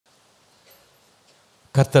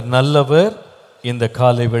கர்த்தர் நல்லவர். இந்த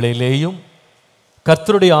காலை வேளையிலேயும்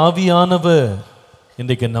கர்த்தருடைய ஆவியானவர்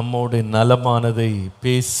இன்றைக்கு நம்மோடு நலமானதை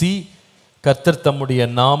பேசி கர்த்தர் தம்முடைய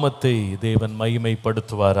நாமத்தை தேவன்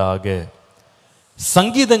மகிமைப்படுத்துவாராக.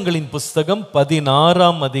 சங்கீதங்களின் புஸ்தகம்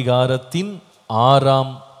 16ஆம் அதிகாரத்தின்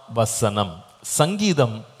 6ஆம் வசனம்.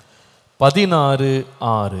 சங்கீதம்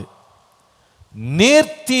 16:6.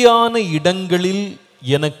 நேர்த்தியான இடங்களில்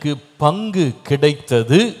எனக்கு பங்கு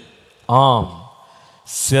கிடைத்தது, ஆம்,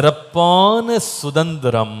 சிறப்பான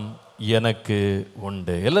சுதந்திரம் எனக்கு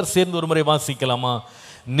உண்டு. எல்லாரும் சேர்ந்து ஒரு முறை வாசிக்கலாமா?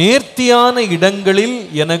 நேர்த்தியான இடங்களில்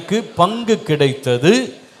எனக்கு பங்கு கிடைத்தது,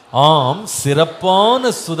 ஆம்,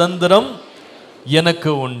 சிறப்பான சுதந்திரம்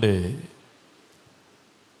எனக்கு உண்டு.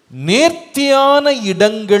 நேர்த்தியான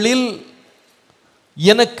இடங்களில்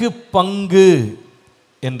எனக்கு பங்கு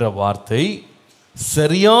என்ற வார்த்தை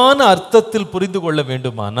சரியான அர்த்தத்தில் புரிந்து கொள்ள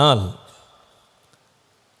வேண்டுமானால்,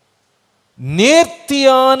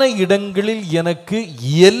 நேர்த்தியான இடங்களில் எனக்கு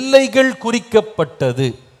எல்லைகள் குறிக்கப்பட்டது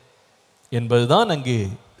என்பதுதான் அங்கே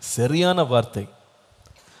சரியான வார்த்தை.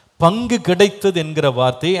 பங்கு கிடைத்தது என்கிற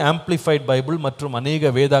வார்த்தை ஆம்பிளிஃபைட் பைபிள் மற்றும்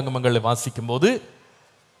அநேக வேதாகமங்களை வாசிக்கும் போது,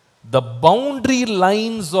 the boundary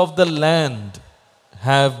lines of the land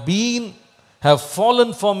have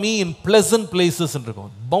fallen for me in pleasant places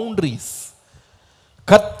என்றும். boundaries,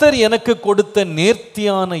 கர்த்தர் எனக்கு கொடுத்த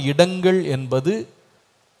நேர்த்தியான இடங்கள் என்பது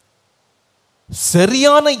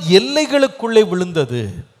சரியான எல்லைகளுக்குள்ளே விழுந்தது.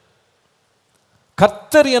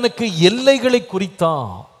 கர்த்தர் எனக்கு எல்லைகளை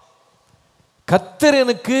குறித்தார். கர்த்தர்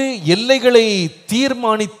எனக்கு எல்லைகளை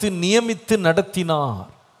தீர்மானித்து நியமித்து நடத்தினார்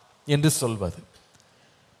என்று சொல்வது.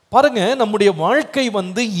 பாருங்க, நம்முடைய வாழ்க்கை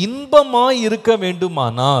இன்பமாய் இருக்க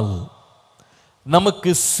வேண்டுமானால்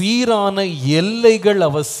நமக்கு சீரான எல்லைகள்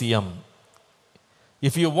அவசியம்.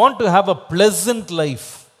 If you want to have a pleasant life,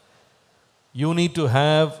 you need to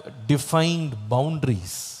have defined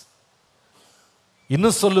boundaries.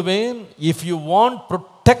 இன்னும் சொல்லுவேன், if you want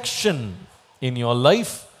protection in your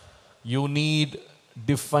life, you need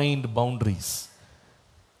defined boundaries.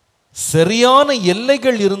 சரியான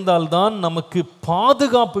எல்லைகள் இருந்தால்தான் நமக்கு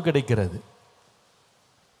பாதுகாப்பு கிடைக்கிறது.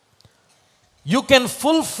 You can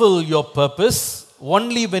fulfill your purpose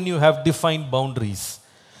only when you have defined boundaries.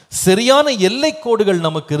 சரியான எல்லை கோடுகள்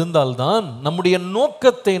நமக்கு இருந்தால்தான் நம்முடைய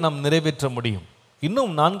நோக்கத்தை நாம் நிறைவேற்ற முடியும்.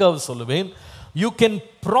 இன்னும் 4வது சொல்லுவேன், you can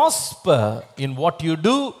prosper in what you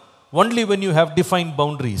do only when you have defined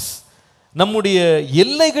boundaries. நம்முடைய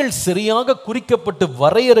எல்லைகள் சரியாக குறிக்கப்பட்டு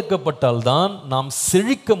வரையறுக்கப்பட்டால்தான் நாம்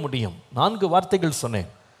செழிக்க முடியும். 4 வார்த்தைகள்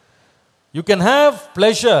சொன்னேன். You can have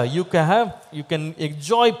pleasure, you can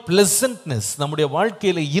enjoy pleasantness. நம்முடைய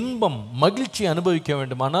வாழ்க்கையில் இன்பம், மகிழ்ச்சி அனுபவிக்க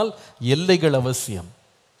வேண்டுமானால் எல்லைகள் அவசியம்.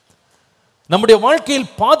 நம்முடைய வாழ்க்கையில்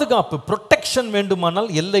பாதுகாப்பு, ப்ரொடெக்ஷன் வேண்டுமானால்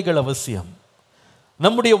எல்லைகள் அவசியம்.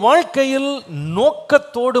 நம்முடைய வாழ்க்கையில்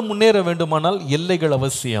நோக்கத்தோடு முன்னேற வேண்டுமானால் எல்லைகள்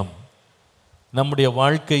அவசியம். நம்முடைய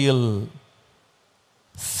வாழ்க்கையில்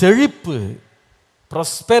செழிப்பு,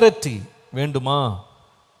 ப்ராஸ்பெரிட்டி வேண்டுமா,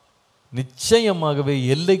 நிச்சயமாகவே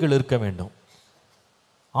எல்லைகள் இருக்க வேண்டும்.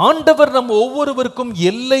 ஆண்டவர் நம் ஒவ்வொருவருக்கும்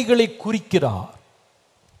எல்லைகளை குறிக்கிறார்.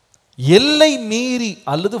 எல்லை மீறி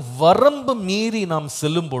அல்லது வரம்பு மீறி நாம்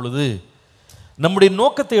செல்லும் பொழுது நம்முடைய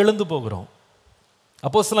நோக்கத்தை இழந்து போகிறோம்.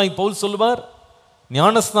 அப்போஸ்தலனாகிய பவுல் சொல்லுவார்,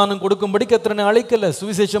 ஞானஸ்நானம் கொடுக்கும்படி கர்த்தர் அழைக்கல,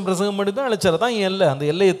 சுவிசேஷம் பிரசங்கம் பண்ணி தான் அழைச்சார். தான் என் எல்லை, அந்த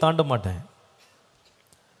எல்லையை தாண்ட மாட்டேன்.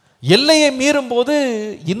 எல்லையை மீறும் போது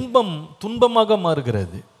இன்பம் துன்பமாக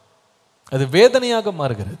மாறுகிறது, அது வேதனையாக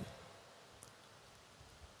மாறுகிறது.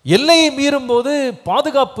 எல்லையை மீறும் போது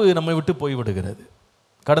பாதுகாப்பு நம்மை விட்டு போய்விடுகிறது.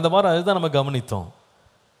 கடந்த வாரம் அதுதான் நம்ம கவனித்தோம்.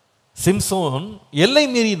 சிம்சோன் எல்லை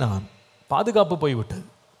மீறினான், பாதுகாப்பு போய்விட்டது.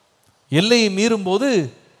 எல்லையை மீறும் போது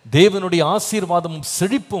தேவனுடைய ஆசீர்வாதமும்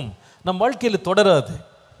செழிப்பும் நம் வாழ்க்கையில் தொடராது.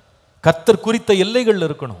 கர்த்தர் குறித்த எல்லைகள்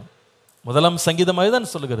இருக்கணும். 1ஆம் சங்கீதமாக தான்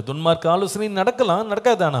சொல்லுகிறது, துன்மார்க்க ஆலோசனை நடக்கலாம்,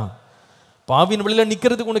 நடக்காதானா? பாவின் வழியில்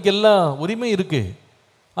நிற்கிறதுக்கு உனக்கு எல்லா உரிமை இருக்கு,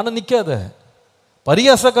 ஆனால் நிற்காத.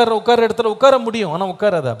 பரியாசக்காரர் உட்கார இடத்துல உட்கார முடியும், ஆனால்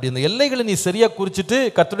உட்காராத. அப்படி அந்த எல்லைகளை நீ சரியா குறிச்சிட்டு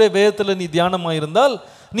கர்த்தருடைய வேதத்தில் நீ தியானமாக இருந்தால்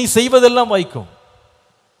நீ செய்வதெல்லாம் வாய்க்கும்.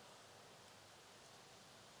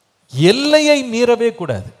 எல்லையை மீறவே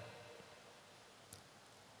கூடாது.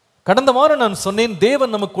 கடந்த வாரம் நான் சொன்னேன்,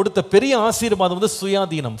 தேவன் நமக்கு கொடுத்த பெரிய ஆசீர்வாதம்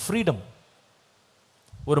சுயாதீனம், ஃப்ரீடம்.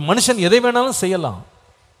 ஒரு மனுஷன் எதை வேணாலும் செய்யலாம்,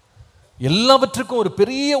 எல்லாவற்றுக்கும் ஒரு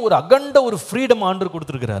பெரிய ஒரு அகண்ட ஒரு ஃப்ரீடம் ஆண்டவர்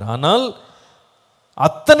கொடுத்திருக்கிறார். ஆனால்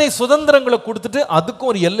அத்தனை சுதந்திரங்களை கொடுத்துட்டு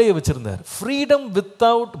அதுக்கும் ஒரு எல்லையை வச்சிருந்தார். Freedom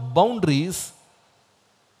without boundaries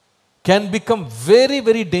can become very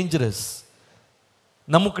very dangerous.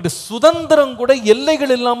 நமக்கு சுதந்திரம் கூட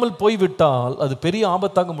எல்லைகள் இல்லாமல் போய்விட்டால் அது பெரிய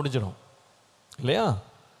ஆபத்தாக முடிஞ்சிடும், இல்லையா?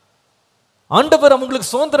 ஆண்டவர்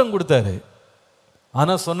அவங்களுக்கு சுதந்திரம் கொடுத்தாரு.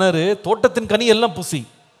 ஆனா சொன்னாரு, தோட்டத்தின் கனி எல்லாம் புசி,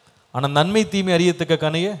 ஆனா நன்மை தீமை அறியத்தக்க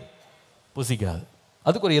கனியை புசிக்காது.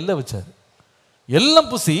 அதுக்கு ஒரு எல்லை வச்சார்.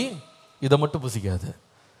 எல்லாம் புசி, இதை மட்டும் புசிக்காது.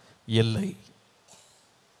 எல்லை.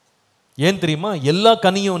 ஏன் தெரியுமா? எல்லா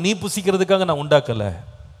கனியும் நீ புசிக்கிறதுக்காக நான் உண்டாக்கல,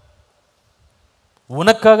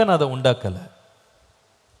 உனக்காக நான் அதை உண்டாக்கல.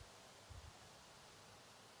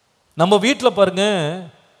 நம்ம வீட்டில் பாருங்க,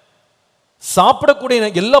 சாப்பிடக்கூடிய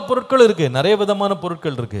எல்லா பொருட்களும் இருக்கு, நிறைய விதமான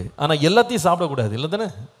பொருட்கள் இருக்கு. ஆனா எல்லாத்தையும் சாப்பிடக்கூடாது, இல்லை தானே?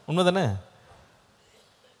 உண்மை தானே?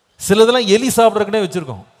 சிலதெல்லாம் எலி சாப்பிட்றதுக்குனே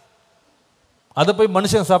வச்சிருக்கோம், அதை போய்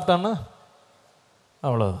மனுஷன் சாப்பிட்டான்னா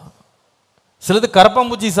அவ்வளோதான். சிலது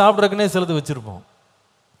கரப்பாம்பூச்சி சாப்பிட்றதுக்குனே சிலது வச்சிருப்போம்,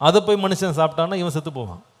 அதை போய் மனுஷன் சாப்பிட்டான்னா இவன் செத்து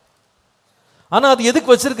போவான். ஆனால் அது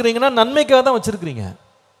எதுக்கு வச்சிருக்கிறீங்கன்னா நன்மைக்காக தான் வச்சிருக்கிறீங்க,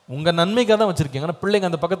 உங்கள் நன்மைக்காக தான் வச்சிருக்கீங்க. ஆனால் பிள்ளைங்க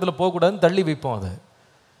அந்த பக்கத்தில் போகக்கூடாதுன்னு தள்ளி வைப்போம் அதை.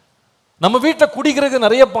 நம்ம வீட்டில் குடிக்கிறதுக்கு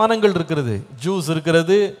நிறைய பானங்கள் இருக்கிறது, ஜூஸ்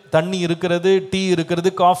இருக்கிறது, தண்ணி இருக்கிறது, டீ இருக்கிறது,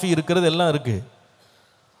 காஃபி இருக்கிறது, எல்லாம் இருக்கு.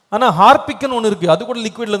 ஆனால் ஹார்பிக்னு ஒன்று இருக்கு, அது கூட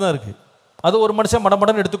லிக்விடில் தான் இருக்கு. அது ஒரு மனுஷன்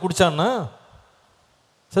மடமடன்னு எடுத்து குடிச்சான்னா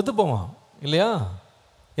செத்து போவான், இல்லையா?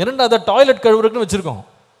 ஏன்னா அதை டாய்லெட் கழுவுறதுக்குன்னு வச்சிருக்கோம்,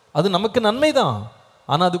 அது நமக்கு நன்மை தான்.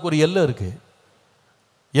 ஆனால் அதுக்கு ஒரு எல்லை இருக்கு.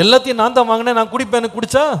 எல்லாத்தையும் நான் தான் வாங்கினேன், நான் குடிப்பேன்,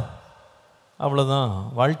 குடிச்சா அவ்வளோதான்,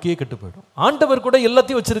 வாழ்க்கையே கெட்டு போயிடும். ஆண்டவர் கூட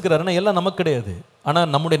எல்லாத்தையும் வச்சிருக்கிறாரு, ஆனால் எல்லாம் நமக்கு கிடையாது,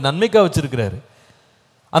 ஆனால் நம்முடைய நன்மைக்காக வச்சிருக்கிறாரு.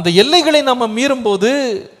 அந்த எல்லைகளை நம்ம மீறும்போது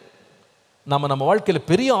நம்ம வாழ்க்கையில்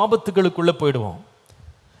பெரிய ஆபத்துகளுக்குள்ளே போயிடுவோம்.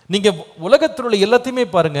 நீங்கள் உலகத்தில் உள்ள எல்லாத்தையுமே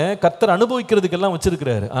பாருங்க, கர்த்தர் அனுபவிக்கிறதுக்கெல்லாம்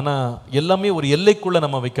வச்சிருக்கிறாரு, ஆனால் எல்லாமே ஒரு எல்லைக்குள்ளே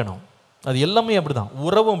நம்ம வைக்கணும். அது எல்லாமே அப்படிதான்,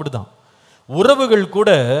 உறவும் அப்படிதான். உறவுகள் கூட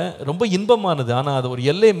ரொம்ப இன்பமானது, ஆனால் அது ஒரு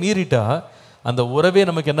எல்லையை மீறிட்டா அந்த உறவே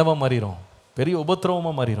நமக்கு என்னவா மாறிடும்? பெரிய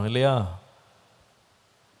உபத்திரவமாக மாறிடும், இல்லையா?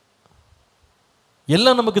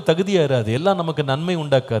 எல்லாம் நமக்கு தகுதியாக இராது, எல்லாம் நமக்கு நன்மை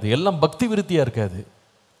உண்டாக்காது, எல்லாம் பக்தி விருத்தியாக இருக்காது.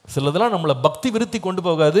 சிலதெல்லாம் நம்மளை பக்தி விருத்தி கொண்டு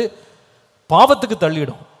போகாது, பாவத்துக்கு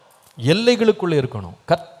தள்ளிடும். எல்லைகளுக்குள்ளே இருக்கணும்.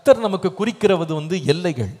 கர்த்தர் நமக்கு குறிக்கிறது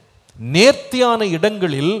எல்லைகள். நேர்த்தியான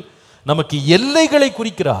இடங்களில் நமக்கு எல்லைகளை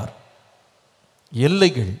குறிக்கிறார்.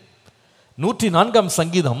 எல்லைகள். 104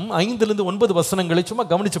 சங்கீதம் 5-9 வசனங்களை சும்மா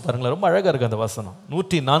கவனிச்சு பாருங்களேன், ரொம்ப அழகா இருக்கு அந்த வசனம்.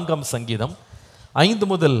 104 சங்கீதம் 5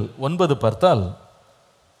 முதல் 9 பார்த்தால்,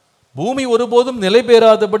 பூமி ஒருபோதும் நிலை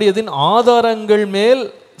பெறாதபடி அதன் ஆதாரங்கள் மேல்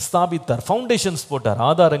ஸ்தாபித்தார். ஃபவுண்டேஷன்ஸ் போட்டார்.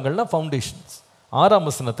 ஆதாரங்கள்னா ஃபவுண்டேஷன்ஸ். 6ஆம்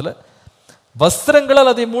வசனத்தில்,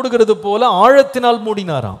 வஸ்திரங்களால் அதை மூடுகிறது போல ஆழத்தினால்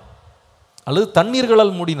மூடினாராம், அல்லது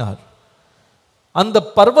தண்ணீர்களால் மூடினார். அந்த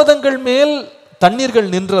பர்வதங்கள் மேல் தண்ணீர்கள்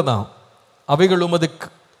நின்றதாம், அவைகள் உமது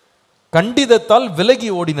கண்டிதத்தால் விலகி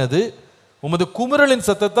ஓடினது, உமது குமுறலின்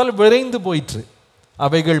சத்தத்தால் விரைந்து போயிற்று.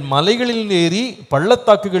 அவைகள் மலைகளில் ஏறி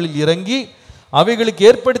பள்ளத்தாக்குகளில் இறங்கி அவைகளுக்கு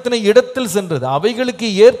ஏற்படுத்தின இடத்தில் சென்றது. அவைகளுக்கு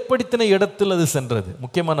ஏற்படுத்தின இடத்தில் அது சென்றது.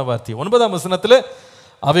 முக்கியமான வார்த்தை 9ஆம் வசனத்தில்,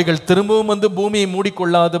 அவைகள் திரும்பவும் வந்து பூமியை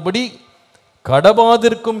மூடிக்கொள்ளாதபடி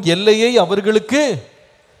கடவாதிருக்கும் எல்லையை அவர்களுக்கு.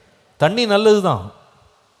 தண்ணி நல்லதுதான்,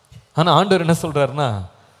 ஆனால் ஆண்டவர் என்ன சொல்றாருன்னா,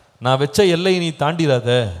 நான் வச்ச எல்லையை நீ தாண்டிடாத,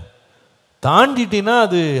 தாண்டிட்டினா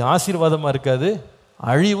அது ஆசீர்வாதமாக இருக்காது,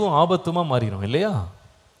 அழிவும் ஆபத்துமாக மாறிடும், இல்லையா?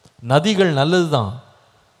 நதிகள் நல்லது தான்,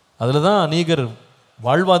 அதில் தான் அநேகர்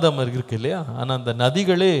வாழ்வாதாரம் இருக்கு, இல்லையா? ஆனால் அந்த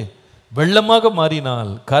நதிகளே வெள்ளமாக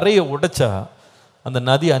மாறினால், கரையை உடைச்சா அந்த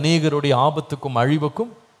நதி அநேகருடைய ஆபத்துக்கும்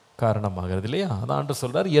அழிவுக்கும் காரணமாகிறது, இல்லையா? அதான் ஆண்டவர்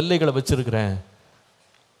சொல்றார், எல்லைகளை வச்சிருக்கிறேன்.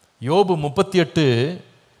 யோபு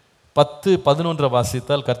 38:10-11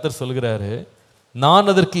 வாசித்தால் கர்த்தர் சொல்கிறாரு, நான்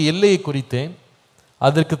அதற்கு எல்லையை குறித்தேன்,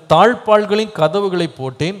 அதற்கு தாழ்பாள்களின் கதவுகளை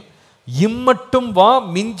போட்டேன், இம்மட்டும் வா,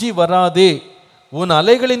 மிஞ்சி வராதே, உன்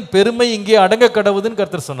அலைகளின் பெருமை இங்கே அடங்க கடவுதுன்னு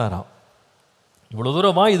கர்த்தர் சொன்னாராம். இவ்வளவு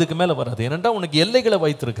தூரம் வா, இதுக்கு மேலே வராது, ஏனென்றா உனக்கு எல்லைகளை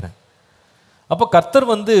வைத்திருக்கிறேன். அப்போ கர்த்தர்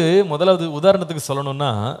முதலாவது உதாரணத்துக்கு சொல்லணும்னா,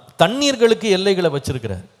 தண்ணீர்களுக்கு எல்லைகளை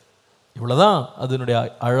வச்சிருக்கிறார். இவ்வளோதான் அதனுடைய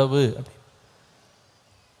அளவு.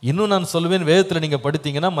 இன்னும் நான் சொல்வேன், வேதத்தில் நீங்கள்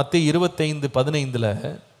படித்தீங்கன்னா மத்தேயு 25:15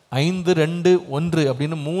 5, 2, 1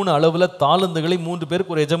 அப்படின்னு 3 அளவில் தாளந்துகளை 3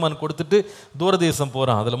 பேருக்கு ஒரு எஜமான் கொடுத்துட்டு தூரதேசம்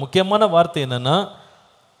போகிறான். அதில் முக்கியமான வார்த்தை என்னன்னா,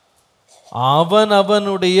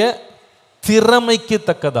 அவனுடைய திறமைக்கு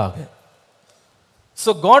தக்கதாக.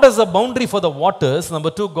 So God has a boundary for the waters.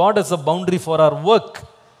 Number 2, God has a boundary for our work.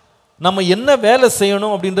 நம்ம என்ன வேலை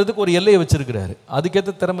செய்யணும் அப்படின்றதுக்கு ஒரு எல்லையை வச்சிருக்கிறாரு,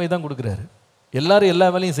 அதுக்கேற்ற திறமை தான் கொடுக்குறாரு. எல்லாரும் எல்லா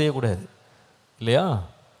வேலையும் செய்யக்கூடாது, இல்லையா?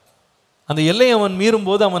 அந்த எல்லையை அவன் மீறும்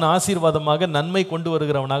போது அவன் ஆசீர்வாதமாக நன்மை கொண்டு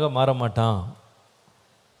வருகிறவனாக மாற மாட்டான்.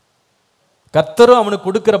 கர்த்தரும் அவனுக்கு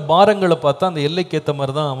கொடுக்கிற பாரங்களை பார்த்தா அந்த எல்லைக்கு ஏற்ற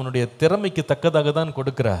மாதிரி தான், அவனுடைய திறமைக்கு தக்கதாக தான்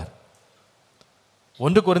கொடுக்கிறார்.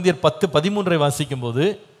 1 கொரிந்தியர் 10:13 வாசிக்கும் போது,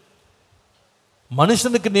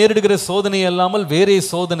 மனுஷனுக்கு நேரிடுகிற சோதனை அல்லாமல் வேறே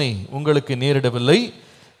சோதனை உங்களுக்கு நேரிடவில்லை,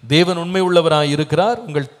 தேவன் உண்மை உள்ளவராய் இருக்கிறார்,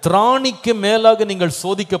 உங்கள் திராணிக்கு மேலாக நீங்கள்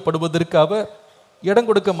சோதிக்கப்படுவதற்கு அவர் இடம்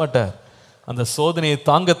கொடுக்க மாட்டார். அந்த சோதனையை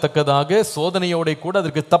தாங்கத்தக்கதாக சோதனையோட கூட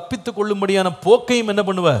அதற்கு தப்பித்து கொள்ளும்படியான போக்கையும் என்ன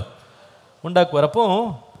பண்ணுவார், உண்டாக்குவார். அப்போ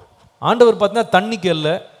ஆண்டவர் பார்த்தீங்கன்னா தண்ணிக்கு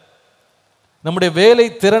எல்லை, நம்முடைய வேலை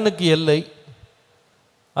திறனுக்கு எல்லை,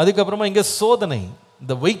 அதுக்கப்புறமா இங்கே சோதனை,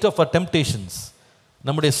 the weight of our temptations,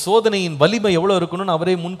 நம்முடைய சோதனையின் வலிமை எவ்வளோ இருக்கணும்னு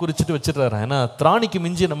அவரே முன் குறிச்சிட்டு வச்சிடுறாரு. ஏன்னா திராணிக்கு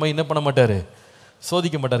மிஞ்சி நம்ம என்ன பண்ண மாட்டார்,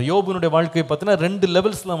 சோதிக்க மாட்டார். யோபுனுடைய வாழ்க்கையை பார்த்தீங்கன்னா 2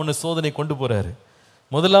 லெவல்ஸில் அவனை சோதனை கொண்டு போகிறாரு.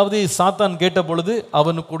 முதலாவது சாத்தான் கேட்ட பொழுது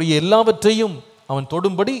அவனுக்குடைய எல்லாவற்றையும் அவன்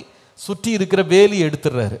தொடும்படி சுற்றி இருக்கிற வேலியை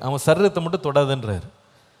எடுத்துடுறாரு, அவன் சரீரத்தை மட்டும் தொடாதுன்றாரு.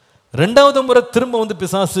 2வது முறை திரும்ப வந்து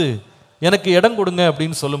பிசாசு எனக்கு இடம் கொடுங்க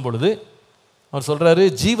அப்படின்னு சொல்லும் பொழுது அவர் சொல்கிறாரு,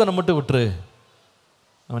 ஜீவனை மட்டும் விட்டுரு,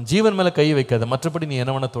 அவன் ஜீவன் மேலே கை வைக்காத, மற்றபடி நீ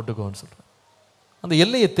என்ன வேணா தொட்டுக்கோன்னு சொல்கிறான். அந்த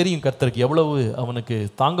எல்லையை தெரியும் கர்த்தருக்கு, எவ்வளவு அவனுக்கு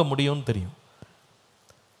தாங்க முடியும்னு தெரியும்.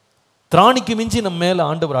 திராணிக்கு மிஞ்சி நம்ம மேலே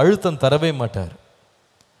ஆண்டவர் அழுத்தம் தரவே மாட்டார்.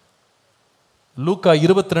 லூக்கா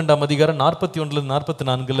 22ஆம் அதிகாரம்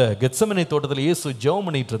 41-44 கெத்செமனே தோட்டத்தில் இயேசு ஜெபம்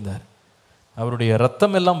பண்ணிட்டு இருந்தார். அவருடைய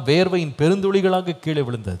ரத்தம் எல்லாம் வேர்வையின் பெருந்துளிகளாக கீழே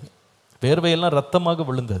விழுந்தது, வேர்வையெல்லாம் ரத்தமாக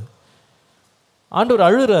விழுந்தது. ஆண்டவர்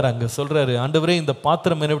அழுறாரு, அங்கே சொல்றாரு, ஆண்டவரே இந்த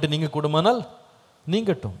பாத்திரம் என்னை விட்டு நீங்க கூடுமானால்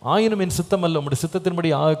நீங்கட்டும், ஆயினும் என் சித்தம் அல்ல உம்முடைய சித்தத்தின்படி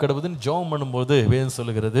ஆக கடவுதுன்னு ஜெபம் பண்ணும்போது வேதம்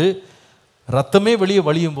சொல்லுகிறது, ரத்தமே வெளியே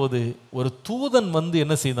வழியும் போது ஒரு தூதன் வந்து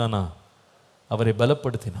என்ன செய்தானா, அவரை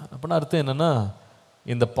பலப்படுத்தினான். அப்படின்னா அர்த்தம் என்னன்னா,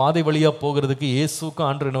 இந்த பாதை வழியாக போகிறதுக்கு இயேசுக்கும்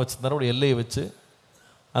ஆண்டவர் என்ன வச்சிருந்தாரோ ஒரு எல்லையை வச்சு,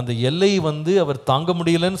 அந்த எல்லை வந்து அவர் தாங்க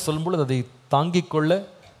முடியலன்னு சொல்லும்போது அதை தாங்கிக் கொள்ள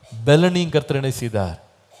பலனையும் கர்த்தர் என்ன செய்தார்,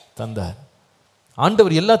 தந்தார்.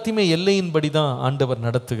 ஆண்டவர் எல்லாத்தையுமே எல்லையின்படி தான் ஆண்டவர்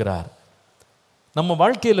நடத்துகிறார். நம்ம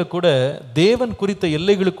வாழ்க்கையில கூட தேவன் குறித்த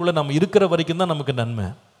எல்லைகளுக்குள்ள நம்ம இருக்கிற வரைக்கும் தான் நமக்கு நன்மை.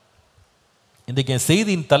 இன்றைக்கு என்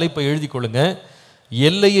செய்தியின் தலைப்பை எழுதி கொள்ளுங்க,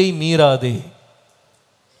 எல்லையை மீறாதே,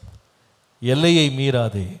 எல்லையை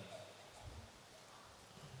மீறாதே.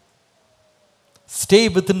 Stay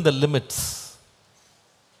within the limits.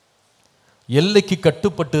 எல்லைக்கு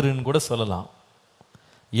கட்டுப்பட்டுருன்னு கூட சொல்லலாம்,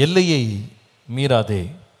 எல்லையை மீறாதே.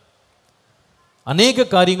 அநேக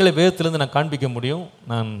காரியங்களை வேதத்திலிருந்து நான் காண்பிக்க முடியும்.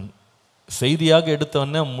 நான் செய்தியாக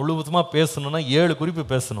எடுத்தவொடனே முழுவதுமாக பேசணும்னா 7 குறிப்பு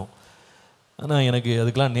பேசணும், ஆனால் எனக்கு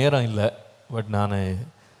அதுக்கெலாம் நேரம் இல்லை. பட் நான்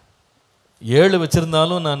 7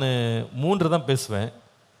 வச்சுருந்தாலும் நான் 3 தான் பேசுவேன்.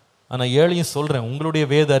 ஆனால் 7ஐயும் சொல்கிறேன் உங்களுடைய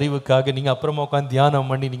வேத அறிவுக்காக. நீங்கள் அப்புறமா உட்காந்து தியானம்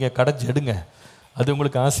பண்ணி நீங்கள் கடைச்சி எடுங்க, அது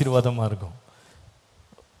உங்களுக்கு ஆசீர்வாதமாக இருக்கும்.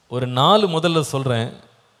 ஒரு 4 முதல்ல சொல்கிறேன்.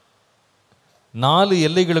 4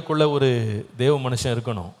 எல்லைகளுக்குள்ள ஒரு தேவ மனுஷன்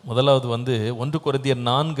இருக்கணும். முதலாவது வந்து 1 கொரிந்தியர்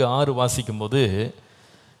 4:6 வாசிக்கும் போது,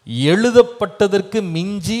 எழுதப்பட்டதற்கு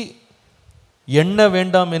மிஞ்சி எண்ண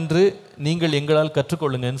வேண்டாம் என்று நீங்கள் எங்களால்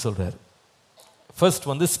கற்றுக்கொள்ளுங்கன்னு சொல்றார். ஃபர்ஸ்ட்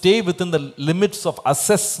வந்து stay within the limits of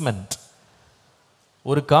assessment.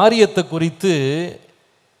 ஒரு காரியத்தை குறித்து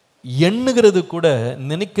எண்ணுகிறது கூட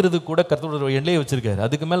நினைக்கிறது கூட கர்த்தரோட எல்லையை வச்சிருக்காரு.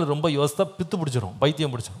 அதுக்கு மேலே ரொம்ப யோசித்தா பித்து பிடிச்சிரும்,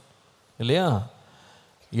 பைத்தியம் பிடிச்சிரும் இல்லையா?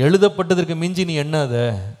 எழுதப்பட்டதற்கு மிஞ்சி நீ எண்ணாத,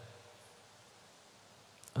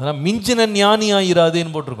 அதான் மிஞ்சின ஞானி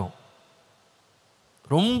ஆயிராதேன்னு போட்டிருக்கோம்.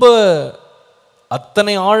 ரொம்ப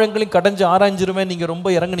அத்தனை ஆழங்களையும் கடைஞ்சு ஆராய்ஞ்சிருவேன் நீங்கள் ரொம்ப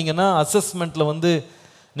இறங்குனீங்கன்னா, அசஸ்மெண்ட்டில் வந்து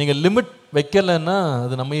நீங்கள் லிமிட் வைக்கலைன்னா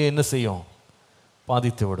அது நம்ம என்ன செய்யும்,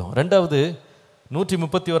 பாதித்து விடும். 2வது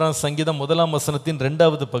 131ஆம் சங்கீதம் 1ஆம் வசனத்தின்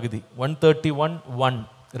 2வது பகுதி, 131:1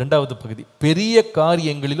 2வது பகுதி, பெரிய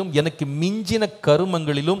காரியங்களிலும் எனக்கு மிஞ்சின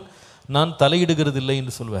கருமங்களிலும் நான் தலையிடுகிறது இல்லை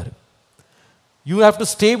என்று சொல்வார். You have to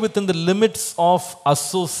stay within the limits of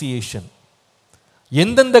association.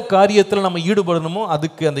 எந்தெந்த காரியத்தில் நம்ம ஈடுபடணுமோ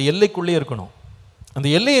அதுக்கு அந்த எல்லைக்குள்ளே இருக்கணும். அந்த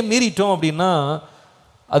எல்லையை மீறிட்டோம் அப்படின்னா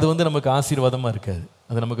அது வந்து நமக்கு ஆசீர்வாதமாக இருக்காது,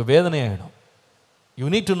 அது நமக்கு வேதனையாகிடும். You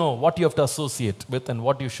need to know what you have to associate with and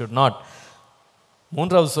what you should not.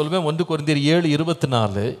 3வது சொல்வேன், 1 கொரிந்தியர்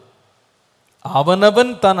 7:24,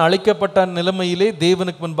 அவனவன் தான் அழைக்கப்பட்ட நிலைமையிலே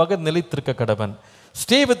தேவனுக்கு முன்பாக நிலைத்திருக்க கடவன்.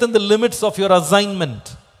 Stay within the limits of your assignment.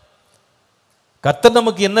 கர்த்தர்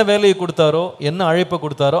நமக்கு என்ன வேலையை கொடுத்தாரோ, என்ன அழைப்பை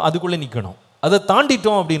கொடுத்தாரோ அதுக்குள்ளே நிற்கணும். அதை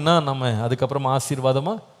தாண்டிட்டோம் அப்படின்னா நம்ம அதுக்கப்புறமா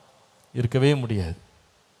ஆசீர்வாதமாக இருக்கவே முடியாது.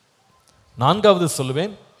 4வது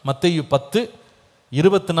சொல்லுவேன், மத்தேயு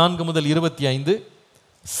 10:24-25,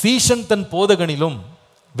 சீஷன் தன் போதகனிலும்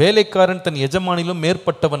வேலைக்காரன் தன் எஜமானிலும்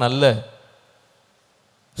மேற்பட்டவன் அல்ல.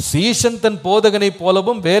 சீஷன் தன் போதகனை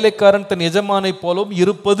போலவும் வேலைக்காரன் தன் எஜமானை போலவும்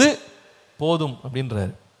இருப்பது போதும்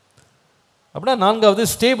அப்படின்றார். அப்படின்னா 4வது,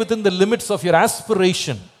 stay within the limits of your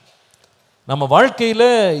aspiration. நம்ம வாழ்க்கையில்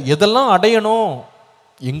எதெல்லாம் அடையணும்,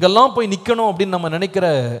 எங்கெல்லாம் போய் நிற்கணும் அப்படின்னு நம்ம நினைக்கிற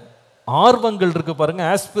ஆர்வங்கள் இருக்கு பாருங்க,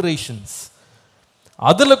 ஆஸ்பிரேஷன்ஸ்,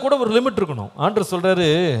 அதில் கூட ஒரு லிமிட் இருக்கணும். ஆண்டவர் சொல்றாரு,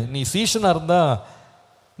 நீ சீஷனாக இருந்தா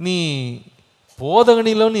நீ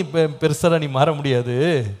போதகனிலும் நீ பெருசாக நீ மாற முடியாது.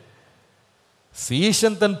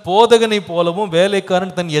 சீஷன் தன் போதகனை போலவும்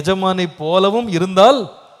வேலைக்காரன் தன் எஜமானை போலவும் இருந்தால்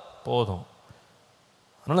போதும்.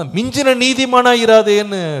 அதனால மிஞ்சின நீதிமானா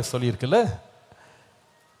இராதேன்னு சொல்லியிருக்குல்ல.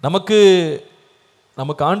 நமக்கு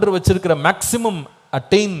நமக்கு ஆண்டவர் வச்சிருக்கிற மேக்சிமம்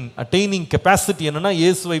அட்டைனிங் கெப்பாசிட்டி என்னன்னா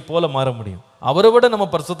இயேசுவை போல மாற முடியும். அவரை விட நம்ம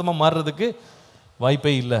பரிசுத்தமாக மாறுறதுக்கு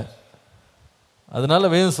வாய்ப்பே இல்லை. அதனால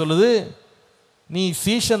வேதம் சொல்லுது, நீ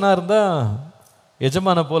சீஷனாக இருந்தால்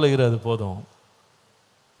எஜமான போல இரு, அது போதும்.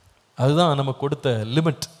 அதுதான் நமக்கு கொடுத்த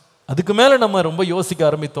லிமிட். அதுக்கு மேலே நம்ம ரொம்ப யோசிக்க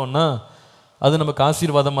ஆரம்பித்தோம்னா அது நமக்கு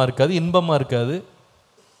ஆசீர்வாதமாக இருக்காது, இன்பமாக இருக்காது,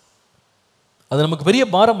 அது நமக்கு பெரிய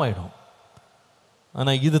பாரமாயிடும்.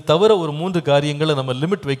 ஆனால் இது தவிர ஒரு 3 காரியங்களை நம்ம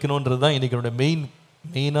லிமிட் வைக்கணுன்றது தான் இன்றைக்கி என்னுடைய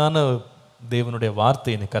மெயினான தேவனுடைய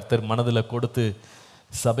வார்த்தை எனக்கு கர்த்தர் மனதில் கொடுத்து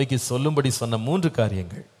சபைக்கு சொல்லும்படி சொன்ன 3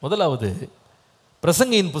 காரியங்கள். முதலாவது,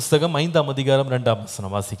 பிரசங்கியின் புஸ்தகம் 5ஆம் அதிகாரம் 2ஆம்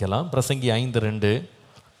வசனம் வாசிக்கலாம். பிரசங்கி 5:2,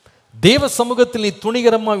 தேவ சமூகத்தில் நீ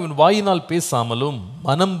துணிகரமாக உன் வாயினால் பேசாமலும்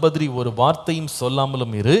மனம் பதறி ஒரு வார்த்தையும்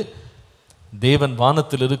சொல்லாமலும் இரு. தேவன்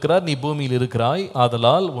வானத்தில் இருக்கிறார், நீ பூமியில் இருக்கிறாய்,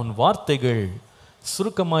 ஆதலால் உன் வார்த்தைகள்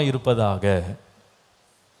சுருக்கமாய் இருப்பதாக.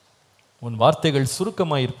 உன் வார்த்தைகள்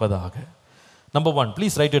சுருக்கமாய் இருப்பதாக. Number 1,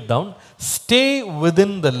 please write it down. Stay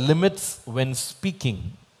within the limits when speaking.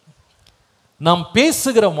 நாம்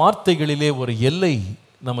பேசுகிற வார்த்தைகளிலே ஒரு எல்லை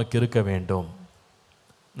நமக்கு இருக்க வேண்டும்.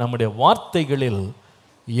 நம்முடைய வார்த்தைகளில்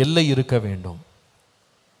எல்லை இருக்க வேண்டும்.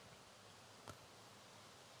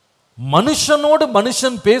 மனுஷனோடு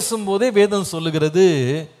மனுஷன் பேசும்போதே வேதம் சொல்லுகிறது,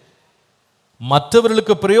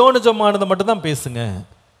 மற்றவர்களுக்கு பிரயோஜனமானதை மட்டும்தான் பேசுங்க.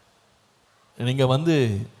 நீங்க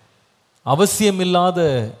அவசியமில்லாத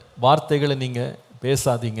வார்த்தைகளை நீங்க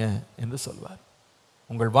பேசாதீங்க என்று சொல்வார்.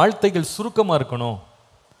 உங்கள் வார்த்தைகள் சுருக்கமாக இருக்கணும்,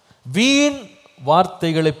 வீண்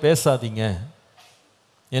வார்த்தைகளை பேசாதீங்க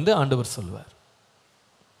என்று ஆண்டவர் சொல்வார்.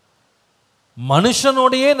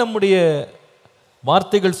 மனுஷனோடையே நம்முடைய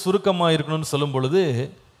வார்த்தைகள் சுருக்கமாக இருக்கணும்னு சொல்லும் பொழுது,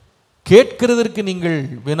 கேட்கிறதற்கு நீங்கள்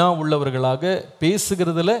வினா உள்ளவர்களாக,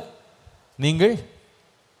 பேசுகிறதுல நீங்கள்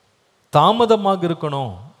தாமதமாக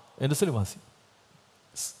இருக்கணும் என்று சொல்லி வாசி.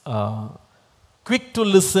 Quick to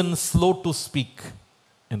listen, slow to speak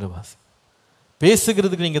என்று வாசி.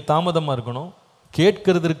 பேசுகிறதுக்கு நீங்கள் தாமதமாக இருக்கணும்,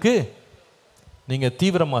 கேட்கிறதுக்கு நீங்கள்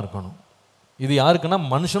தீவிரமாக இருக்கணும். இது யாருக்குன்னா,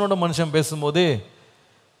 மனுஷனோட மனுஷன் பேசும்போதே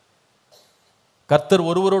கர்த்தர்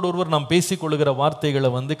ஒருவரோடு ஒருவர் நாம் பேசிக்கொள்ளுகிற வார்த்தைகளை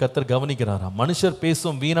கர்த்தர் கவனிக்கிறாராம். மனுஷர்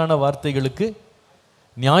பேசும் வீணான வார்த்தைகளுக்கு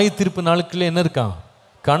நியாய தீர்ப்பு நாளுக்குள்ளே என்ன இருக்கான்,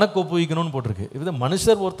 கணக்கு ஒப்புவிக்கணும்னு போட்டிருக்கு. இது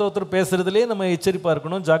மனுஷர் ஒருத்தர் பேசுறதுலேயே நம்ம எச்சரிப்பாக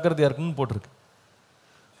இருக்கணும், ஜாக்கிரதையாக இருக்கணும்னு போட்டிருக்கு.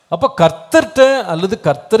 அப்போ கர்த்தர்கிட்ட அல்லது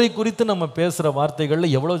கர்த்தரை குறித்து நம்ம பேசுகிற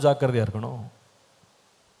வார்த்தைகளில் எவ்வளோ ஜாக்கிரதையாக இருக்கணும்.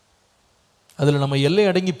 அதில் நம்ம எல்லை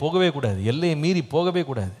அடங்கி போகவே கூடாது, எல்லையை மீறி போகவே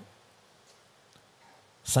கூடாது.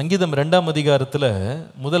 சங்கீதம் 2ஆம் அதிகாரத்தில்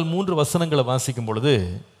முதல் 3 வசனங்களை வாசிக்கும் பொழுது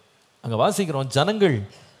அங்கே வாசிக்கிறோம்,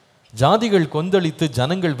 ஜாதிகள் கொந்தளித்து,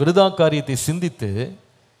 ஜனங்கள் விருதா காரியத்தை சிந்தித்து,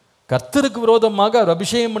 கர்த்தருக்கு விரோதமாக, அவர்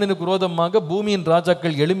அபிஷேகம் பண்ணினுக்கு விரோதமாக பூமியின்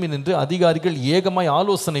ராஜாக்கள் எழும்பி நின்று அதிகாரிகள் ஏகமாய்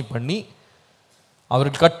ஆலோசனை பண்ணி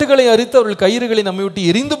அவர்கள் கட்டுகளை அரித்து அவர்கள் கயிறுகளை நம்மை விட்டு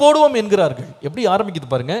எரிந்து போடுவோம் என்கிறார்கள். எப்படி ஆரம்பிக்குது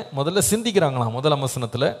பாருங்க. முதல்ல சிந்திக்கிறாங்களாம் 1ஆம்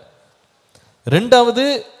வசனத்தில்,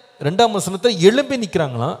 2ஆம் வசனத்தை எழும்பி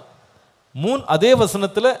நிற்கிறாங்களாம், அதே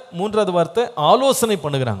வசனத்தில் 3வது வார்த்தை ஆலோசனை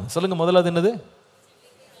பண்ணுகிறாங்க. சொல்லுங்க, முதலாவது என்னது?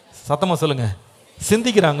 சத்தமா சொல்லுங்க.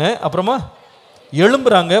 சிந்திக்கிறாங்க, அப்புறமா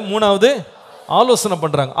எழும்புறாங்க, 3வது ஆலோசனை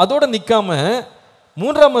பண்றாங்க. அதோட நிற்காம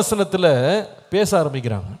 3ஆம் வசனத்தில் பேச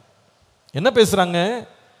ஆரம்பிக்கிறாங்க. என்ன பேசுறாங்க?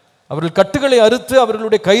 அவர்கள் கட்டுகளை அறுத்து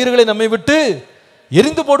அவர்களுடைய கயிறுகளை நம்மை விட்டு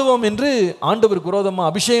எரிந்து போடுவோம் என்று ஆண்டவருக்கு விரோதமா,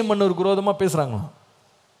 அபிஷேகம் பண்ணவருக்கு விரோதமா பேசுறாங்களாம்.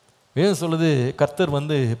 வேதம் சொல்லுது, கர்த்தர்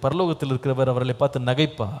பரலோகத்தில் இருக்கிறவர் அவர்களை பார்த்து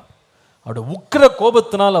நகைப்பா, அவருடைய உக்கிர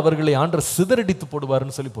கோபத்தினால் அவர்களை ஆண்டவர் சிதறடித்து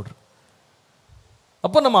போடுவார்னு சொல்லி போடுற.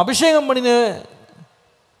 அப்போ நம்ம அபிஷேகம் பண்ணின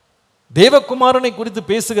தேவகுமாரனை குறித்து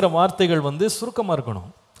பேசுகிற வார்த்தைகள் சுருக்கமாக இருக்கணும்.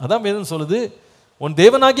 அதான் வேதம் சொல்லுது, உன்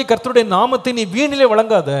தேவனாகிய கர்த்தருடைய நாமத்தை நீ வீணிலே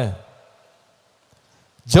வழங்காத.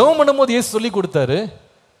 ஜெபம் பண்ணும்போது இயேசு சொல்லி கொடுத்தாரு,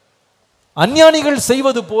 அஞ்ஞானிகள்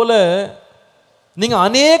செய்வது போல நீங்க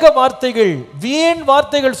அநேக வார்த்தைகள், வீண்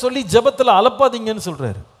வார்த்தைகள் சொல்லி ஜெபத்தில் அலப்பாதீங்கன்னு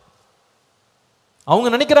சொல்றாரு. அவங்க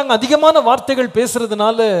நினைக்கிறாங்க அதிகமான வார்த்தைகள்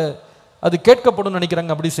பேசுறதுனால அது கேட்கப்படும்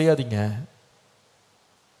நினைக்கிறாங்க. அப்படி செய்யாதீங்க.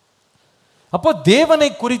 அப்போ தேவனை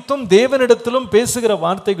குறித்தும் தேவனிடத்திலும் பேசுகிற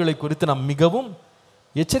வார்த்தைகளை குறித்து நாம் மிகவும்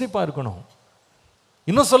எச்சரிப்பா இருக்கணும்.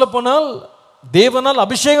 இன்னும் சொல்ல போனால், தேவனால்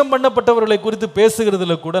அபிஷேகம் பண்ணப்பட்டவர்களை குறித்து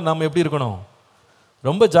பேசுகிறதுல கூட நாம் எப்படி இருக்கணும்?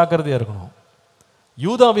 ரொம்ப ஜாக்கிரதையா இருக்கணும்.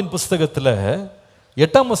 யூதாவின் புஸ்தகத்தில்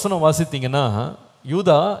 8ஆம் வசனம் வாசித்தீங்கன்னா,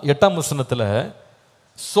 யூதா 8ஆம் வசனத்தில்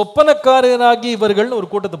சொப்பனக்காரராகி இவர்கள் ஒரு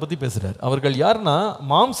கூட்டத்தை பற்றி பேசுகிறார். அவர்கள் யாருன்னா,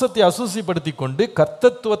 மாம்சத்தை அசூசிப்படுத்தி கொண்டு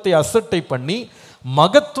கர்த்தத்துவத்தை அசட்டை பண்ணி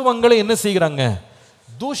மகத்துவங்களை என்ன செய்கிறாங்க?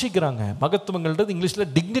 தூஷிக்கிறாங்க. மகத்துவங்கள்ன்றது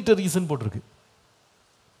இங்கிலீஷில் டிக்னிட்டரிஸ்ன்னு போட்டிருக்கு,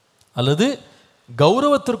 அல்லது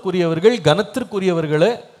கௌரவத்திற்குரியவர்கள்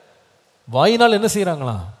கனத்திற்குரியவர்களை வாயினால் என்ன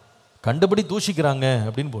செய்யறாங்களா? கண்டபடி தூஷிக்கிறாங்க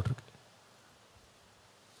அப்படின்னு போட்டிருக்கு.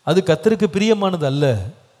 அது கர்த்தருக்கு பிரியமானது அல்ல.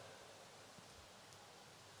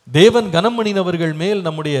 தேவன் கனம் பண்ணினவர்கள் மேல்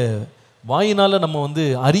நம்முடைய வாயினால நம்ம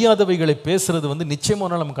அறியாதவைகளை பேசுறது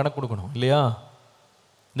நிச்சயமான நம்ம கணக்கு கொடுக்கணும் இல்லையா?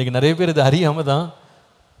 இன்னைக்கு நிறைய பேர் இது அறியாம தான்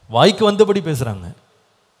வாய்க்கு வந்தபடி பேசுறாங்க.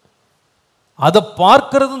 அதை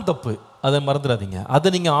பார்க்கறதும் தப்பு, அதை மறந்துடாதீங்க. அதை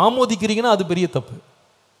நீங்க ஆமோதிக்கிறீங்கன்னா அது பெரிய தப்பு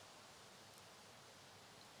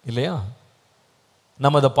இல்லையா?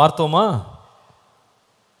 நம்ம அதை பார்த்தோமா?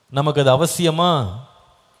 நமக்கு அது அவசியமா?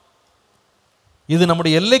 இது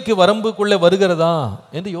நம்முடைய எல்லைக்கு வரம்புக்குள்ளே வருகிறதா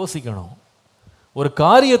என்று யோசிக்கணும். ஒரு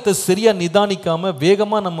காரியத்தை சரியா நிதானிக்காம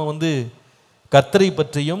வேகமா நம்ம கர்த்தரை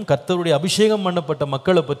பற்றியும் கர்த்தருடைய அபிஷேகம் பண்ணப்பட்ட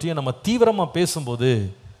மக்களை பற்றியும் நம்ம தீவிரமா பேசும்போது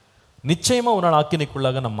நிச்சயமா ஒரு நாள்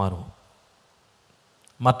ஆக்கினைக்குள்ளாக நம்ம மாறுவோம்.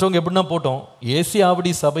 மற்றவங்க எப்படின்னா போட்டோம்,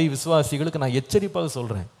 ஏசியாவடி சபை விசுவாசிகளுக்கு நான் எச்சரிப்பாக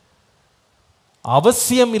சொல்றேன்,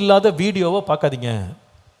 அவசியம் இல்லாத வீடியோவை பார்க்காதீங்க,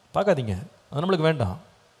 பார்க்காதீங்க. அது நம்மளுக்கு வேண்டாம்.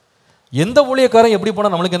 எந்த ஊழியக்காரன் எப்படி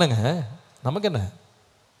போனால் நம்மளுக்கு என்னங்க? நமக்கு என்ன?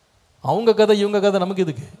 அவங்க கதை இவங்க கதை நமக்கு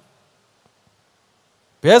எதுக்கு?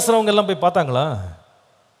 பேசுகிறவங்க எல்லாம் போய் பார்த்தாங்களா?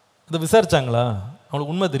 அதை விசாரிச்சாங்களா?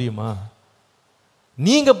 அவங்களுக்கு உண்மை தெரியுமா?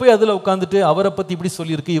 நீங்கள் போய் அதில் உட்காந்துட்டு அவரை பற்றி இப்படி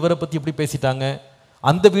சொல்லியிருக்கு, இவரை பற்றி இப்படி பேசிட்டாங்க,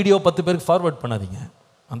 அந்த வீடியோ 10 பேருக்கு ஃபார்வர்ட் பண்ணாதீங்க.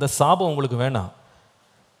 அந்த சாபம் உங்களுக்கு வேணாம்.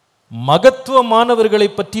 மகத்துவமானவர்களை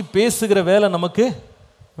பற்றி பேசுகிற வேலை நமக்கு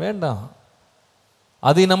வேண்டாம்.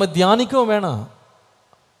 அதை நம்ம தியானிக்கவும் வேணாம்.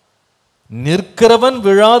 நிற்கிறவன்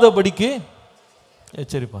விழாதபடிக்கு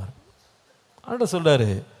எச்சரிப்பார். ஆண்டவர் சொல்றாரு,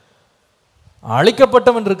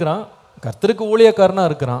 அழைக்கப்பட்டவன் இருக்கிறான், கர்த்தருக்கு ஊழியக்காரனா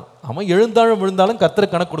இருக்கிறான், அவன் எழுந்தாலும் விழுந்தாலும்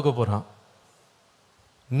கர்த்தருக்கு கணக்கு கொடுக்க போறான்.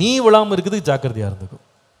 நீ விழாம இருக்கிறதுக்கு ஜாக்கிரதையா இருந்துக்கும்.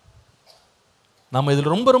 நம்ம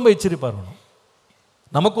இதில் ரொம்ப ரொம்ப எச்சரிப்பா இருக்கணும்.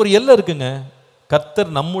 நமக்கு ஒரு எல்லை இருக்குங்க. கர்த்தர்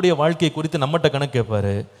நம்முடைய வாழ்க்கையை குறித்து நம்மகிட்ட கணக்கு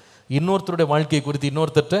கேட்பாரு, இன்னொருத்தருடைய வாழ்க்கையை குறித்து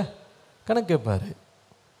இன்னொருத்தர்கிட்ட கணக்கு கேட்பாரு.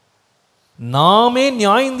 நாமே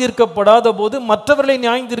நியாயம் தீர்க்கப்படாத போது மற்றவர்களை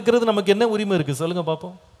நியாயம் தீர்க்கிறது நமக்கு என்ன உரிமை இருக்கு சொல்லுங்க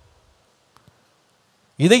பார்ப்போம்.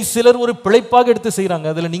 இதை சிலர் ஒரு பிழைப்பாக எடுத்து செய்யறாங்க.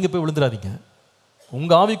 அதில் நீங்க போய் விழுந்துடாதீங்க.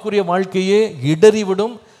 உங்க ஆவிக்குரிய வாழ்க்கையே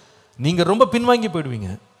இடறிவிடும். நீங்க ரொம்ப பின்வாங்கி போயிடுவீங்க.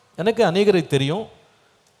 எனக்கு அநேகரை தெரியும்,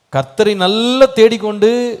 கர்த்தரை நல்லா தேடிக்கொண்டு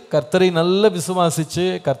கர்த்தரை நல்லா விசுவாசிச்சு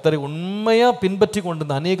கர்த்தரை உண்மையா பின்பற்றி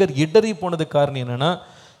கொண்டிருந்த அநேகர் இடறி போனது காரணம் என்னன்னா,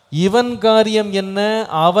 இவன் காரியம் என்ன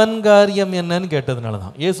அவன் காரியம் என்னன்னு கேட்டதுனால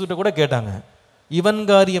தான். இயேசுகிட்ட கூட கேட்டாங்க, இவன்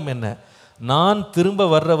காரியம் என்ன? நான் திரும்ப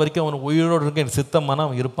வர்ற வரைக்கும் அவன் உயிரோடு இருக்க எனக்கு சித்தமான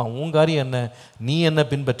அவன் இருப்பான். உன் காரியம் என்ன? நீ என்ன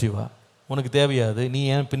பின்பற்றி வா, உனக்கு தேவையாது, நீ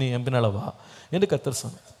என் பின்னால வா என்று கர்த்தர்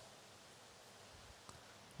சொன்னார்.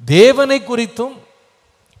 தேவனை குறித்தும்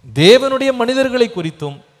தேவனுடைய மனிதர்களை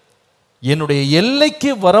குறித்தும் என்னுடைய எல்லைக்கு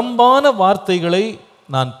வரம்பான வார்த்தைகளை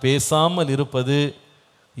நான் பேசாமல் இருப்பது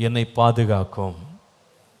என்னை பாதுகாக்கும்.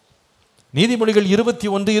 நீதிமொழிகள்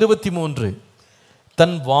 21:23,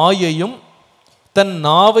 தன் வாயையும் தன்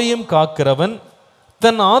நாவையும் காக்கிறவன்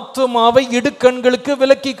தன் ஆத்துமாவை இடுக்கண்களுக்கு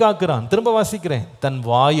விலக்கி காக்கிறான். திரும்ப வாசிக்கிறேன், தன்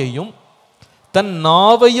வாயையும் தன்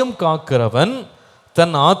நாவையும் காக்கிறவன்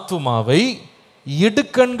தன் ஆத்துமாவை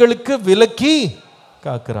இடுக்கண்களுக்கு விலக்கி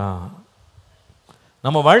காக்கிறான்.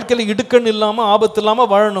 நம்ம வாழ்க்கையில் இடுக்கண் இல்லாம ஆபத்து இல்லாம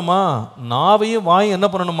வாழணுமா? நாவையும் வாயும் என்ன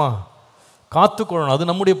பண்ணணுமா? காத்துக்கொள்ளணும். அது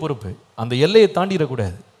நம்முடைய பொறுப்பு. அந்த எல்லையை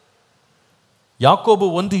தாண்டிடக்கூடாது. யாக்கோபு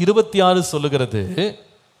 1:26 சொல்லுகிறது,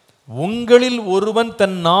 உங்களில் ஒருவன்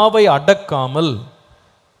தன் நாவை அடக்காமல்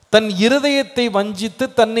தன் இருதயத்தை வஞ்சித்து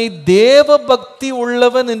தன்னை தேவ பக்தி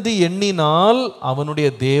உள்ளவன் என்று எண்ணினால் அவனுடைய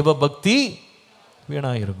தேவ பக்தி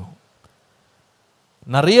வீணாயிருக்கும்.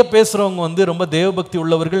 நிறைய பேசுறவங்க ரொம்ப தேவபக்தி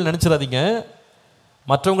உள்ளவர்கள் நினைச்சிடாதீங்க.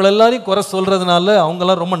 மற்றவங்க எல்லாரையும் குறை சொல்றதுனால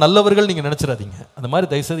அவங்கெல்லாம் ரொம்ப நல்லவர்கள் நீங்க நினைச்சிடாதீங்க. அந்த மாதிரி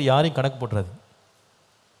தயவுசெய்து யாரையும் கணக்கு போட்டுறாதீங்க.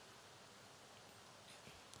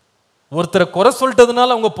 ஒருத்தரை குறை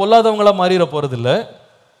சொல்லிட்டதுனால அவங்க பொல்லாதவங்களா மாறிட போறது இல்லை.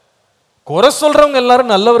 குறை சொல்றவங்க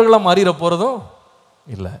எல்லாரும் நல்லவர்களா மாறிட போறதும்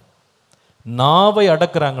இல்லை. நாவை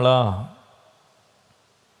அடக்குறாங்களா?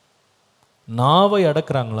 நாவை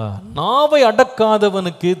அடக்குறாங்களா? நாவை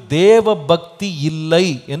அடக்காதவனுக்கு தேவ பக்தி இல்லை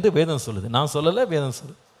என்று வேதம் சொல்லுது. நான் சொல்லல, வேதம்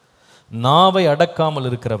சொல்லுது. நாவை அடக்காமல்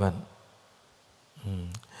இருக்கிறவன்.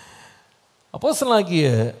 அப்போஸ்தலனாகிய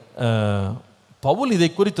பவுல் இதை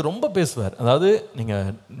குறித்து ரொம்ப பேசுவார். அதாவது நீங்க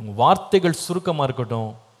வார்த்தைகள் சுருக்கமாக இருக்கட்டும்,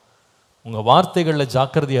 உங்க வார்த்தைகளில்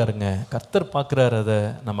ஜாக்கிரதையா இருங்க. கர்த்தர் பார்க்கிறார், அதை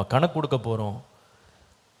நம்ம கணக்கு கொடுக்க போறோம்.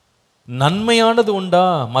 நன்மையானது உண்டா,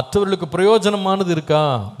 மற்றவர்களுக்கு பிரயோஜனமானது இருக்கா,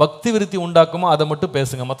 பக்தி விருத்தி உண்டாக்குமா, அதை மட்டும்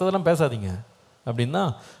பேசுங்க, மற்றதெல்லாம் பேசாதீங்க அப்படின்னா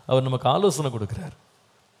அவர் நமக்கு ஆலோசனை கொடுக்கிறார்.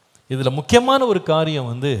 இதில் முக்கியமான ஒரு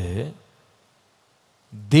காரியம்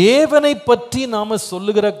தேவனை பற்றி நாம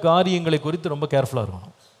சொல்லுகிற காரியங்களை குறித்து ரொம்ப கேர்ஃபுல்லாக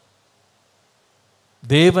இருக்கணும்.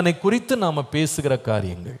 தேவனை குறித்து நாம பேசுகிற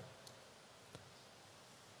காரியங்கள்.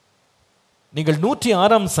 நீங்கள்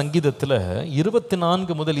 106ஆம் சங்கீதத்தில்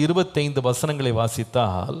 24 முதல் 25 வசனங்களை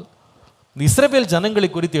வாசித்தால் இஸ்ரவேல் ஜனங்களை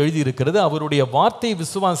குறித்து எழுதியிருக்கிறது. அவருடைய வார்த்தை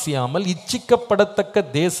விசுவாசியாமல் இச்சிக்கப்படத்தக்க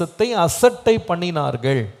தேசத்தை அசட்டை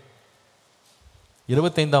பண்ணினார்கள்.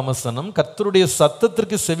 25ஆம் வசனம், கர்த்தருடைய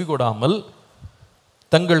சத்தத்திற்கு செவி கொடாமல்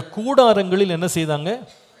தங்கள் கூடாரங்களில் என்ன செய்தாங்க?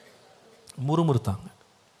 முறுமுறுத்தாங்க.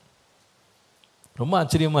 ரொம்ப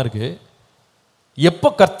ஆச்சரியமா இருக்கு. எப்போ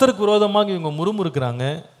கர்த்தருக்கு விரோதமாக இவங்க முறுமுறுக்கிறாங்க,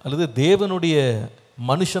 அல்லது தேவனுடைய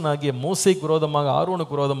மனுஷனாகிய மோசேக்கு விரோதமாக,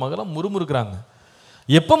 ஆரோனுக்கு விரோதமாக முறுமுறுக்கிறாங்க.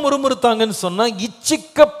 எப்போ முறுமுறுத்தாங்கன்னு சொன்னா,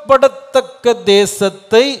 இச்சிக்கப்படத்தக்க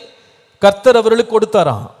தேசத்தை கர்த்தர் அவர்களுக்கு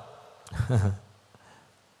கொடுத்தாராம்.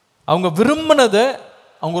 அவங்க விரும்பினதை,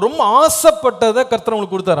 அவங்க ரொம்ப ஆசைப்பட்டதை கர்த்தர்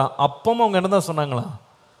அவங்களுக்கு கொடுத்தாராம். அப்பவும் அவங்க என்ன தான் சொன்னாங்களா?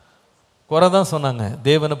 குறை தான் சொன்னாங்க.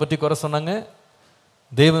 தேவனை பற்றி குறை சொன்னாங்க,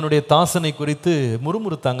 தேவனுடைய தாசனை குறித்து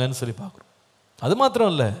முறுமுறுத்தாங்கன்னு சொல்லி பார்க்குறோம். அது மாத்திரம்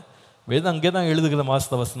இல்லை, வேதம் அங்கே தான் எழுதுகிற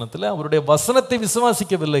வாஸ்த வசனத்தில் அவருடைய வசனத்தை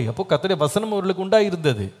விசுவாசிக்கவில்லை. அப்போ கர்த்தருடைய வசனம் அவர்களுக்கு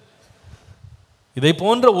உண்டாயிருந்தது. இதை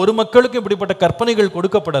போன்ற ஒரு மக்களுக்கு இப்படிப்பட்ட கற்பனைகள்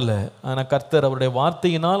கொடுக்கப்படலை. ஆனால் கர்த்தர் அவருடைய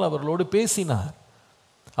வார்த்தையினால் அவர்களோடு பேசினார்.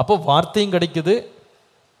 அப்போ வார்த்தையும் கிடைக்குது,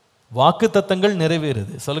 வாக்கு தத்தங்கள்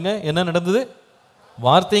நிறைவேறுது. சொல்லுங்க, என்ன நடந்தது?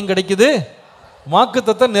 வார்த்தையும் கிடைக்குது, வாக்கு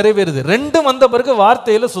தத்தம் நிறைவேறுது. ரெண்டும் வந்த பிறகு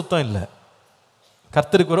வார்த்தையில சுத்தம் இல்லை.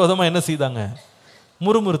 கர்த்தருக்கு விரோதமா என்ன செய்தாங்க?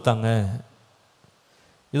 முறுமுறுத்தாங்க.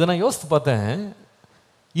 இதை நான் யோசித்து பார்த்தேன்.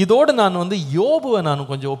 இதோடு நான் யோபுவை நான்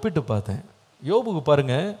கொஞ்சம் ஒப்பிட்டு பார்த்தேன். யோபுக்கு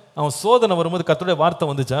பாருங்க, அவன் சோதனை வரும்போது கர்த்தருடைய வார்த்தை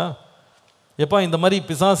வந்துச்சா? எப்பா இந்த மாதிரி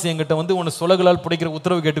பிசாசு என்கிட்ட உன்னை சுலகளால் பிடிக்கிற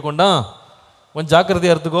உத்தரவு கேட்டுக்கொண்டான், கொஞ்சம்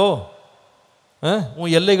ஜாக்கிரதையா இருந்துக்கோ,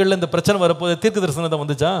 உன் எல்லைகளில் இந்த பிரச்சனை வரப்போது தீர்க்க தரிசனத்தை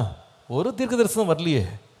வந்துச்சா? ஒரு தீர்க்க தரிசனம் வரலையே.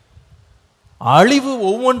 அழிவு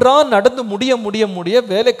ஒவ்வொன்றா நடந்து முடிய முடிய முடிய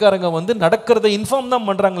வேலைக்காரங்க நடக்கிறத இன்ஃபார்ம் தான்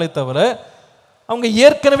பண்றாங்களே தவிர அவங்க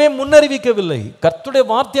ஏற்கனவே முன்னறிவிக்கவில்லை. கர்த்தருடைய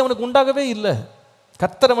வார்த்தை அவனுக்கு உண்டாகவே இல்லை.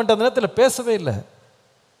 கர்த்தர் அவன் அந்த நேரத்தில் பேசவே இல்லை.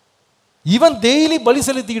 இவன் டெய்லி பலி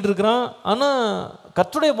செலுத்திக்கிட்டு இருக்கிறான். ஆனால்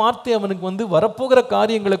கர்த்தருடைய வார்த்தை அவனுக்கு வரப்போகிற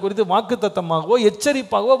காரியங்களை குறித்து வாக்குத்தத்தமாகவோ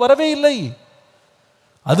எச்சரிப்பாகவோ வரவே இல்லை.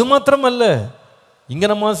 அது மாத்திரமல்ல, இங்க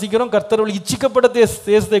நம்ம வாசிக்கிறோம் கர்த்தர் இச்சிக்கப்பட்ட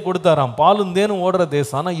தேசத்தை கொடுத்தாராம், பாலும் தேனும் ஓடுற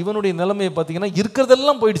தேசம். ஆனால் இவனுடைய நிலைமையை பார்த்தீங்கன்னா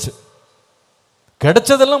இருக்கிறதெல்லாம் போயிடுச்சு,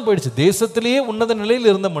 கிடைச்சதெல்லாம் போயிடுச்சு. தேசத்திலேயே உன்னத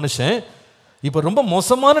நிலையில் இருந்த மனுஷன் இப்போ ரொம்ப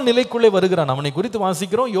மோசமான நிலைக்குள்ளே வருகிறான். அவனை குறித்து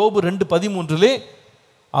வாசிக்கிறோம் யோபு 2:13.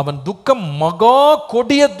 அவன் துக்கம் மகா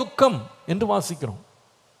கொடிய துக்கம் என்று வாசிக்கிறோம்.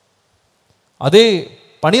 அதே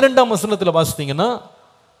 12ஆம் வசனத்தில் வாசித்தீங்கன்னா,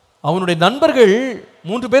 அவனுடைய நண்பர்கள்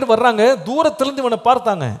 3 பேர் வர்றாங்க, தூரத்திலிருந்து இவனை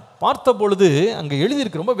பார்த்தாங்க. பார்த்த பொழுது அங்கே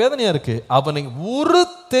எழுதியிருக்கு, ரொம்ப வேதனையா இருக்கு, அவனை ஒரு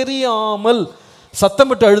தெரியாமல்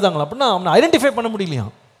சத்தமிட்டு அழுதாங்களா. அப்படின்னா அவனை ஐடென்டிஃபை பண்ண முடியலையா.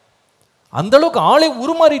 அந்த அளவுக்கு ஆளே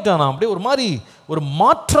உருமாறிட்டானா. அப்படியே ஒரு மாதிரி ஒரு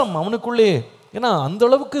மாற்றம் அவனுக்குள்ளே. ஏன்னா அந்த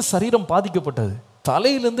அளவுக்கு சரீரம் பாதிக்கப்பட்டது,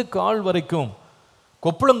 தலையிலிருந்து கால் வரைக்கும்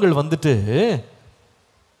கொப்புளங்கள் வந்துட்டு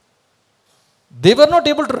they were not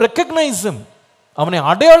able to recognize him. அவனை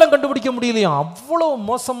அடையாளம் கண்டுபிடிக்க முடியலையா. அவ்வளவு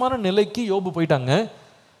மோசமான நிலைக்கு யோபு போயிட்டாங்க.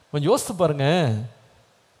 கொஞ்சம் யோசித்து பாருங்க,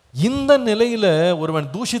 இந்த நிலையில ஒருவன்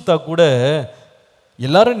தூஷித்தா கூட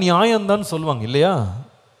எல்லாரும் நியாயம்தான் சொல்லுவாங்க இல்லையா.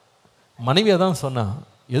 மனைவியா தான் சொன்னா,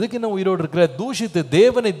 எதுக்கு என்ன உயிரோடு இருக்கிற, தூஷித்து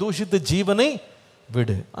தேவனை தூஷித்து ஜீவனை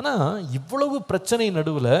விடு. ஆனா இவ்வளவு பிரச்சனை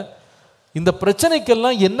நடுவில் இந்த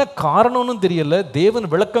பிரச்சனைக்கெல்லாம் என்ன காரணம்னு தெரியல, தேவன்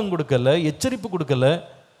விளக்கம் கொடுக்கல, எச்சரிப்பு கொடுக்கல,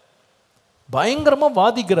 பயங்கரமா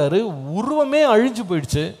வாதிக்கிறாரு. உருவமே அழிஞ்சு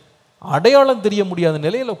போயிடுச்சு, அடையாளம் தெரிய முடியாத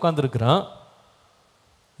நிலையில் உட்கார்ந்துருக்கிறான்.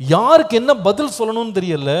 யாருக்கு என்ன பதில் சொல்லணும்னு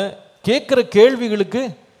தெரியல, கேட்கிற கேள்விகளுக்கு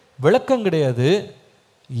விளக்கம் கிடையாது.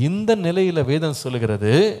 இந்த நிலையில வேதம்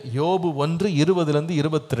சொல்லுகிறது, யோபு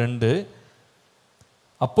 1:20-22,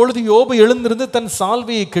 அப்பொழுது யோபு எழுந்திருந்து தன்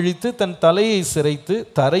சால்வையை கிழித்து தன் தலையை சிரைத்து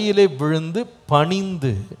தரையிலே விழுந்து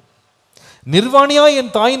பணிந்து, நிர்வாணியா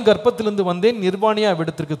என் தாயின் கர்ப்பத்திலிருந்து வந்தேன், நிர்வாணியா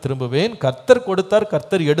அவ்விடத்திற்கு திரும்புவேன், கர்த்தர் கொடுத்தார்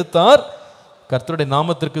கர்த்தர் எடுத்தார், கர்த்தருடைய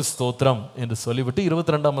நாமத்திற்கு ஸ்தோத்திரம் என்று சொல்லிவிட்டு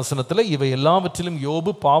 22ஆம் வசனத்தில், இவை எல்லாவற்றிலும்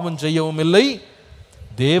யோபு பாவம் செய்யவும் இல்லை,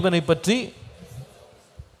 தேவனை பற்றி.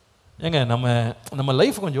 ஏங்க நம்ம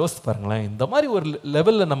லைஃப் கொஞ்சம் யோசித்து பாருங்களேன். இந்த மாதிரி ஒரு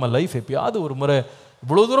லெவலில் நம்ம லைஃப் எப்பயாவது ஒரு முறை,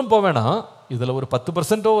 இவ்வளோ தூரம் போக வேணாம், இதில் ஒரு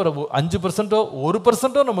 10%, ஒரு 5%,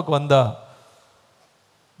 1% நமக்கு வந்தா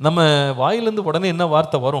நம்ம வாயிலிருந்து உடனே என்ன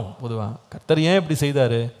வார்த்தை வரும்? பொதுவாக கர்த்தர் ஏன் இப்படி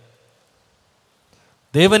செய்தாரு,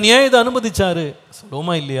 தேவன் ஏன் இதை அனுமதிச்சாரு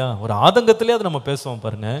சொல்லுவோமா இல்லையா? ஒரு ஆதங்கத்திலே அதை நம்ம பேசுவோம்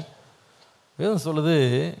பாருங்க. வேதம் சொல்லுது,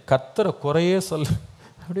 கர்த்தரை குறையே சொல்ல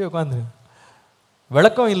அப்படியே உட்காந்து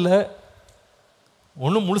விளக்கம் இல்லை,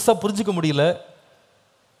 ஒன்றும் முழுசாக புரிஞ்சிக்க முடியல,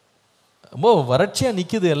 ரொம்ப வறட்சியாக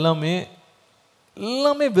நிற்குது,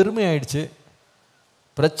 எல்லாமே வெறுமை ஆயிடுச்சு,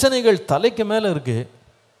 பிரச்சனைகள் தலைக்கு மேலே இருக்கு,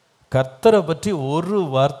 கர்த்தரை பற்றி ஒரு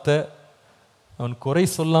வார்த்தை அவன் குறை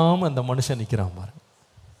சொல்லாமல் அந்த மனுஷன் நிற்கிறான் பாரு.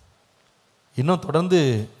 இன்னும் தொடர்ந்து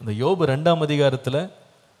இந்த யோபு 2ஆம் அதிகாரத்தில்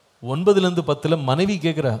 9-10 மனைவி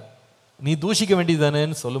கேட்குறா, நீ தூஷிக்க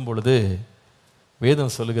வேண்டியதானேன்னு சொல்லும் பொழுது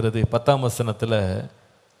வேதம் சொல்லுகிறது 10ஆம் வசனத்தில்,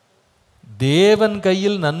 தேவன்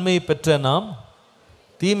கையில் நன்மை பெற்ற நாம்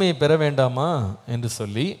தீமையை பெற வேண்டாமா என்று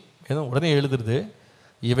சொல்லி வேதம் உடனே எழுதுறது,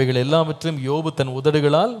 இவைகள் எல்லாவற்றையும் யோபு தன்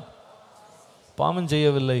உதடுகளால் பாவம்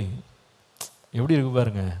செய்யவில்லை. எப்படி இருக்கு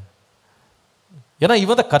பாருங்க. ஏன்னா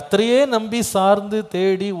இவன் தான் கர்த்தரையே நம்பி சார்ந்து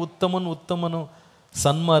தேடி உத்தமனும்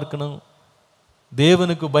சன்மார்க்கனும்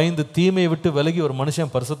தேவனுக்கு பயந்து தீமையை விட்டு விலகி ஒரு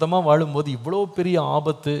மனுஷன் பரிசுத்தமாக வாழும்போது இவ்வளோ பெரிய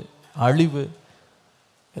ஆபத்து அழிவு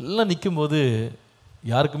எல்லாம் நிற்கும்போது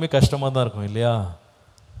யாருக்குமே கஷ்டமாக தான் இருக்கும் இல்லையா?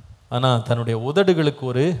 ஆனால் தன்னுடைய உதடுகளுக்கு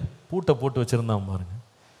ஒரு பூட்டை போட்டு வச்சுருந்தான் பாருங்க.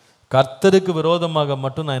 கர்த்தருக்கு விரோதமாக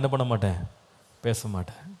மட்டும் நான் என்ன பண்ண மாட்டேன், பேச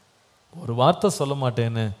மாட்டேன், ஒரு வார்த்தை சொல்ல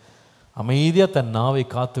மாட்டேன்னு அமைதியாக தன் நாவை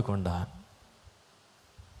காத்து கொண்டான்.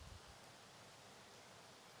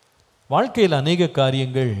 வாழ்க்கையில் அநேக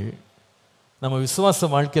காரியங்கள் நம்ம விசுவாச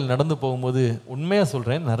வாழ்க்கையில் நடந்து போகும்போது உண்மையாக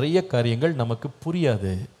சொல்கிறேன், நிறைய காரியங்கள் நமக்கு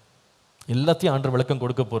புரியாது. எல்லாத்தையும் ஆண்டவர் விளக்கம்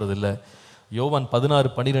கொடுக்க போகிறதில்ல. யோவான்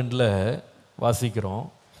 16:12 வாசிக்கிறோம்,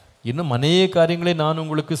 இன்னும் அநேக காரியங்களை நான்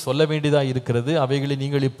உங்களுக்கு சொல்ல வேண்டியதாக இருக்கிறது, அவைகளை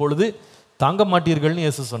நீங்கள் இப்பொழுது தாங்க மாட்டீர்கள்னு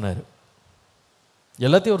இயேசு சொன்னார்.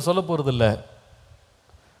 எல்லாத்தையும் அவர் சொல்ல போகிறதில்ல.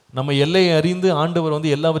 நம்ம எல்லையை அறிந்து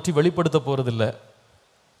ஆண்டவர் எல்லாவற்றையும் வெளிப்படுத்த போகிறதில்ல.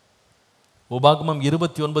 உபாகமம்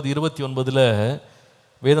 29:29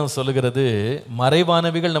 வேதம் சொல்லுகிறது,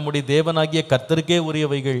 மறைவானவைகள் நம்முடைய தேவனாகிய கர்த்தருக்கே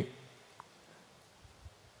உரியவைகள்.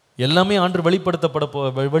 எல்லாமே ஆண்டு வெளிப்படுத்த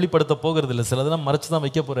போகிறது இல்லை, சிலதெல்லாம் மறைச்சு தான்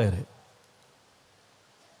வைக்க போறாரு.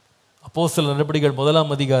 அப்போஸ்தலர் நடபடிகள்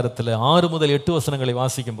 1ஆம் அதிகாரத்தில் 6-8 வசனங்களை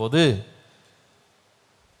வாசிக்கும் போது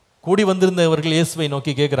கூடி வந்திருந்தவர்கள் இயேசுவை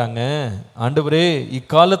நோக்கி கேட்குறாங்க, ஆண்டவரே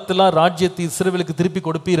இக்காலத்திலாம் ராஜ்யத்தை இஸ்ரவேலுக்கு திருப்பி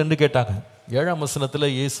கொடுப்பீர் என்று கேட்டாங்க. 7ஆம்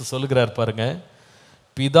வசனத்தில் இயேசு சொல்லுகிறார் பாருங்க,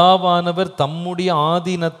 பிதாவானவர் தம்முடைய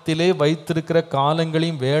ஆதீனத்திலே வைத்திருக்கிற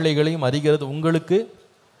காலங்களையும் வேலைகளையும் அறிகிறது உங்களுக்கு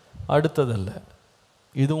அடுத்ததல்ல.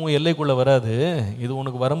 இது உன் எல்லைக்குள்ளே வராது, இது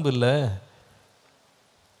உனக்கு வரம்பு இல்லை.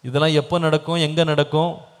 இதெல்லாம் எப்போ நடக்கும், எங்கே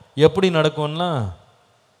நடக்கும், எப்படி நடக்கும்னா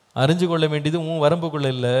அறிஞ்சு கொள்ள வேண்டியது உன் வரம்புக்குள்ளே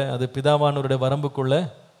இல்லை, அது பிதாவானவருடைய வரம்புக்குள்ளே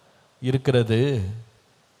இருக்கிறது.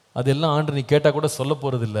 அதெல்லாம் ஆண்டு நீ கேட்டால் கூட சொல்ல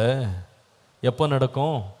போகிறதில்ல. எப்போ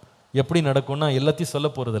நடக்கும் எப்படி நடக்கும்னா எல்லாத்தையும் சொல்ல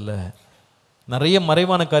போகிறதில்ல. நிறைய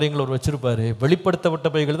மறைவான காரியங்கள் அவர் வச்சிருப்பாரு,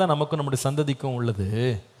 வெளிப்படுத்தப்பட்டவைகள் தான் நமக்கும் நம்முடைய சந்ததிக்கும் உள்ளது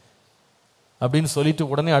அப்படின்னு சொல்லிட்டு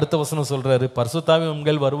உடனே அடுத்த வசனம் சொல்றாரு, பரிசுத்தாவி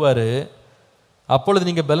உங்கள் வருவார், அப்பொழுது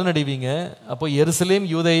நீங்கள் பலன் அடைவீங்க. அப்போ எருசலேம்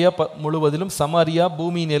யூதேயா முழுவதிலும் சமாரியா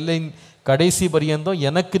பூமியின் எல்லையின் கடைசி பரியந்தம்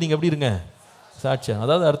எனக்கு நீங்கள் எப்படி இருங்க சாட்சியம்.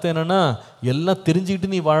 அதாவது அர்த்தம் என்னன்னா, எல்லாம்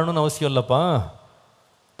தெரிஞ்சுக்கிட்டு நீ வாழணும்னு அவசியம் இல்லைப்பா.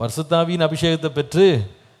 பரிசுத்தாவியின் அபிஷேகத்தை பெற்று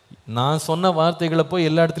நான் சொன்ன வார்த்தைகளை போய்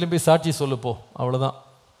எல்லா இடத்துலையும் போய் சாட்சி சொல்லுப்போ, அவ்வளோதான்.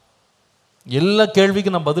 எல்லா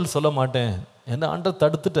கேள்விக்கும் நான் பதில் சொல்ல மாட்டேன் என்ன ஆண்டவர்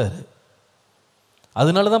தடுத்துட்டாரு.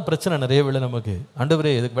 அதனால தான் பிரச்சனை நிறைய வேளை நமக்கு.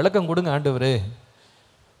 ஆண்டவரே இதுக்கு விளக்கம் கொடுங்க, ஆண்டவரே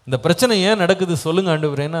இந்த பிரச்சனை ஏன் நடக்குது சொல்லுங்க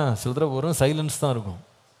ஆண்டவரேன்னா சில தடவை வரும் சைலன்ஸ் தான் இருக்கும்,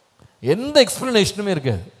 எந்த எக்ஸ்பிளனேஷனுமே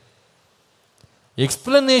இருக்காது.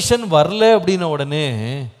 எக்ஸ்பிளனேஷன் வரல அப்படின்ன உடனே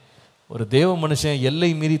ஒரு தேவ மனுஷன் எல்லை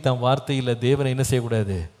மீறி தன் வார்த்தையில் தேவனை என்ன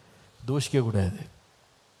செய்யக்கூடாது, தூஷிக்கக்கூடாது,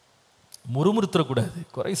 முறுமுறுத்தக்கூடாது,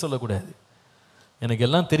 குறை சொல்லக்கூடாது. எனக்கு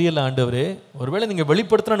எல்லாம் தெரியல ஆண்டவரே, ஒருவேளை நீங்கள்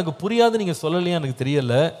வெளிப்படுத்தினா எனக்கு புரியாது, நீங்கள் சொல்லலையா எனக்கு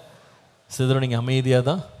தெரியல, சிதற நீங்கள் அமைதியாக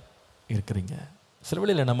தான் இருக்கிறீங்க. சில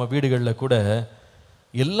வேளையில் நம்ம வீடுகளில் கூட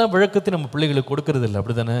எல்லா விளக்கத்தையும் நம்ம பிள்ளைகளுக்கு கொடுக்கறது இல்லை,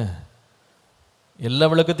 அப்படி தானே? எல்லா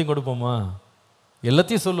விளக்கத்தையும் கொடுப்போமா,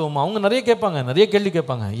 எல்லாத்தையும் சொல்லுவோமா? அவங்க நிறைய கேட்பாங்க, நிறைய கேள்வி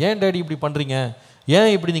கேட்பாங்க. ஏன் டேடி இப்படி பண்ணுறீங்க, ஏன்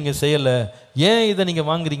இப்படி நீங்கள் செய்யலை, ஏன் இதை நீங்கள்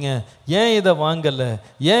வாங்குறீங்க, ஏன் இதை வாங்கலை,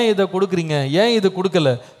 ஏன் இதை கொடுக்குறீங்க, ஏன் இதை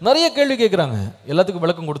கொடுக்கல, நிறைய கேள்வி கேட்குறாங்க. எல்லாத்துக்கும்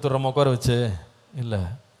விளக்கம் கொடுத்துட்றோம் உட்கார வச்சு இல்லை.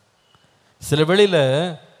 சில வேளையில்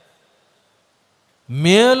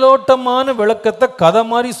மேலோட்டமான விளக்கத்தை கதை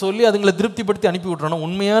மாதிரி சொல்லி அதுங்களை திருப்திப்படுத்தி அனுப்பி விட்டுறோம்.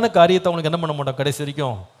 உண்மையான காரியத்தை அவனுக்கு என்ன பண்ண மாட்டோம், கடைசி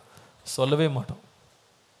வரைக்கும் சொல்லவே மாட்டோம்.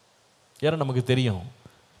 ஏன்னா நமக்கு தெரியும்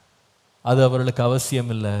அது அவர்களுக்கு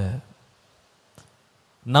அவசியம் இல்லை.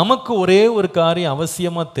 நமக்கு ஒரே ஒரு காரியம்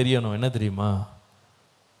அவசியமா தெரியணும், என்ன தெரியுமா?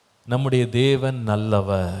 நம்முடைய தேவன்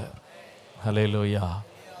நல்லவர். ஹல்லேலூயா.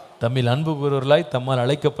 தம்மில் அன்பு கூறுவர்களாய் தம்மால்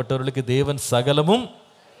அழைக்கப்பட்டவர்களுக்கு தேவன் சகலமும்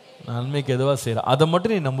நன்மைக்கு எதுவாக செய்யற. அதை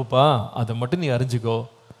மட்டும் நீ நம்புப்பா, அதை மட்டும் நீ அறிஞ்சுக்கோ.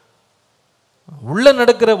 உள்ள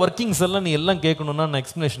நடக்கிற ஒர்க்கிங்ஸ் எல்லாம் நீ எல்லாம் கேட்கணும்னா நான்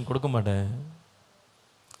எக்ஸ்பிளனேஷன் கொடுக்க மாட்டேன்.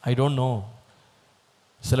 I don't know.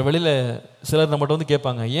 சில வேளையில் சிலர் நம்மகிட்ட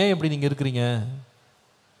கேட்பாங்க, ஏன் எப்படி நீங்கள் இருக்கிறீங்க,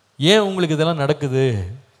 ஏன் உங்களுக்கு இதெல்லாம் நடக்குது,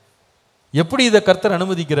 எப்படி இதை கர்த்தர்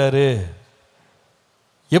அனுமதிக்கிறாரு,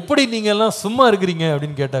 எப்படி நீங்கள் எல்லாம் சும்மா இருக்கிறீங்க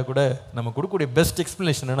அப்படின்னு கேட்டால் கூட நம்ம கொடுக்கக்கூடிய பெஸ்ட்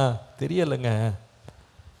எக்ஸ்பிளனேஷன் என்ன, தெரியலைங்க,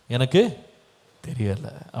 எனக்கு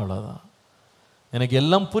தெரியலை, அவ்வளோதான். எனக்கு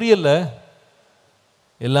எல்லாம் புரியலை,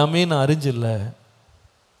 எல்லாமே நான் அறிஞ்சில்லை,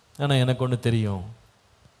 ஆனால் எனக்கு ஒன்று தெரியும்,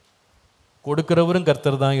 கொடுக்கிறவரும்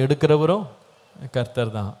கர்த்தர் தான், எடுக்கிறவரும்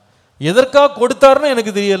கர்த்தர் தான். எதற்காக கொடுத்தாருன்னு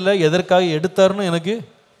எனக்கு தெரியலை, எதற்காக எடுத்தாருன்னு எனக்கு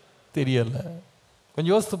தெரியலை.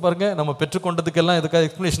 கொஞ்சம் யோசித்து பாருங்க. நம்ம பெற்றுக்கொண்டதுக்கெல்லாம் எதுக்காக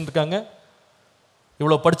எக்ஸ்பிளனேஷன் இருக்காங்க?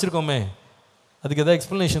 இவ்வளோ படிச்சிருக்கோமே, அதுக்கு எதாவது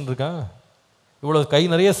எக்ஸ்பிளனேஷன் இருக்கா? இவ்வளோ கை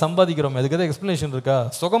நிறைய சம்பாதிக்கிறோமே, அதுக்கு எதாவது எக்ஸ்பிளனேஷன் இருக்கா?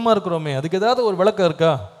 சுகமாக இருக்கிறோமே, அதுக்கு ஏதாவது ஒரு விளக்கம்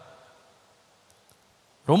இருக்கா?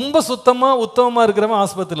 ரொம்ப சுத்தமாக உத்தமமாக இருக்கிறவன்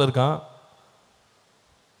ஆஸ்பத்திரியில் இருக்கான்,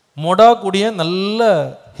 மொடா கூடிய நல்ல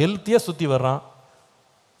ஹெல்த்தியாக சுற்றி வர்றான்,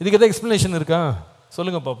 இதுக்கு எதாவது எக்ஸ்பிளனேஷன் இருக்கா?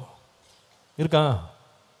 சொல்லுங்கள் பாப்போம். இருக்கா?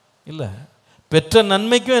 இல்லை. பெற்ற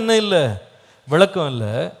நன்மைக்கும் என்ன இல்லை? விளக்கம்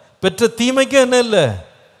இல்லை. பெற்ற தீமைக்கும் என்ன இல்லை?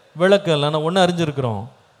 விளக்கம் இல்லை. நான் ஒன்று அறிஞ்சிருக்கிறோம்,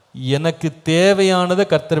 எனக்கு தேவையானதை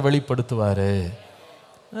கர்த்தர் வெளிப்படுத்துவார்.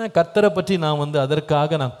 கர்த்தரை பற்றி நான்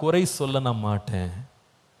அதற்காக நான் குறை சொல்ல நான் மாட்டேன்.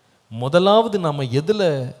 முதலாவது நாம் எதில்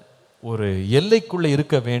ஒரு எல்லைக்குள்ளே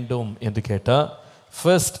இருக்க வேண்டும் என்று கேட்டால்,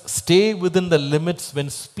 first stay within the limits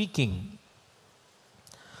when speaking.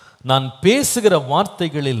 நான் பேசுகிற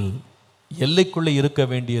வார்த்தைகளில் எல்லைக்குள்ளே இருக்க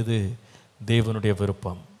வேண்டியது தேவனுடைய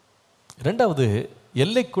விருப்பம். இரண்டாவது,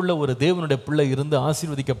 எல்லைக்குள்ள ஒரு தேவனுடைய பிள்ளை இருந்து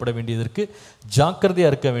ஆசீர்வதிக்கப்பட வேண்டியதற்கு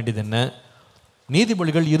ஜாக்கிரதையாக இருக்க வேண்டியது என்ன?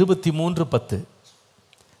 நீதிமொழிகள் 23:10.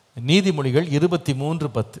 நீதிமொழிகள்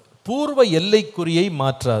 23:10. பூர்வ எல்லைக்குறியை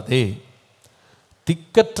மாற்றாதே,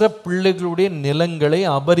 திக்கற்ற பிள்ளைகளுடைய நிலங்களை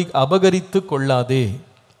அபகரித்து கொள்ளாதே.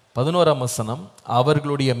 11ஆம் வசனம்,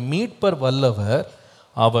 அவர்களுடைய மீட்பர் வல்லவர்,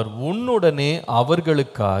 அவர் உன்னுடனே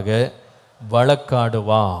அவர்களுக்காக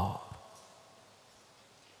வழக்காடுவார்.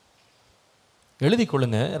 எழுதி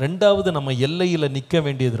கொள்ளுங்க. ரெண்டாவது, நம்ம எல்லையில் நிற்க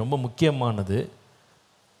வேண்டியது ரொம்ப முக்கியமானது.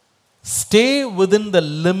 Stay within the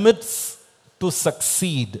limits to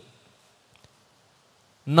succeed.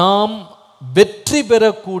 நாம் வெற்றி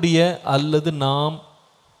பெறக்கூடிய அல்லது நாம்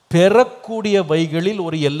பெறக்கூடிய வைகளில்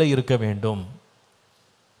ஒரு எல்லை இருக்க வேண்டும்.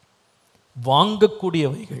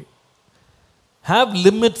 வாங்கக்கூடியவைகள், have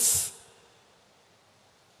limits,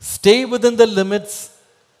 stay within the limits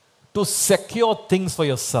to secure things for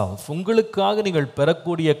yourself. உங்களுக்காக நீங்கள்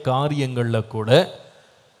பெறக்கூடிய காரியங்களில் கூட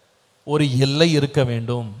ஒரு எல்லை இருக்க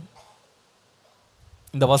வேண்டும்.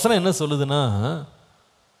 இந்த வசனம் என்ன சொல்லுதுன்னா,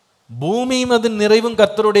 பூமியும் அதன் நிறைவும்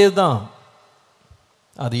கர்த்தருடையது தான்,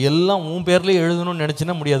 அது எல்லாம் உன் பேர்லேயே எழுதணும்னு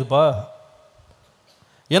நினச்சினா முடியாதுப்பா.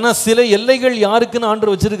 ஏன்னா சில எல்லைகள் யாருக்குன்னு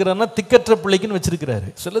ஆண்டவர் வச்சிருக்கிறாருன்னா, திக்கற்ற பிள்ளைக்குன்னு வச்சிருக்கிறாரு,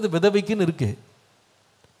 சிலது விதவைக்குன்னு இருக்கு.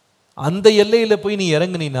 அந்த எல்லையில் போய் நீ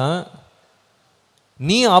இறங்குனா,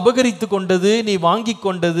 நீ அபகரித்து கொண்டது, நீ வாங்கி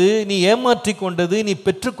கொண்டது, நீ ஏமாற்றி கொண்டது, நீ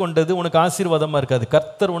பெற்றுக்கொண்டது உனக்கு ஆசீர்வாதமாக இருக்காது.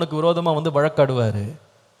 கர்த்தர் உனக்கு விரோதமாக வழக்காடுவார்.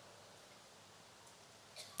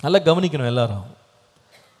 நல்லா கவனிக்கணும் எல்லாரும்.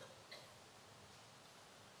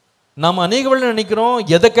 நாம் அநேக வேளை நினைக்கிறோம்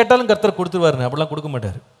எதை கேட்டாலும் கர்த்தர் கொடுத்துருவாருன்னு. அப்படிலாம் கொடுக்க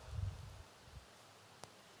மாட்டார்.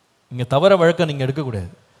 இங்கே தவற வழக்கம் நீங்கள்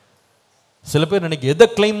எடுக்கக்கூடாது. சில பேர் நினைக்க எதை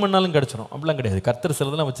கிளைம் பண்ணாலும் கிடச்சிடும். அப்படிலாம் கிடையாது. கர்த்தர்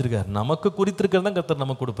சிலதெல்லாம் வச்சிருக்காரு, நமக்கு குறித்திருக்கிறது தான் கர்த்தர்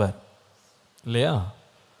நமக்கு கொடுப்பார், இல்லையா?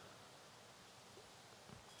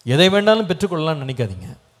 எதை வேண்டாலும் பெற்றுக்கொள்ளலாம்னு நினைக்காதீங்க.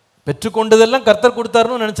 பெற்றுக்கொண்டதெல்லாம் கர்த்தர்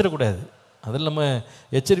கொடுத்தாருன்னு நினச்சிடக்கூடாது. அதில் நம்ம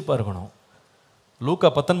எச்சரிப்பாக இருக்கணும். லூக்கா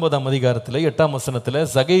 19ஆம் அதிகாரத்தில் 8ஆம் வசனத்தில்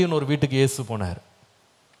சகேயுன்னு ஒரு வீட்டுக்கு இயேசு போனார்.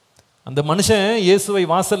 அந்த மனுஷன் இயேசுவை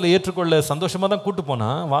வாசலில் ஏற்றுக்கொள்ள சந்தோஷமாக தான் கூட்டு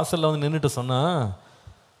போனான். வாசலில் நின்றுட்டு சொன்னான்,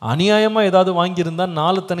 அநியாயமாக ஏதாவது வாங்கியிருந்தா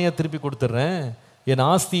 4 தனியாக திருப்பி கொடுத்துட்றேன், என்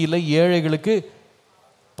ஆஸ்தியில் ஏழைகளுக்கு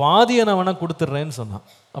பாதியை நான் வேணால் கொடுத்துட்றேன்னு சொன்னான்.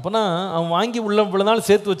 அப்போனா அவன் வாங்கி இவ்வளோ நாள்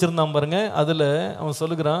சேர்த்து வச்சுருந்தான் பாருங்க. அதில் அவன்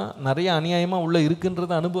சொல்லுகிறான், நிறைய அநியாயமாக உள்ளே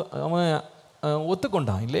இருக்குன்றத அவன்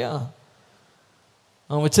ஒத்துக்கொண்டான், இல்லையா?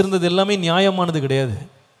 அவன் வச்சுருந்தது எல்லாமே நியாயமானது கிடையாது.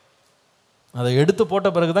 அதை எடுத்து போட்ட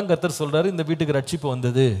பிறகு தான் கர்த்தர் சொல்கிறாரு, இந்த வீட்டுக்கு ரட்சிப்பு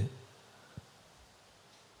வந்தது.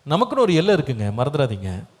 நமக்குன்னு ஒரு எல்லை இருக்குங்க,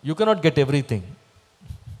 மறந்துடாதீங்க. You cannot get every thing.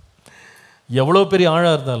 எவ்வளோ பெரிய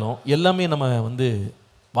ஆழாக இருந்தாலும் எல்லாமே நம்ம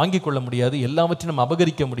வாங்கி கொள்ள முடியாது, எல்லாவற்றையும் நம்ம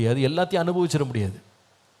அபகரிக்க முடியாது, எல்லாத்தையும் அனுபவிச்சிட முடியாது.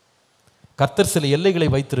 கர்த்தர் சில எல்லைகளை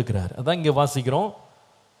வைத்திருக்கிறார். அதான் இங்கே வாசிக்கிறோம்,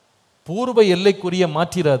 பூர்வ எல்லைக்குரிய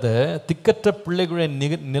மாற்றிராத, திக்கற்ற பிள்ளைகளுடைய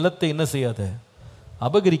நிலத்தை என்ன செய்யாத,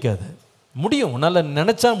 அபகரிக்காத. முடியும், உன்னால்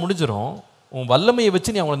நினச்சா முடிஞ்சிடும். உன் வல்லமையை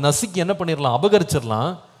வச்சு நீ அவங்களை நசுக்கி என்ன பண்ணிடலாம்,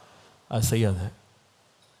 அபகரிச்சிடலாம். அது செய்யாத.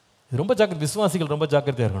 இது ரொம்ப ஜாக்கிரதை. விசுவாசிகள் ரொம்ப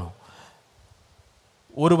ஜாக்கிரதையாக இருக்கணும்.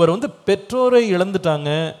 ஒருவர் பெற்றோரை இழந்துட்டாங்க,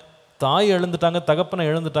 தாய் இழந்துட்டாங்க, தகப்பனை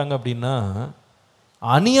இழந்துட்டாங்க அப்படின்னா,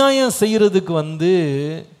 அநியாயம் செய்கிறதுக்கு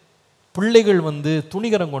பிள்ளைகள்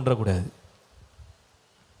துணிகரம் கொண்டக்கூடாது.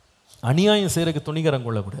 அநியாயம் செய்கிறதுக்கு துணிகரம்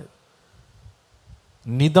கொள்ளக்கூடாது.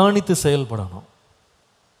 நிதானித்து செயல்படணும்.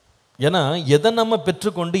 ஏன்னா எதை நம்ம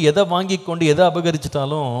பெற்றுக்கொண்டு எதை வாங்கி கொண்டு எதை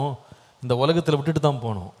அபகரிச்சிட்டாலும் இந்த உலகத்தில் விட்டுட்டு தான்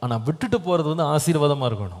போகணும். ஆனால் விட்டுட்டு போகிறது வந்து ஆசீர்வாதமாக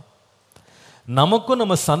இருக்கணும். நமக்கும்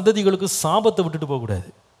நம்ம சந்ததிகளுக்கும் சாபத்தை விட்டுட்டு போகக்கூடாது.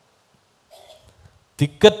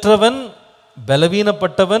 திக்கற்றவன்,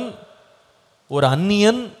 பலவீனப்பட்டவன், ஒரு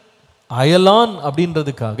அந்நியன், அயலான்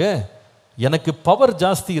அப்படின்றதுக்காக எனக்கு பவர்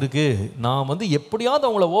ஜாஸ்தி இருக்கு, நான் வந்து எப்படியாவது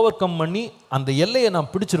அவங்கள ஓவர் கம் பண்ணி அந்த எல்லையை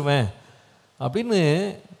நான் பிடிச்சிருவேன் அப்படின்னு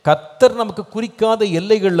கர்த்தர் நமக்கு குறிக்காத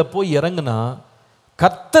எல்லைகளில் போய் இறங்குனா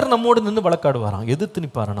கர்த்தர் நம்மோடு நின்று வழக்காடுவாராம், எதிர்த்து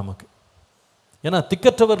நிற்பாராம் நமக்கு. ஏன்னா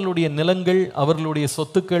திக்கற்றவர்களுடைய நிலங்கள், அவர்களுடைய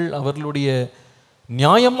சொத்துக்கள், அவர்களுடைய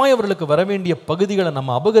நியாயமாய் அவர்களுக்கு வர வேண்டிய பகுதிகளை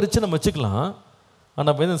நம்ம அபகரித்து நம்ம வச்சுக்கலாம்.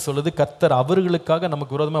 ஆனால் வேதம் சொல்லுது கர்த்தர் அவர்களுக்காக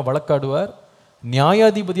நமக்கு விரோதமாக வழக்காடுவார்,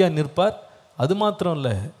 நியாயாதிபதியாக நிற்பார். அது மாத்திரம்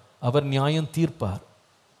இல்லை, அவர் நியாயம் தீர்ப்பார்.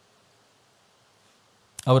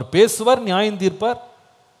 அவர் பேசுவார், நியாயம் தீர்ப்பார்,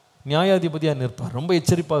 நியாயாதிபதியாக நிற்பார். ரொம்ப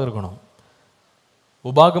எச்சரிப்பாக இருக்கணும்.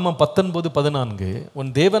 உபாகமம் 19:14, உன்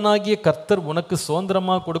தேவனாகிய கர்த்தர் உனக்கு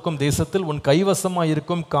சுதந்திரமாக கொடுக்கும் தேசத்தில் உன் கைவசமாக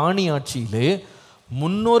இருக்கும் காணி ஆட்சியிலே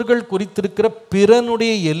முன்னோர்கள் குறித்திருக்கிற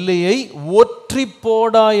பிறனுடைய எல்லையை ஒற்றி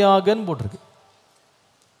போடாயாகன்னு போட்டிருக்கு.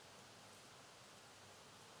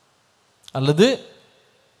 அல்லது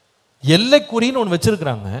எல்லைக்குறின்னு ஒன்று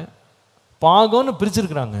வச்சிருக்கிறாங்க, பாகம்னு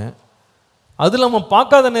பிரிச்சிருக்கிறாங்க. அதில் நம்ம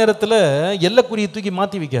பார்க்காத நேரத்தில் எல்லைக்குறியை தூக்கி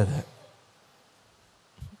மாற்றி வைக்காத.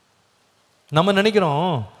 நம்ம நினைக்கிறோம்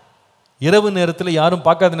இரவு நேரத்தில் யாரும்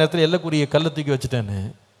பார்க்காத நேரத்தில் எல்லைக்குரிய கல்லை தூக்கி வச்சுட்டேன்னு.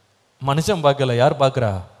 மனுஷன் பார்க்கல, யார் பார்க்குறா?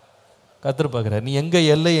 கர்த்தர் பார்க்குறா. நீ எங்கே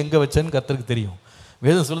எல்லை எங்கே வச்சேன்னு கர்த்தருக்கு தெரியும்.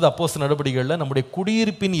 வேதம் சொல்லுது அப்போஸ்தலர் நடவடிக்கைகளில் நம்முடைய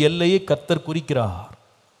குடியிருப்பின் எல்லையை கர்த்தர் குறிக்கிறார்.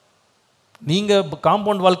 நீங்கள்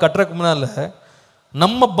காம்பவுண்ட் வால் கட்டுறதுக்கு முன்னால்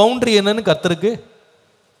நம்ம பவுண்டரி என்னன்னு கர்த்தருக்கு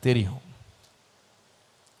தெரியும்.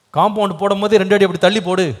 காம்பவுண்ட் போடும் போதே 2 அடி அப்படி தள்ளி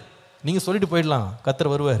போடு, நீங்கள் சொல்லிட்டு போயிடலாம்,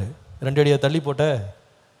 கர்த்தர் வருவார். 2 அடியாக தள்ளி போட்ட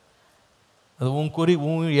அது உன்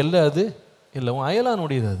உன் எல்லை, அது இல்லை உன்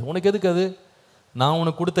அயலானுடையது. அது உனக்கு எதுக்கு? அது நான்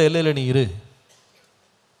உனக்கு கொடுத்த எல்லையில் நீ இரு.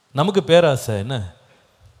 நமக்கு பேராசை என்ன,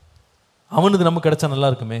 அவனுக்கு நமக்கு கிடைச்சா நல்லா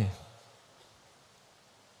இருக்குமே.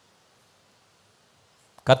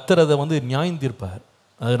 கர்த்தர் அதை வந்து நியாயம் தீர்ப்பார்.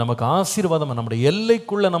 அது நமக்கு ஆசீர்வாதம். நம்முடைய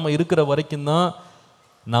எல்லைக்குள்ளே நம்ம இருக்கிற வரைக்கும் தான்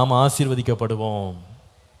நாம் ஆசீர்வதிக்கப்படுவோம்.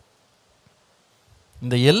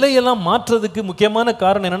 இந்த எல்லையெல்லாம் மாற்றுறதுக்கு முக்கியமான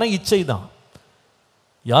காரணம் என்னன்னா இச்சை தான்.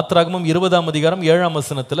 யாத்ராகமம்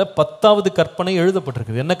 20:7 10வது கற்பனை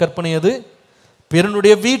எழுதப்பட்டிருக்கு. என்ன கற்பனை அது?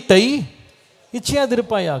 பிறனுடைய வீட்டை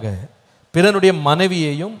இச்சையாதிருப்பாயாக. பிறனுடைய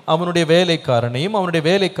மனைவியையும் அவனுடைய வேலைக்காரனையும் அவனுடைய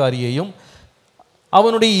வேலைக்காரியையும்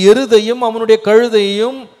அவனுடைய எருதையும் அவனுடைய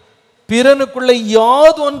கழுதையும் பிறனுக்குள்ள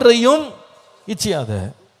யாதொன்றையும் இச்சையாத.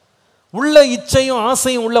 உள்ள இச்சையும்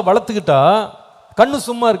ஆசையும் உள்ள வளர்த்துக்கிட்டா கண்ணு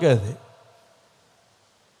சும்மா இருக்காது.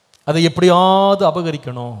 அதை எப்படியாவது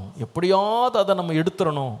அபகரிக்கணும், எப்படியாவது அதை நம்ம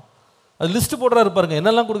எடுத்துடணும். அது லிஸ்ட் போடுறாரு பாருங்க,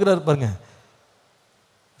 என்னெல்லாம் கொடுக்குறாரு பாருங்க.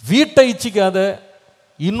 வீட்டை இச்சிக்காத,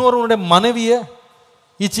 இன்னொருவனுடைய மனைவியை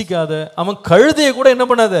இச்சிக்காத, அவன் கழுதையை கூட என்ன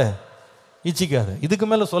பண்ணாத, இச்சிக்காத. இதுக்கு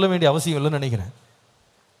மேலே சொல்ல வேண்டிய அவசியம் இல்லைன்னு நினைக்கிறேன்.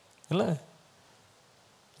 இல்லை,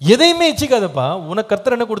 எதையுமே இச்சிக்காதப்பா. உனக்கு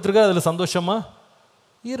கர்த்தர் என்ன கொடுத்துருக்கா, அதில் சந்தோஷமா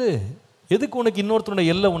இரு. எதுக்கு உனக்கு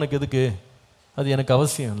இன்னொருத்தருடைய எல்லை? உனக்கு எதுக்கு? அது எனக்கு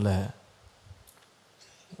அவசியம் இல்லை.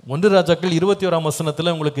 1 ராஜாக்கள்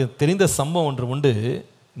 21 உங்களுக்கு தெரிந்த சம்பவம் ஒன்று உண்டு.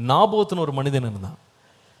 நாபோத்துன்னு ஒரு மனிதன் இருந்தான்.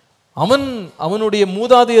 அவனுடைய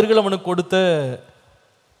மூதாதையர்கள் அவனுக்கு கொடுத்த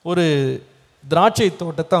ஒரு திராட்சை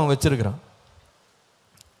தோட்டத்தை அவன் வச்சிருக்கிறான்.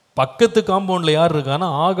 பக்கத்து காம்பவுண்டில் யார் இருக்கான்னா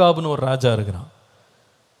ஆகாப்னு ஒரு ராஜா இருக்கிறான்.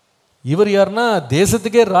 இவர் யாருன்னா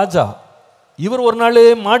தேசத்துக்கே ராஜா. இவர் ஒரு நாள்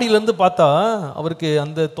மாடியிலேருந்து பார்த்தா அவருக்கு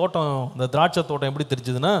அந்த தோட்டம், அந்த திராட்சை தோட்டம் எப்படி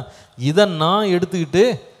தெரிஞ்சதுன்னா, இதை நான் எடுத்துக்கிட்டு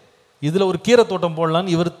இதில் ஒரு கீரை தோட்டம்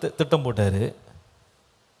போடலான்னு இவர் திட்டம் போட்டார்.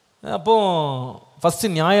 அப்போ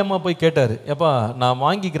ஃபஸ்ட்டு நியாயமாக போய் கேட்டார், ஏப்பா நான்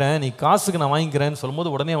வாங்கிக்கிறேன், நீ காசுக்கு நான் வாங்கிக்கிறேன்னு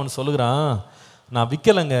சொல்லும்போது உடனே அவன் சொல்லுகிறான், நான்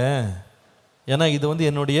விற்கலைங்க, ஏன்னா இது வந்து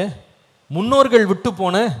என்னுடைய முன்னோர்கள் விட்டு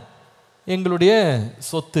போன எங்களுடைய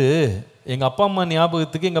சொத்து. எங்கள் அப்பா அம்மா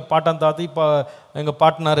ஞாபகத்துக்கு எங்கள் பாட்டன் தாத்தி எங்கள்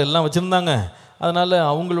பாட்டனார் எல்லாம் வச்சுருந்தாங்க. அதனால்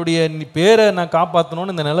அவங்களுடைய பேரை நான்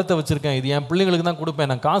காப்பாற்றணுன்னு இந்த நிலத்தை வச்சுருக்கேன். இது என் பிள்ளைங்களுக்கு தான்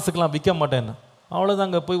கொடுப்பேன், நான் காசுக்கெலாம் விற்க மாட்டேன்னு.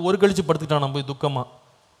 அவ்வளோதாங்க. போய் ஒரு கழிச்சு படுத்துக்கிட்டான். நான் போய் துக்கமாக.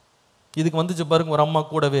 இதுக்கு வந்துச்சு பாருங்க ஒரு அம்மா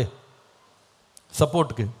கூடவே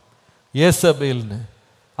சப்போர்ட்டுக்கு, ஏசபேல்னு.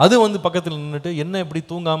 அது வந்து பக்கத்தில் நின்றுட்டு, என்ன இப்படி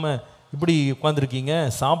தூங்காமல் இப்படி உட்காந்துருக்கீங்க,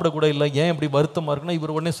 சாப்பிடக்கூட இல்லை, ஏன் இப்படி வருத்தமாக இருக்குன்னா,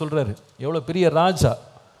 இவர் உடனே சொல்கிறாரு, எவ்வளோ பெரிய ராஜா,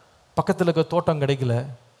 பக்கத்தில் இருக்க தோட்டம் கிடைக்கல,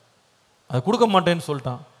 அதை கொடுக்க மாட்டேன்னு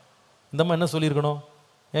சொல்லிட்டான். இந்த மாதிரி என்ன சொல்லியிருக்கணும்,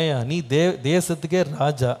 ஏயா நீ தேசத்துக்கே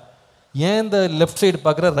ராஜா, ஏன் இந்த லெஃப்ட் சைடு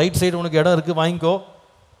பார்க்குற, ரைட் சைடு உனக்கு இடம் இருக்குது வாங்கிக்கோ.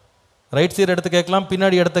 ரைட் சைடு இடத்த கேட்கலாம்,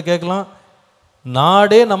 பின்னாடி இடத்த கேட்கலாம்,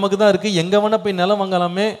 நாடே நமக்கு தான் இருக்குது, எங்கே வேணால் போய் நிலம்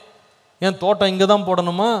வாங்கலாமே, ஏன் தோட்டம் இங்கே தான்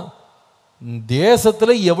போடணுமா?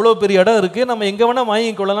 தேசத்தில் எவ்வளோ பெரிய இடம் இருக்குது, நம்ம எங்கே வேணால்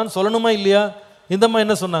வாங்கி கொள்ளலாம்னு சொல்லணுமா இல்லையா? இந்தம்மா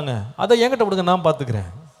என்ன சொன்னாங்க? அதை என்கிட்ட கொடுங்க, நான் பார்த்துக்கிறேன்.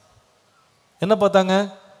 என்ன பார்த்தாங்க?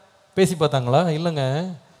 பேசி பார்த்தாங்களா? இல்லைங்க,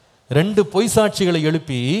 2 பொய் சாட்சிகளை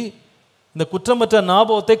எழுப்பி இந்த குற்றமற்ற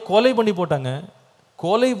நாபோத்தை கொலை பண்ணி போட்டாங்க.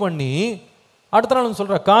 கொலை பண்ணி அடுத்த நாள்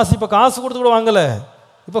சொல்கிற காசு, இப்போ காசு கொடுத்து கூட வாங்கலை,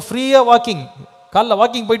 இப்போ ஃப்ரீயாக வாக்கிங், காலைல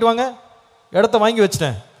வாக்கிங் போயிட்டு வாங்க, இடத்த வாங்கி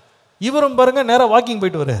வச்சிட்டேன். இவரும் பாருங்க நேராக வாக்கிங்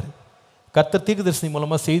போயிட்டு வர்றாரு. கர்த்தர் தீர்க்கதரிசி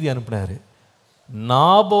மூலமாக செய்தி அனுப்பினார்.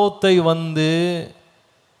 நாபோத்தை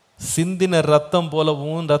சிந்தின ரத்தம்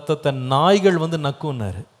போலவும் ரத்தத்தை நாய்கள்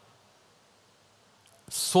நக்குன்னாரு.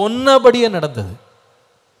 சொன்னபடியே நடந்தது.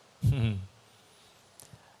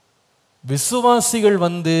 விசுவாசிகள்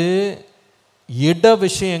இட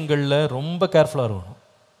விஷயங்கள்ல ரொம்ப கேர்ஃபுல்லா இருக்கணும்.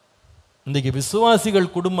 இன்னைக்கு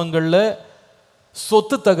விசுவாசிகள் குடும்பங்கள்ல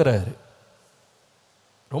சொத்து தகராறு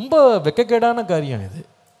ரொம்ப வெக்கக்கேடான காரியம். இது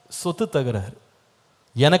சொத்து தகராறு.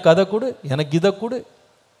 எனக்கு அதை கொடு, எனக்கு இதை கொடு,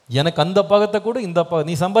 எனக்கு அந்த பாகத்தை கொடு, இந்த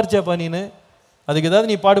நீ சம்பாரிச்சாப்பா, நீனு அதுக்கு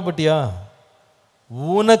ஏதாவது நீ பாடுபட்டியா?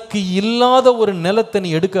 உனக்கு இல்லாத ஒரு நிலத்தை நீ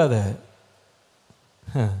எடுக்காத,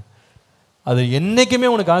 அது என்னைக்குமே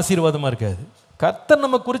உனக்கு ஆசீர்வாதமா இருக்காது. கர்த்தர்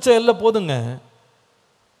நம்ம குறிச்ச எல்லாம் போதுங்க.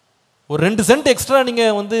 ஒரு 2 சென்ட் எக்ஸ்ட்ரா நீங்க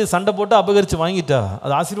சண்டை போட்டு அபகரிச்சு வாங்கிட்டா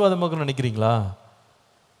அது ஆசீர்வாதமாக நினைக்கிறீங்களா?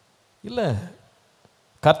 இல்லை.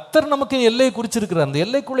 கர்த்தர் நமக்கு எல்லையை குறிச்சிருக்கிறார். அந்த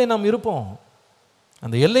எல்லைக்குள்ளே நாம் இருப்போம்.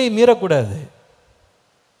 அந்த எல்லையை மீறக்கூடாது.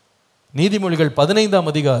 நீதிமொழிகள் 15ஆம்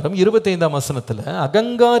அதிகாரம் 25ஆம் வசனத்தில்,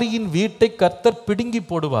 அகங்காரியின் வீட்டை கர்த்தர் பிடுங்கி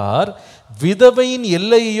போடுவார், விதவையின்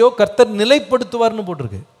எல்லையோ கர்த்தர் நிலைப்படுத்துவார்னு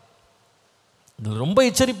போட்டிருக்கு. ரொம்ப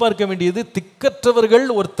எச்சரிப்பா இருக்க வேண்டியது. திக்கற்றவர்கள்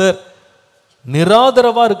ஒருத்தர்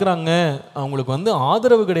நிராதரவா இருக்கிறாங்க, அவங்களுக்கு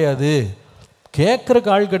ஆதரவு கிடையாது,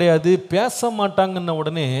 கேட்கறக்கு ஆள் கிடையாது, பேச மாட்டாங்கன்ன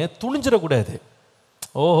உடனே துணிஞ்சிடக்கூடாது.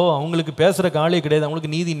 ஓஹோ, அவங்களுக்கு பேசுறக்கு ஆளே கிடையாது,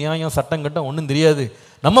 அவங்களுக்கு நீதி நியாயம் சட்டம் கட்டம் ஒன்றும் தெரியாது,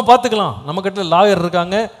 நம்ம பார்த்துக்கலாம், நம்ம கிட்ட லாயர்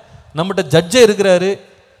இருக்காங்க, நம்மகிட்ட ஜட்ஜே இருக்கிறாரு,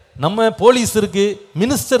 நம்ம போலீஸ் இருக்கு,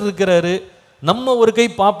 மினிஸ்டர் இருக்கிறாரு, நம்ம ஒரு கை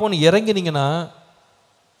பார்ப்போன்னு இறங்கினீங்கன்னா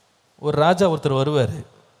ஒரு ராஜா ஒருத்தர் வருவார்.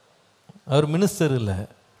 அவர் மினிஸ்டர் இல்லை,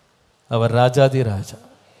 அவர் ராஜாதி ராஜா.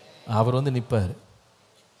 அவர் நிற்பார்.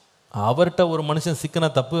 அவர்கிட்ட ஒரு மனுஷன் சிக்கனா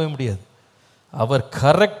தப்பவே முடியாது. அவர்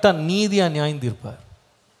கரெக்டாக நீதியாக நியாயம் தீர்ப்பார்.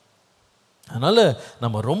 அதனால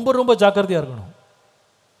நம்ம ரொம்ப ரொம்ப ஜாக்கிரதையாக இருக்கணும்.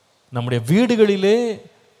 நம்முடைய வீடுகளிலே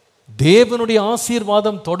தேவனுடைய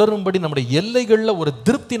ஆசீர்வாதம் தொடரும்படி நம்முடைய எல்லைகளில் ஒரு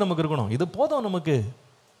திருப்தி நமக்கு இருக்கணும். இது போதும், நமக்கு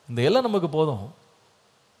இந்த எல்லை நமக்கு போதும்.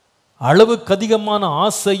 அளவுக்கு அதிகமான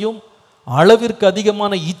ஆசையும் அளவிற்கு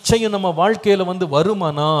அதிகமான இச்சையும் நம்ம வாழ்க்கையில்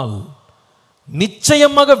வருமானால்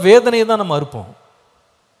நிச்சயமாக வேதனையை தான் நம்ம அறுப்போம்.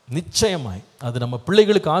 நிச்சயமாய் அது நம்ம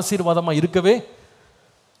பிள்ளைகளுக்கு ஆசீர்வாதமாக இருக்கவே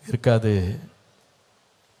இருக்காது.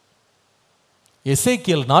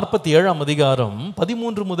 எசேக்கியேல் 47ஆம் அதிகாரம்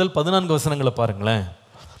 13 முதல் 14 வசனங்களை பாருங்களேன்.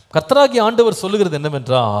 கர்த்தராகிய ஆண்டவர் சொல்லுகிறது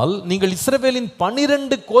என்னவென்றால், நீங்கள் இஸ்ரவேலின்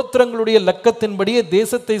 12 கோத்திரங்களுடைய லக்கத்தின்படியே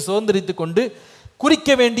தேசத்தை சுதந்திரித்துக் கொண்டு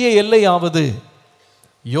குறிக்க வேண்டிய எல்லையாவது,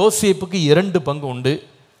 யோசேப்புக்கு 2 பங்கு உண்டு,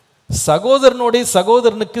 சகோதரனுடைய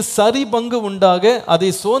சகோதரனுக்கு சரி பங்கு உண்டாக அதை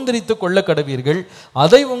சுதந்திரித்துக் கொள்ள கடவீர்கள்,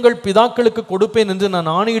 அதை உங்கள் பிதாக்களுக்கு கொடுப்பேன் என்று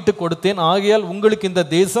நான் ஆணையிட்டு கொடுத்தேன், ஆகையால் உங்களுக்கு இந்த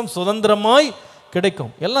தேசம் சுதந்திரமாய்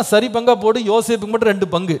கிடைக்கும். எல்லாம் சரி பங்கா போடு, யோசேப்புக்கு மட்டும் 2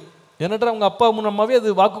 பங்கு. ஏனென்றால் அவங்க அப்பா மூலமாகவே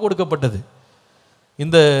அது வாக்கு கொடுக்கப்பட்டது.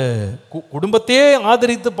 இந்த குடும்பத்தையே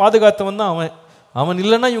ஆதரித்து பாதுகாத்தவன் தான் அவன். அவன்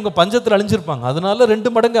இல்லைன்னா இவங்க பஞ்சத்தில் அழிஞ்சிருப்பாங்க. அதனால 2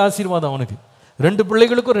 மடங்கு ஆசீர்வாதம் அவனுக்கு. 2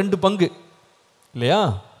 பிள்ளைகளுக்கும் 2 பங்கு இல்லையா?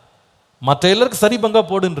 மற்ற எல்லாருக்கும் சரி பங்கா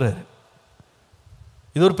போடுன்றார்.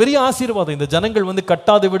 இது ஒரு பெரிய ஆசீர்வாதம். இந்த ஜனங்கள்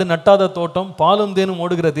கட்டாத வீடு நட்டாத தோட்டம் பாலும் தேனும்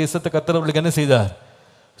ஓடுகிற தேசத்தை கர்த்தர் அவர்களுக்கு என்ன செய்தார்?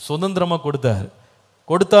 சுதந்திரமா கொடுத்தார்.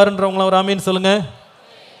 கொடுத்தாருன்றவங்கள ஒரு ஆமீன் சொல்லுங்க.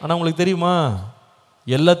 ஆனா உங்களுக்கு தெரியுமா,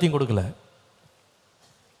 எல்லாத்தையும் கொடுக்கல.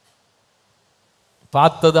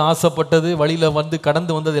 பார்த்தது ஆசைப்பட்டது வழியில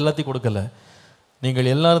கடந்து வந்தது எல்லாத்தையும் கொடுக்கல.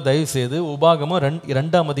 நீங்கள் எல்லாரும் தயவு செய்து உபாகமம்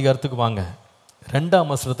 2ஆம் அதிகாரத்துக்கு வாங்க.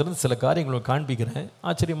 2ஆம் வசனத்திலிருந்து சில காரியங்களை காண்பிக்கிறேன்,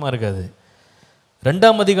 ஆச்சரியமா இருக்காது.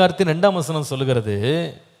 2ஆம் அதிகாரத்தின் 2ஆம் வசனம் சொல்லுகிறது,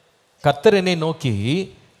 கர்த்தர் என்னை நோக்கி,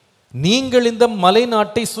 நீங்கள் இந்த மலை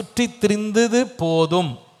நாட்டை சுற்றி திரிந்தது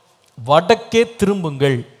போதும், வடக்கே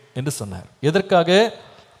திரும்புங்கள் என்று சொன்னார். எதற்காக?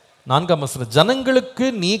 4ஆம் வசனம், ஜனங்களுக்கு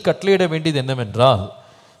நீ கட்டளையிட வேண்டியது என்னவென்றால்,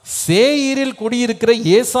 சேயீரில் குடியிருக்கிற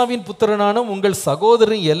ஏசாவின் புத்திரனான உங்கள்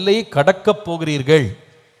சகோதரன் எல்லையை கடக்கப் போகிறீர்கள்.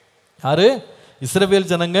 யாரு?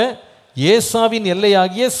 இஸ்ரவேல் ஜனங்க ஏசாவின்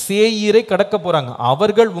எல்லையாகிய சேயீரை கடக்க போறாங்க.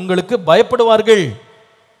 அவர்கள் உங்களுக்கு பயப்படுவார்கள்.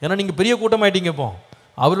 ஏன்னா நீங்க பெரிய கூட்டமாயிட்டீங்க. இப்போ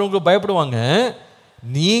அவர்கள் உங்களுக்கு பயப்படுவாங்க.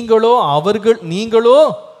 நீங்களோ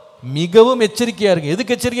மிகவும் எச்சரிக்கையா இருக்கு.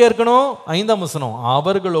 எதுக்கு எச்சரிக்கையா இருக்கணும்? 5ஆம் வசனம்,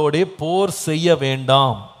 அவர்களோட போர் செய்ய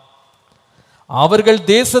வேண்டாம், அவர்கள்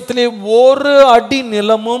தேசத்திலே ஒரு அடி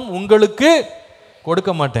நிலமும் உங்களுக்கு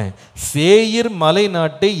கொடுக்க மாட்டேன். சேயீர் மலை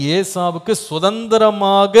நாட்டை ஏசாவுக்கு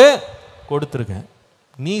சுதந்திரமாக கொடுத்துருக்கேன்.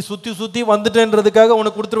 நீ சுத்தி சுத்தி வந்துட்டேன்றதுக்காக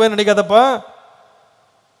உனக்கு கொடுத்துருவேன்னு நினைக்காதப்பா.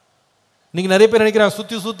 நீங்க நிறைய பேர் நினைக்கிறாங்க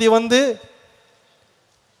சுத்தி சுத்தி வந்து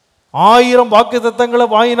 1000 வாக்குத்தத்தங்களை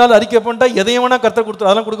வாயினால் அறிக்கை பண்ணிட்டா எதையும் வேணா கர்த்தர் கொடுத்து,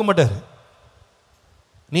 அதெல்லாம் கொடுக்க மாட்டார்.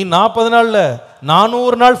 நீ 40 நாள்ல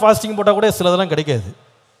 400 நாள் ஃபாஸ்டிங் போட்டால் கூட சிலதெல்லாம் கிடைக்காது.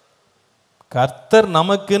 கர்த்தர்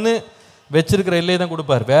நமக்குன்னு வச்சிருக்கிற எல்லையை தான்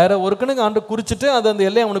கொடுப்பார். வேற ஒருக்கனுக்கு ஆண்டு குறிச்சிட்டு அது அந்த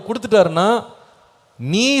எல்லையை அவனுக்கு கொடுத்துட்டாருன்னா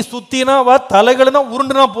நீ சுத்தினா வா, தலைகளை தான்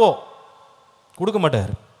உருண்டுனா போ, கொடுக்க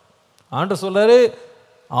மாட்டார். ஆண்டு சொல்றாரு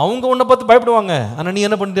அவங்க உன்னை பார்த்து பயப்படுவாங்க, ஆனால் நீ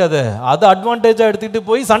என்ன பண்ணிடாத, அதை அட்வான்டேஜாக எடுத்துக்கிட்டு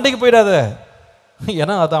போய் சண்டைக்கு போயிடாத.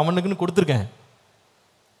 ஏன்னா அதை அவனுக்குன்னு கொடுத்துருக்கேன்,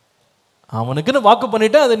 அவனுக்குன்னு வாக்கு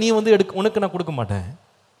பண்ணிட்டு அதை நீ வந்து உனக்கு நான் கொடுக்க மாட்டேன்.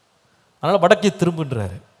 அதனால் வடக்கே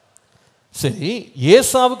திரும்புன்றாரு. சரி,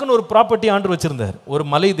 ஏசாவுக்குன்னு ஒரு ப்ராப்பர்ட்டி ஆண்டு வச்சிருந்தார், ஒரு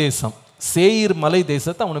மலை தேசம், சேயீர் மலை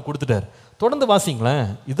தேசத்தை அவனுக்கு கொடுத்துட்டார். தொடர்ந்து வாசிங்களேன்,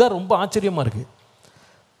 இதுதான் ரொம்ப ஆச்சரியமா இருக்கு.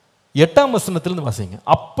 8ஆம் வசனத்திலிருந்து வாசிங்க.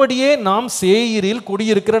 அப்படியே நாம் சேயீரில்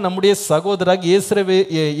குடியிருக்கிற நம்முடைய சகோதரர்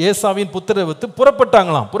ஏசாவின் புத்திரரை விட்டு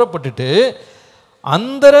புறப்பட்டாங்களாம். புறப்பட்டுட்டு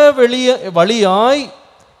அந்தர வழியாய்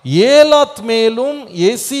ஏலாத் மேலும்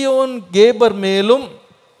எசியோன் கேபர் மேலும்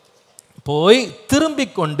போய்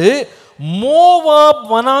திரும்பிக் கொண்டு மோவாப்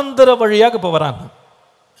வனாந்தர வழியாக இப்போ வராங்க.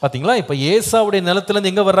 பார்த்தீங்களா, இப்போ ஏசாவுடைய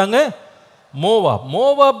நிலத்திலேருந்து எங்கே வர்றாங்க? மோவாப்.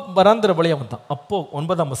 மோவாப் வனாந்தர வழியாக வந்தான். அப்போ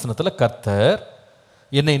 9ஆம் வசனத்தில் கர்த்தர்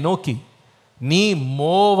என்னை நோக்கி, நீ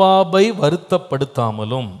மோவாபை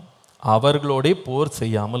வருத்தப்படுத்தாமலும் அவர்களோட போர்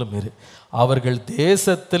செய்யாமலும் இரு, அவர்கள்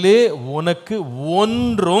தேசத்திலே உனக்கு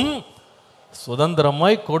ஒன்றும்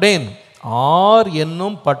சுதந்திரமாய் கொடேன். ஆர்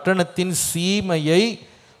என்னும் பட்டணத்தின் சீமையை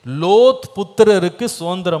லோத் புத்திரருக்கு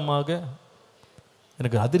சுதந்திரமாக.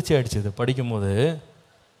 எனக்கு அதிர்ச்சி ஆயிடுச்சு இது படிக்கும்போது.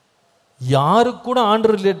 யாருக்கு கூட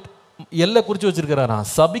ஆண்டு எல்லை குறித்து வச்சிருக்கிறாரா?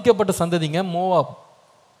 சபிக்கப்பட்ட சந்ததிங்க மோவாப்.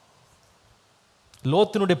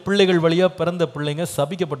 லோத்தினுடைய பிள்ளைகள் வழியா பிறந்த பிள்ளைங்க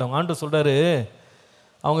சபிக்கப்பட்டவங்க. ஆண்டு சொல்றாரு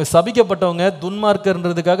அவங்க சபிக்கப்பட்டவங்க,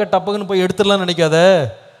 துன்மார்க்கர்ன்றதுக்காக டப்பகுன்னு போய் எடுத்துடலாம் நினைக்காத.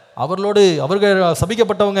 அவர்கள்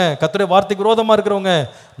சபிக்கப்பட்டவங்க, கர்த்தருடைய வார்த்தைக்கு விரோதமா இருக்கிறவங்க.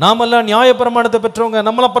 நாமெல்லாம் நியாயப்பிரமாணத்தை பெற்றவங்க,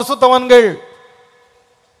 நம்மளாம் பரிசுத்தவான்கள்.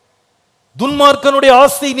 துன்மார்க்கனுடைய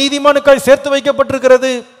ஆஸ்தி நீதிமானுக்காய் சேர்த்து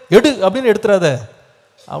வைக்கப்பட்டிருக்கிறது, எடு அப்படின்னு எடுத்துறாத,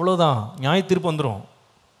 அவ்வளவுதான், நியாய தீர்ப்பு வந்துடும்.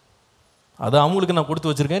 அதை அவங்களுக்கு நான்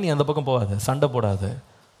கொடுத்து வச்சிருக்கேன், நீ அந்த பக்கம் போகாத, சண்டை போடாத.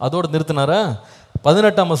 அதோடு நிறுத்தினாரா?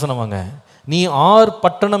 18ஆம் வசனம் வாங்க. நீ ஆர்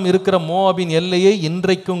பட்டணம் இருக்கிற மோவாபின் எல்லையை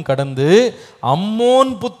இன்றைக்கும் கடந்து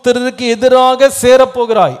அம்மோன் புத்திரருக்கு எதிராக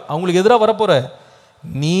சேரப்போகிறாய். அவங்களுக்கு எதிராக வரப்போற.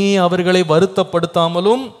 நீ அவர்களை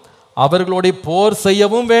வருத்தப்படுத்தாமலும் அவர்களோட போர்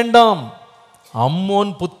செய்யவும் வேண்டாம்.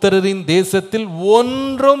 அம்மோன் புத்திரரின் தேசத்தில்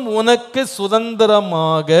ஒன்றும் உனக்கு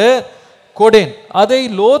சுதந்திரமாக கொடேன், அதை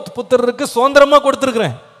லோத் புத்திரருக்கு சுதந்திரமா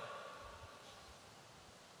கொடுத்திருக்கிறேன்.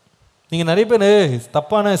 நீங்க நிறைய பேர்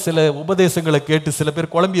தப்பான சில உபதேசங்களை கேட்டு சில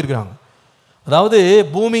பேர் குழம்பி இருக்கிறாங்க. அதாவது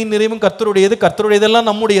பூமியின் நிறைவும் கர்த்தருடையது, கர்த்தருடையதெல்லாம்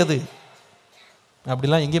நம்முடையது.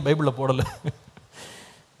 அப்படிலாம் எங்கேயும் பைபிளில் போடலை.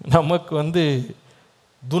 நமக்கு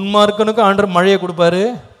துன்மார்க்கனுக்கும் ஆண்டவர் மழையை கொடுப்பாரு,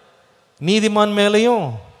 நீதிமான் மேலையும்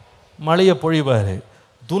மழையை பொழிவாரு.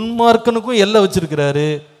 துன்மார்க்கனுக்கும் எல்லை வச்சிருக்கிறாரு,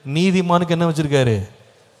 நீதிமானுக்கு என்ன வச்சிருக்காரு?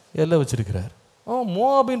 எல்லை வச்சிருக்கிறார்.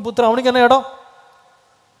 மோவாபின் புத்திரன், அவனுக்கு என்ன இடம்?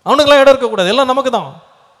 அவனுக்கெல்லாம் இடம் இருக்கக்கூடாது, எல்லாம் நமக்கு தான்,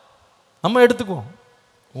 நம்ம எடுத்துக்குவோம்.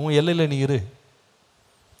 உன் எல்லையில் நீ இரு.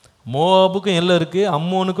 மோவாபுக்கும் எல்லை இருக்கு,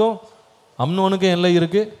 அம்னோனுக்கும் எல்லை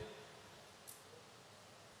இருக்கு,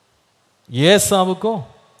 ஏசாவுக்கும்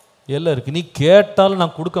எல்லை இருக்கு. நீ கேட்டாலும்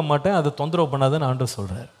நான் கொடுக்க மாட்டேன், அதை தொந்தரவு பண்ணாதன்னு ஆண்டவர்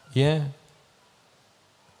சொல்றார். ஏன்?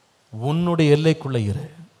 உன்னுடைய எல்லைக்குள்ள இரு.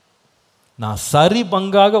 நான் சரி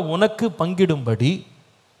பங்காக உனக்கு பங்கிடும்படி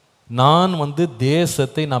நான்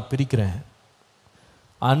தேசத்தை நான் பிரிக்கிறேன்.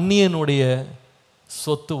 அந்நியனுடைய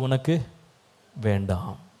சொத்து உனக்கு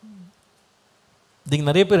வேண்டாம். இதுக்கு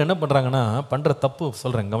நிறைய பேர் என்ன பண்றாங்கன்னா, பண்ற தப்பு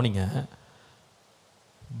சொல்றேன், கவனிங்க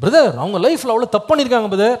பிரதர். அவங்க லைஃப்ல அவ்வளவு தப்பு பண்ணிருக்காங்க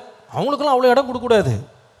பிரதர், அவங்களுக்கெல்லாம் அவ்வளவு இடம் கொடுக்கக்கூடாது.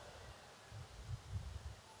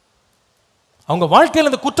 அவங்க வாழ்க்கையில்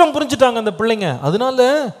அந்த குற்றம் புரிஞ்சுட்டாங்க அந்த பிள்ளைங்க, அதனால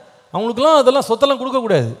அவங்களுக்கெல்லாம் அதெல்லாம் சொத்தெல்லாம்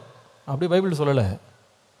கொடுக்கக்கூடாது. அப்படி பைபிள் சொல்லலை.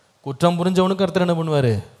 குற்றம் புரிஞ்சவனுக்கு கர்த்தர் என்ன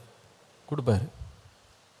பண்ணுவார்? கொடுப்பாரு.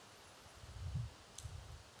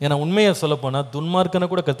 ஏன்னா உண்மையை சொல்ல போனால் துன்மார்க்கனை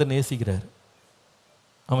கூட கர்த்தர் நேசிக்கிறார்.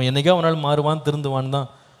 அவன் என்னைக்கா ஒரு நாள் மாறுவான், திருந்துவான் தான்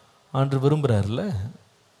ஆண்டு விரும்புகிறார்ல.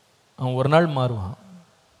 அவன் ஒரு நாள் மாறுவான்.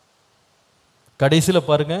 கடைசியில்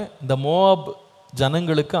பாருங்க, இந்த மோவாப்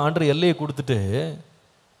ஜனங்களுக்கு ஆண்டு எல்லையை கொடுத்துட்டு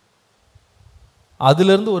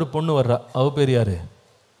அதுலேருந்து ஒரு பொண்ணு வர்றா. அவ பேர் யாரு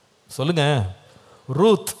சொல்லுங்க?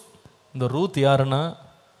 ரூத். இந்த ரூத் யாருன்னா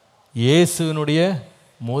இயேசுவினுடைய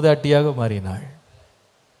மூதாட்டியாக மாறினாள்.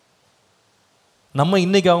 நம்ம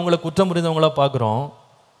இன்னைக்கு அவங்கள குற்றம் புரிந்தவங்களா பார்க்குறோம்,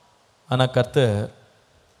 ஆனால் கர்த்தர்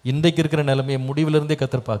இன்றைக்கு இருக்கிற நிலைமையை முடிவிலிருந்தே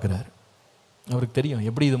கர்த்தர் பார்க்குறாரு. அவருக்கு தெரியும்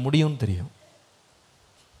எப்படி இது முடியும்னு தெரியும்.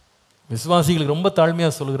 விசுவாசிகளுக்கு ரொம்ப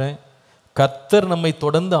தாழ்மையாக சொல்கிறேன், கர்த்தர் நம்மை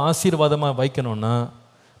தொடர்ந்து ஆசீர்வாதமாக வைக்கணும்னா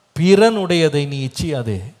பிறனுடையதை நீ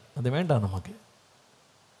இச்சியாதே, அது வேண்டாம். நமக்கு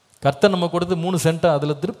கர்த்தர் நம்ம கொடுத்து 3 சென்ட்டா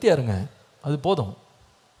அதில் திருப்தியா இருங்க, அது போதும்.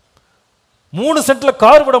 3 சென்ட்ல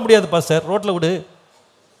கார் விட முடியாது பாஸ்டர், ரோட்டில் விடு.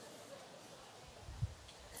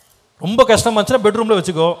 ரொம்ப கஷ்டமாச்சுன்னா பெட்ரூமில்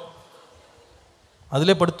வச்சுக்கோ,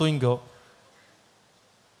 அதிலே படுத்து தூங்கிக்கோ.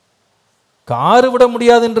 காரு விட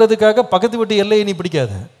முடியாதுன்றதுக்காக பக்கத்து வீட்டு எல்லையை நீ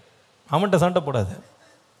பிடிக்காத, அவன்கிட்ட சண்டை போடாத.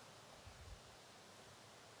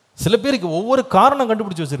 சில பேருக்கு ஒவ்வொரு காரணம்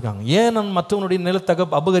கண்டுபிடிச்சு வச்சிருக்காங்க. ஏன் நான் மற்றவனுடைய நிலத்தை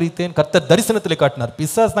அபகரித்தேன், கர்த்தர் தரிசனத்தில் காட்டினார்.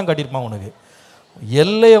 பிசாஸ் தான் காட்டியிருப்பான் உனக்கு.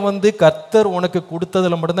 எல்லையை கர்த்தர் உனக்கு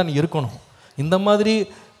கொடுத்ததில் மட்டும்தான் நீ இருக்கணும். இந்த மாதிரி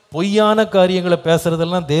பொய்யான காரியங்களை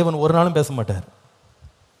பேசுறதெல்லாம் தேவன் ஒரு நாளும் பேச மாட்டார்.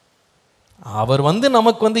 அவர்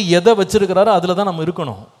நமக்கு எதை வச்சிருக்கிறாரோ அதில் தான் நம்ம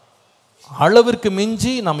இருக்கணும். அளவிற்கு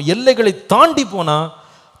மிஞ்சி நம்ம எல்லைகளை தாண்டி போனா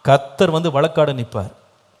கர்த்தர் வழக்காட நிற்பார்,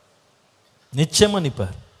 நிச்சயமா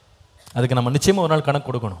நிற்பார். அதுக்கு நம்ம நிச்சயமா ஒரு நாள் கணக்கு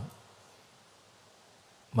கொடுக்கணும்.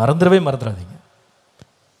 மறந்துடாதீங்க.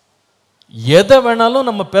 எதை வேணாலும்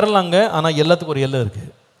நம்ம பெறலாங்க, ஆனா எல்லாத்துக்கும் ஒரு எல்லை இருக்கு.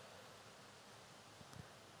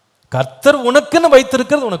 கர்த்தர் உனக்குன்னு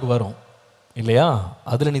வைத்திருக்கிறது உனக்கு வரும் இல்லையா,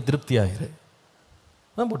 அதுல நீ திருப்தி ஆகிரு.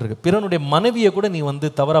 தான் போட்டிருக்கு. பிறனுடைய மனைவியை கூட நீ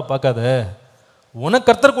தவறா பார்க்காத. உனக்கு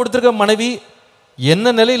கர்த்தர் கொடுத்திருக்க மனைவி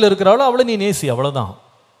என்ன நிலையில் இருக்கிறாளோ அவளை நீ நேசி, அவ்வளவுதான்.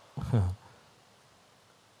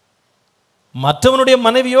 மற்றவனுடைய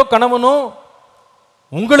மனைவியோ கணவனோ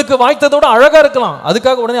உங்களுக்கு வாய்த்ததோட அழகா இருக்கலாம்,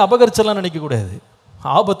 அதுக்காக உடனே அபகரிச்சலாம் நினைக்க கூடாது.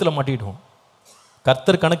 ஆபத்தில் மாட்டிடுவோம்.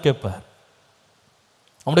 கர்த்தர் கணக்கு கேட்பார்.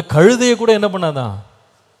 அவனுடைய கழுதையை கூட என்ன பண்ணாதான்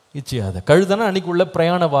இச்சியாத. கழுதைனா அன்னைக்கு உள்ள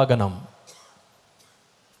பிரயாண வாகனம்.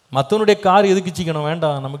 மற்றவனுடைய கார் எதுக்கு இச்சிக்கணும்,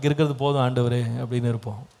 வேண்டாம், நமக்கு இருக்கிறது போதும் ஆண்டவரே அப்படின்னு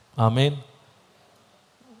இருப்போம். ஆமேன்.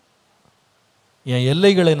 என்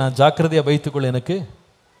எல்லைகளை நான் ஜாக்கிரதையாக வைத்துக்கொள்ள எனக்கு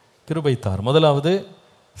கிருபைத்தார். முதலாவது,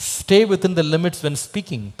 stay within the limits when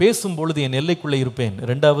speaking. பேசும் பொழுது என் எல்லைக்குள்ளே இருப்பேன்.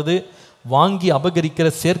 ரெண்டாவது, வாங்கி அபகரிக்கிற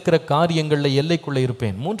சேர்க்கிற காரியங்களில் எல்லைக்குள்ளே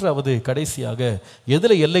இருப்பேன். மூன்றாவது, கடைசியாக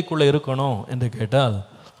எதில் எல்லைக்குள்ளே இருக்கணும் என்று கேட்டால்,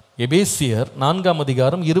 எபேசியர் 4ஆம்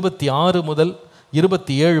அதிகாரம் 26 முதல்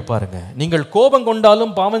 27 பாருங்க. நீங்கள் கோபம்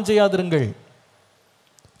கொண்டாலும் பாவம் செய்யாதிருங்கள்.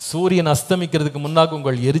 சூரியன் அஸ்தமிக்கிறதுக்கு முன்னாக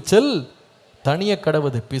உங்கள் எரிச்சல் தனிய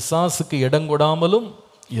கடவுது. பிசாசுக்கு இடங்கொடாமலும்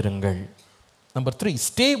இருங்கள். Number 3,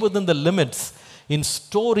 stay within the limits in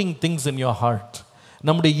storing things in your heart.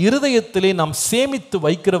 நம்முடைய இருதயத்திலே நாம் சேமித்து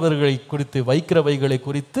வைக்கிறவைகளை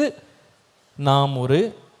குறித்து நாம் ஒரு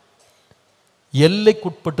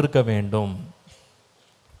எல்லைக்குட்பட்டிருக்க வேண்டும்.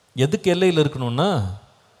 எதுக்கு எல்லையில் இருக்கணும்னா,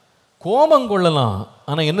 கோபம் கொள்ளலாம்,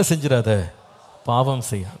 ஆனால் என்ன செஞ்சிடாத, பாவம்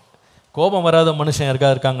செய்யாது. கோபம் வராத மனுஷன் யாருக்கா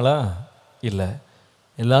இருக்காங்களா? இல்லை.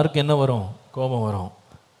 எல்லாருக்கும் என்ன வரும்? கோபம் வரும்.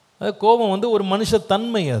 அது கோபம் ஒரு மனுஷ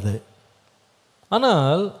தன்மை அது.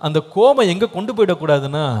 ஆனால் அந்த கோபம் எங்கே கொண்டு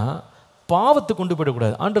போயிடக்கூடாதுன்னா, பாவத்தை கொண்டு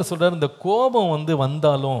போயிடக்கூடாது. ஆண்டவர் சொல்றார், இந்த கோபம்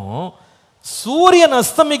வந்தாலும் சூரியன்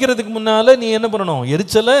அஸ்தமிக்கிறதுக்கு முன்னால நீ என்ன பண்ணணும்?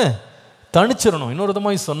 எரிச்சலை தணிச்சிடணும். இன்னொரு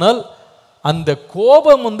விதமாக சொன்னால், அந்த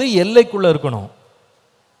கோபம் எல்லைக்குள்ள இருக்கணும்,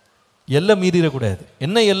 எல்லை மீறிடக்கூடாது.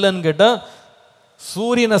 என்ன எல்லைன்னு கேட்டால்,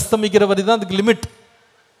 சூரியன் அஸ்தமிக்கிற வரை தான் அதுக்கு லிமிட்.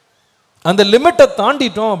 அந்த லிமிட்டை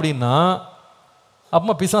தாண்டிட்டோம் அப்படின்னா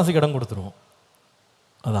அப்பமா பிசாசுக்கு இடம் கொடுத்துருவோம்.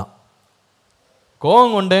 அதான்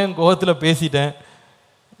கோபம் கொண்டேன், கோபத்தில் பேசிட்டேன்,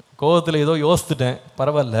 கோபத்தில் ஏதோ யோசித்துட்டேன்,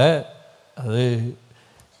 பரவாயில்ல, அது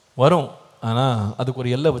வரும். ஆனால் அதுக்கு ஒரு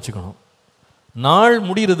எல்லை வச்சுக்கணும். நாள்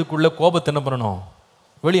முடிகிறதுக்குள்ளே கோபத்தை என்ன பண்ணணும்?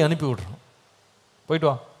 வெளியே அனுப்பி விட்றணும். போயிட்டு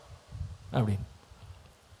வா அப்படின்னு.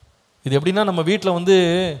 இது எப்படின்னா, நம்ம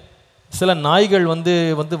வீட்டில் சில நாய்கள்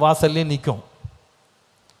வாசல்லே நிற்கும்.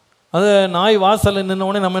 அது நாய் வாசலில்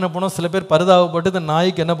நின்னோடனே நம்ம என்ன பண்ணுவோம்? சில பேர் பரிதாபப்பட்டு இந்த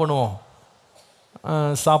நாய்க்கு என்ன பண்ணுவோம்?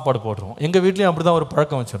 சாப்பாடு போடுறோம். எங்கள் வீட்லேயும் அப்படி தான் ஒரு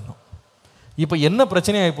பழக்கம் வச்சிடணும். இப்போ என்ன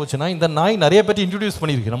பிரச்சனை ஆகி போச்சுன்னா, இந்த நாய் நிறைய பேர் இன்ட்ரடியூஸ்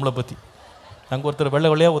பண்ணியிருக்கு நம்மளை பற்றி. அங்கே ஒருத்தர் வெள்ளை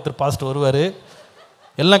வெள்ளையாக ஒருத்தர் பாஸ்ட் வருவார்,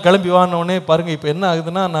 எல்லாம் கிளம்பி வாங்கினோடனே பாருங்கள் இப்போ என்ன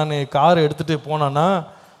ஆகுதுன்னா, நான் கார் எடுத்துகிட்டு போனேன்னா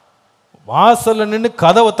வாசலில் நின்று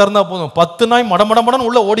கதவை திறந்தா போதும் 10 நாய் மடமடமடன்னு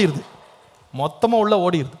உள்ளே ஓடிடுது, மொத்தமாக உள்ளே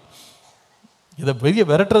ஓடிடுது. இதை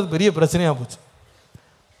விரட்டுறது பெரிய பிரச்சனையாக போச்சு.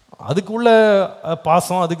 அதுக்கு உள்ள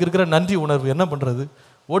பாசம், அதுக்கு இருக்கிற நன்றி உணர்வு என்ன பண்ணுறது?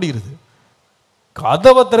 ஓடிடுது.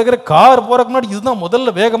 கதவை திறக்கிற கார் போகிறக்கு முன்னாடி இதுதான்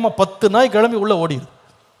முதல்ல வேகமாக 10 நாய் கிளம்பி உள்ளே ஓடிடுது.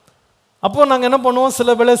 அப்போ நாங்கள் என்ன பண்ணுவோம்?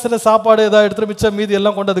 சில சாப்பாடு ஏதாவது எடுத்துகிட்டு மிச்சம் மீதி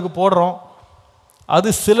எல்லாம் கொண்டு அதுக்கு போடுறோம். அது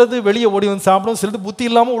சிலது வெளியே ஓடி சாப்பிடும், சிலது புத்தி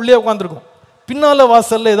இல்லாமல் உள்ளே உட்காந்துருக்கும். பின்னால்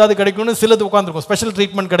வாசலில் ஏதாவது கிடைக்கும்னு சிலது உட்காந்துருக்கும், ஸ்பெஷல்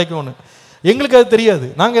ட்ரீட்மெண்ட் கிடைக்கும்னு. எங்களுக்கு அது தெரியாது.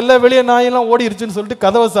 நாங்கள் எல்லா வெளியே நாயெல்லாம் ஓடிடுச்சுன்னு சொல்லிட்டு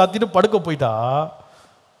கதவை சாத்திட்டு படுக்க போயிட்டா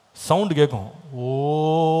சவுண்டு கேட்கும். ஓ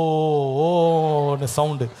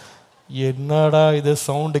சவுண்டு. என்னடா இது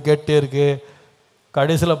சவுண்டு கேட்டே இருக்கு.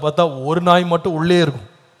 கடைசியில் பார்த்தா ஒரு நாய் மட்டும் உள்ளே இருக்கும்.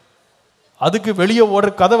 அதுக்கு வெளியே ஓடுற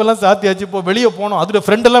கதவெல்லாம் சாத்தியாச்சு. இப்போ வெளியே போனோம், அதோட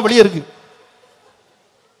ஃப்ரெண்டெல்லாம் வெளியே இருக்கு.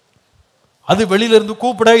 அது வெளியில இருந்து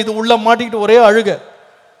கூப்பிட, இது உள்ள மாட்டிக்கிட்டு ஒரே அழுக.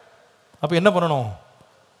 அப்போ என்ன பண்ணணும்?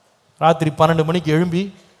 ராத்திரி 12 மணிக்கு எழும்பி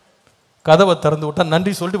கதவை திறந்து விட்டா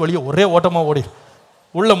நன்றி சொல்லிட்டு வெளியே ஒரே ஓட்டமாக ஓடி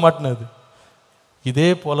உள்ள மாட்டினது. இதே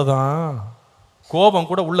போல தான் கோபம்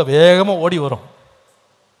கூட உள்ள வேகமாக ஓடி வரும்.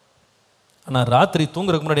 ஆனால் ராத்திரி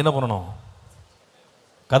தூங்குறதுக்கு முன்னாடி என்ன பண்ணணும்?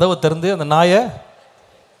 கதவை திறந்து அந்த நாயை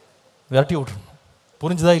விரட்டி விட்டுருணும்.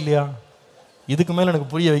 புரிஞ்சுதா இல்லையா? இதுக்கு மேலே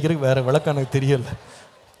எனக்கு புரிய வைக்கிறதுக்கு வேற விளக்கம் எனக்கு தெரியல.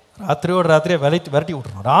 ராத்திரியோட ராத்திரியை விரட்டி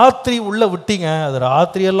விட்டுருணும். ராத்திரி உள்ள விட்டீங்க, அது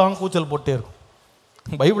ராத்திரியெல்லாம் கூச்சல் போட்டே இருக்கும்.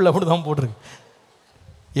 பைபிளில் அப்படி தான் போட்டிருக்கு.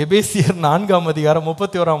 எபேசியர்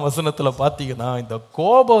 4:31 பார்த்தீங்கன்னா இந்த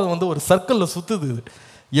கோபம் ஒரு சர்க்கிளில் சுற்றுது.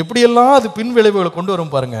 எப்படியெல்லாம் அது பின் விளைவுகளை கொண்டு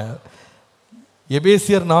வரும் பாருங்க.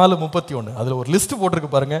 எபேசியர் 4:31 அதில் ஒரு லிஸ்ட்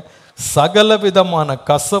போட்டிருக்கு பாருங்க. சகல விதமான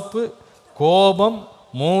கசப்பு, கோபம்,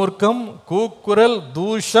 மூர்க்கம், கூக்குரல்,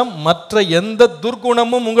 தூஷம், மற்ற எந்த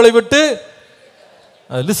துர்குணமும் உங்களை விட்டு.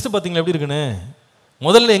 லிஸ்ட் பார்த்தீங்களா எப்படி இருக்குன்னு?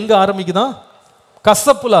 முதல்ல எங்கே ஆரம்பிக்குதான்?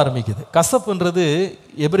 கசப்புல ஆரம்பிக்குது. கசப்புன்றது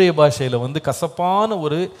எபிரேய பாஷையில் கசப்பான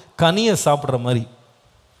ஒரு கனியை சாப்பிட்ற மாதிரி,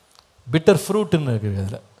 பிட்டர் ஃப்ரூட்டுன்னு இருக்குது.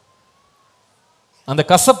 அதில் அந்த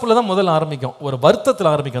கசப்புல தான் முதல்ல ஆரம்பிக்கும், ஒரு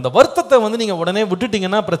வருத்தத்தில் ஆரம்பிக்கும். அந்த வருத்தத்தை நீங்கள் உடனே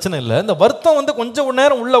விட்டுட்டீங்கன்னா பிரச்சனை இல்லை. இந்த வருத்தம் கொஞ்சம்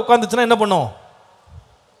நேரம் உள்ள உட்காந்துச்சுன்னா என்ன பண்ணும்?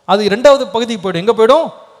 அது 2வது பகுதிக்கு போய்டும். எங்கே போய்டும்?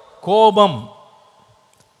 கோபம்.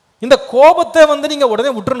 இந்த கோபத்தை நீங்கள் உடனே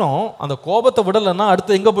விட்டுறணும். அந்த கோபத்தை விடலைன்னா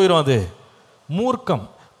அடுத்து எங்கே போயிடும்? அது மூர்க்கம்.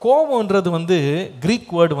 கோபம்ன்றது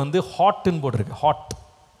கிரீக் வேர்டு ஹாட்னு போட்டிருக்கு. ஹாட்,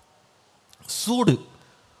 சூடு,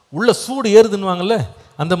 உள்ள சூடு ஏறுதுன்னுவாங்கல்ல,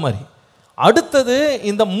 அந்த மாதிரி. அடுத்தது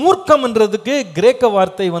இந்த மூர்க்கம்ன்றதுக்கு கிரேக்க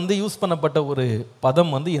வார்த்தை யூஸ் பண்ணப்பட்ட ஒரு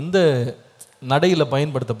பதம் எந்த நடையில்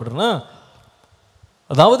பயன்படுத்தப்படுதுன்னா,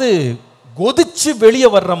 அதாவது கொதிச்சு வெளியே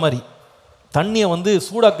வர்ற மாதிரி. தண்ணியை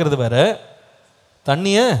சூடாக்குறது வேற,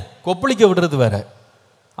 தண்ணியை கொப்பளிக்க விடுறது வேற.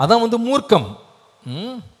 அதான் மூர்க்கம்.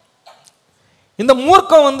 இந்த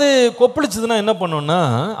மூர்க்கம் கொப்பளிச்சதுன்னா என்ன பண்ணும்னா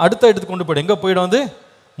அடுத்த இடத்துக்கு கொண்டு போய்டும். எங்கே போயிடும்?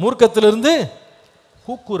 மூர்க்கத்திலிருந்து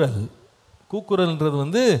கூக்குரல்.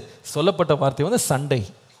 கூக்குரல்ன்றது சொல்லப்பட்ட வார்த்தை சண்டை,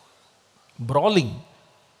 பிராலிங்.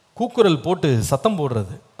 கூக்குரல் போட்டு சத்தம்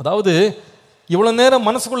போடுறது. அதாவது இவ்வளோ நேரம்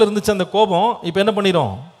மனசுக்குள்ளே இருந்துச்சு அந்த கோபம், இப்போ என்ன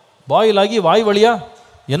பண்ணிடும்? பாயில் ஆகி வாய் வழியா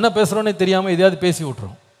என்ன பேசுகிறோன்னே தெரியாமல் எதையாவது பேசி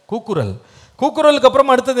விட்டுரும். கூக்குரல். கூக்குரலுக்கு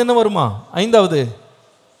அப்புறமா அடுத்தது என்ன வருமா? 5வது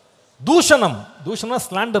தூஷணம். தூஷணம்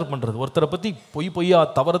ஸ்லாண்டர் பண்ணுறது. ஒருத்தரை பற்றி பொய்யா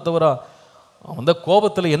தவறா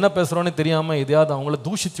கோபத்தில் என்ன பேசுகிறோன்னே தெரியாமல் எதையாவது அவங்கள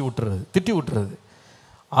தூஷித்து விட்டுறது, திட்டி விட்டுறது.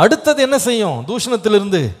 அடுத்தது என்ன செய்யும்?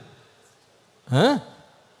 தூஷணத்திலிருந்து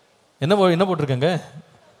என்ன போட்டிருக்கங்க?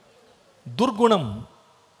 துர்குணம்,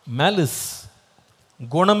 மேலிஸ்.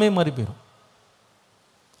 குணமே மாறி போயிடும்,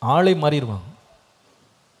 ஆளை மாறிடுவாங்க.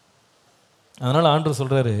 அதனால் ஆண்டவர்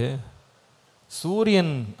சொல்கிறாரு,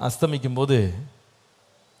 சூரியன் அஸ்தமிக்கும் போது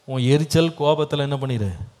உன் எரிச்சல் கோபத்தில் என்ன பண்ணிடு?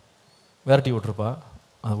 விரட்டி விட்டுருப்பா.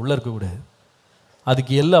 அது உள்ளே இருக்கக்கூடாது.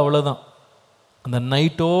 அதுக்கு எல்லாம் அவ்வளோதான். அந்த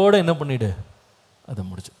நைட்டோடு என்ன பண்ணிவிடு? அதை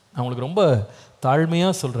முடிச்சு. நான் உங்களுக்கு ரொம்ப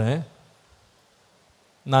தாழ்மையாக சொல்கிறேன்,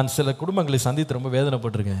 நான் சில குடும்பங்களை சந்தித்து ரொம்ப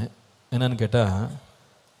வேதனைப்பட்டிருக்கேன். என்னன்னு கேட்டால்,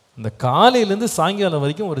 இந்த காலையிலேருந்து சாயங்காலம்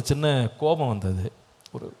வரைக்கும் ஒரு சின்ன கோபம் வந்தது,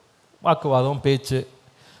 ஒரு வாக்குவாதம், பேச்சு,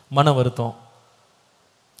 மன வருத்தம்.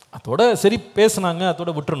 அதோட சரி பேசுனாங்க,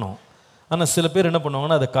 அதோட விட்டுறணும். ஆனால் சில பேர் என்ன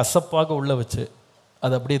பண்ணுவாங்கன்னா அதை கசப்பாக உள்ள வச்சு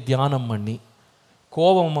அதை அப்படியே தியானம் பண்ணி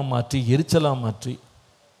கோபமாக மாற்றி எரிச்சலாக மாற்றி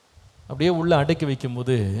அப்படியே உள்ள அடக்கி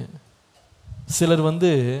வைக்கும்போது சிலர்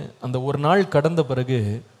அந்த ஒரு நாள் கடந்த பிறகு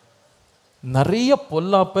நிறைய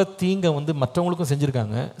பொல்லாப்ப தீங்க மற்றவங்களுக்கும்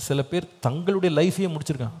செஞ்சுருக்காங்க. சில பேர் தங்களுடைய லைஃபையே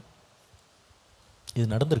முடிச்சிருக்காங்க. இது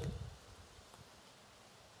நடந்திருக்கு.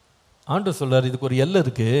 ஆண்டவர் சொல்றார், இதுக்கு ஒரு எல்லை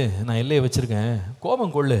இருக்கு, நான் எல்லையை வச்சிருக்கேன்.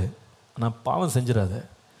 கோபம் கொள்ளு, நான் பாவம் செஞ்சிடாத.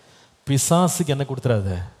 பிசாசுக்கு என்ன கொடுத்துறாத?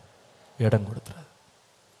 இடம் கொடுத்துறாது.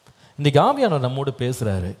 இன்னைக்கு ஆவியானவர் நம்மோடு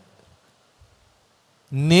பேசுறாரு.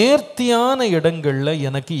 நேர்த்தியான இடங்கள்ல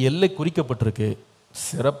எனக்கு எல்லை குறிக்கப்பட்டிருக்கு.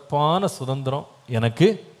 சிறப்பான சுதந்திரம் எனக்கு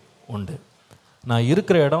உண்டு. நான்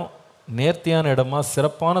இருக்கிற இடம் நேர்த்தியான இடமா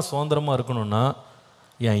சிறப்பான சுதந்திரமா இருக்கணும்னா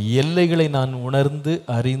என் எல்லைகளை நான் உணர்ந்து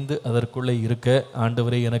அறிந்து அதற்குள்ளே இருக்க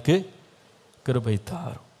ஆண்டவரே எனக்கு கிருபை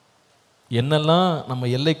தாரும். என்னெல்லாம் நம்ம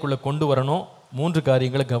எல்லைக்குள்ளே கொண்டு வரணும்? 3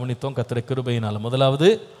 காரியங்களை கவனித்தோம் கர்த்தருடைய கிருபையினால். முதலாவது,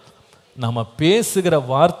 நம்ம பேசுகிற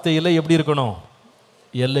வார்த்தையில் எப்படி இருக்கணும்?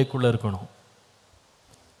 எல்லைக்குள்ளே இருக்கணும்,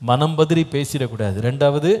 மனம் பதறி பேசிடக்கூடாது.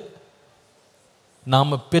 2வது,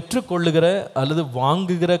 நாம் பெற்றுக்கொள்ளுகிற அல்லது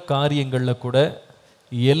வாங்குகிற காரியங்களில் கூட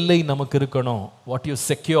எல்லை நமக்கு இருக்கணும். What you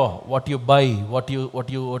secure, what you by, what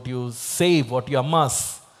you save, what you அமாஸ்,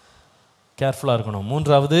 கேர்ஃபுல்லாக இருக்கணும்.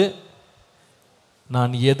 மூன்றாவது,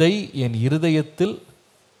 நான் எதை என் இருதயத்தில்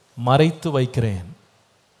மறைத்து வைக்கிறேன்,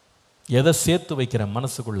 எதை சேர்த்து வைக்கிறேன்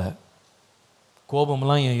மனசுக்குள்ள.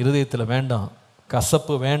 கோபம்லாம் என் இருதயத்தில் வேண்டாம்,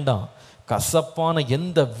 கசப்பு வேண்டாம், கசப்பான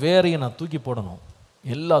எந்த வேரையும் நான் தூக்கி போடணும்,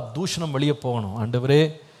 எல்லா தூஷணம் வெளியே போகணும். ஆண்டவரே,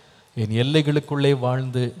 என் எல்லைகளுக்குள்ளே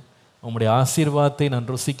வாழ்ந்து உம்முடைய ஆசீர்வாதத்தை நான்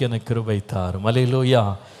ருசிக்க எனக்கு கிருபை தாரும். அல்லேலூயா.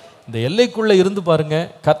 இந்த எல்லைக்குள்ளே இருந்து பாருங்க,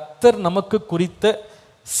 கர்த்தர் நமக்கு குறித்த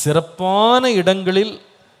சிறப்பான இடங்களில்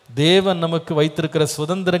தேவன் நமக்கு வைத்திருக்கிற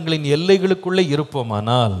சுதந்திரங்களின் எல்லைகளுக்குள்ளே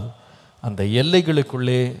இருப்போமானால் அந்த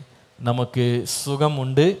எல்லைகளுக்குள்ளே நமக்கு சுகம்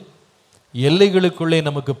உண்டு, எல்லைகளுக்குள்ளே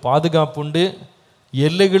நமக்கு பாதுகாப்பு உண்டு,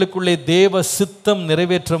 எல்லைகளுக்குள்ளே தேவ சித்தம்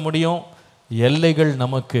நிறைவேற்ற முடியும். எல்லைகள்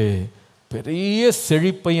நமக்கு பெரிய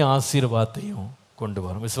செழிப்பையும் ஆசீர்வாதத்தையும் கொண்டு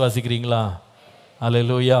வரும். விசுவாசிக்கிறீங்களா?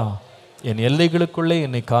 அல்லேலூயா. என் எல்லைகளுக்குள்ளே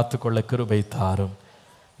என்னை காத்துக்கொள்ள கிருபை தாரும்.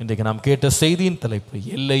 இன்றைக்கு நாம் கேட்ட செய்தியின் தலைப்பு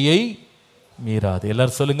எல்லையை மீறாது.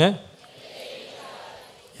 எல்லாரும் சொல்லுங்க,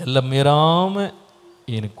 எல்லை மீறாம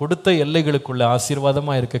எனக்கு கொடுத்த எல்லைகளுக்குள்ள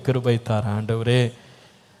ஆசீர்வாதமாக இருக்க கிருபை தார் ஆண்டவரே.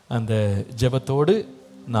 அந்த ஜெபத்தோடு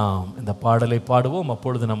நாம் இந்த பாடலை பாடுவோம்.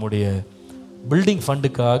 அப்பொழுது நம்முடைய பில்டிங்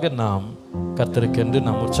ஃபண்டுக்காக நாம் கர்த்தருக்கென்று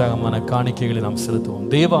நாம் உற்சாகமான காணிக்கைகளை நாம் செலுத்துவோம்.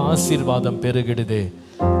 தேவ ஆசீர்வாதம் பெருகிடுதே,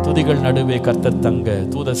 துதிகள் நடுவே கர்த்தர் தங்க,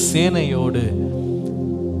 தூத சேனையோடு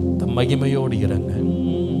தம் மகிமையோடு இறங்க.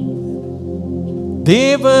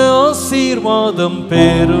 தேவ ஆசீர்வாதம்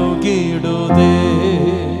பெருகிடுதே,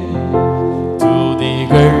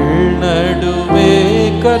 துதிகள் நடுவே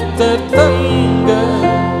கர்த்தர் தங்க,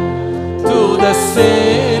 தூத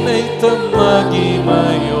சேனை தம்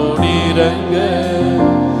மகிமையோடு இறங்க.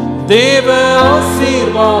 தேவ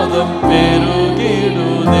ஆசீர்வாதம்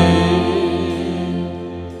பெருகிடுதே,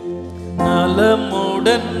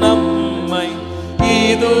 நலமுடன் நம்மை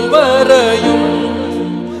இதுவரையும்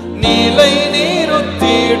நிலை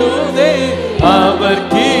நிறுத்திடுதே அவர்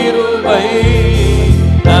கிருபை.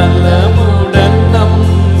 நலமுடன்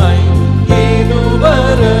நம்மை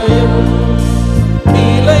இதுவரையும்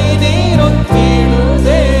நிலை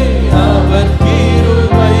நிறுத்திடுதே அவர்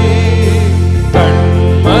கிருபை.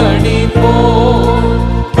 கண்மணி போல்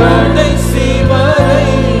கடைசி வரை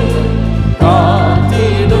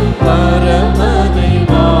காத்திடும் பரமனை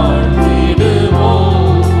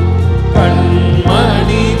வாழ்த்திடுவோம்.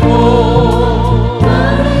 கண்மணி போல்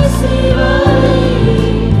கடைசி வரை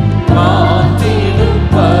காத்திடும்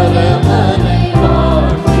பரமனை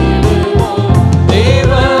வாழ்த்திடுவோம்.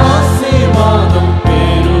 தேவ ஆசீர்வாதம்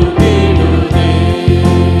பெருகிடுதே,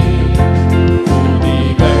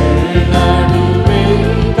 துதிகள் நடுவே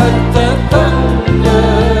கர்த்தர் தங்க,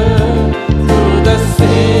 தூத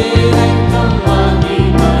சேனை தம்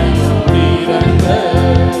மகிமையோடு இறங்க.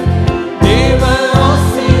 தேவ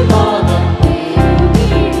ஆசீர்வாதம்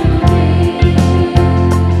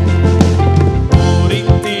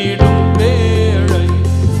பூரித்திடும் வேளை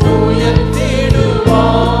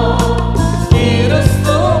உயர்த்திடுவார்,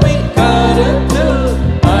 கிறிஸ்துவின் கரத்தில்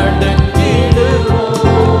அடங்கிடுவோம்.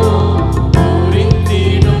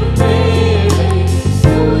 பூரித்திடும் வேளை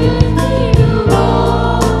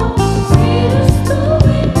உயர்த்திடுவார்,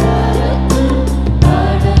 கிறிஸ்துவின் கரத்தில்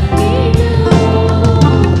அடங்கிடுவோம்.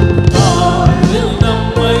 தாழ்வில்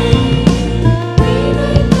நம்மை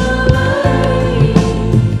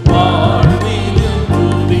வாழ்விலும்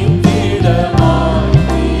துதித்திடமாய்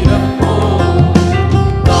திறப்போம்.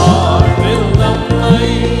 தாழ்வில் நம்மை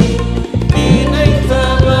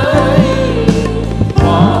நினைத்தவரை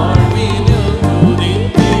வாழ்விலும்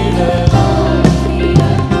துதித்திடமாய்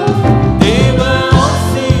திறப்போம். தேவ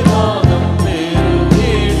ஆசீர்வாதம்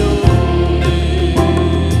பெருகிடுதே.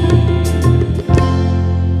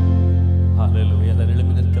 ஹல்லேலூயா. எல்லாரும்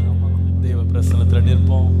எழும்பி நிற்கலாமா? தேவ பிரசன்னத்தில்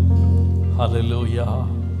நிற்போம். ஹல்லேலூயா.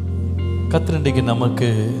 கர்த்தர் இன்றைக்கு நமக்கு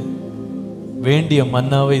வேண்டிய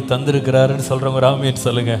மன்னாவை தந்திருக்கிறாருன்னு சொல்றவங்க ஆமென்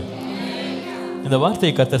சொல்லுங்க. இந்த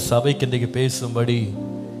வார்த்தையை கர்த்தர் சபைக்கு இன்றைக்கு பேசும்படி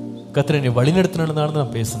கர்த்தர் என்னை வழிநடத்தினால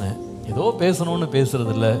நான் பேசினேன். ஏதோ பேசணும்னு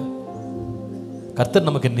பேசுறது இல்லை. கர்த்தர்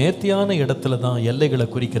நமக்கு நேர்த்தியான இடத்துல தான் எல்லைகளை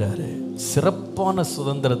குறிக்கிறாரு. சிறப்பான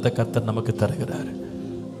சுதந்திரத்தை கர்த்தர் நமக்கு தருகிறாரு.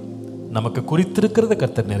 நமக்கு குறித்திருக்கிறத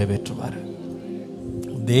கர்த்தர் நிறைவேற்றுவார்.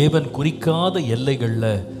 தேவன் குறிக்காத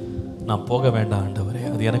எல்லைகளில் நான் போக வேண்டாம் ஆண்டவரே,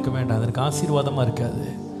 அது எனக்கு வேண்டாம், அது எனக்கு ஆசீர்வாதமாக இருக்காது,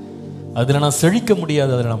 அதில் நான் செழிக்க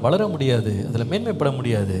முடியாது, அதில் நான் வளர முடியாது, அதில் மேன்மைப்பட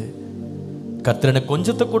முடியாது. கர்த்தர் எனக்கு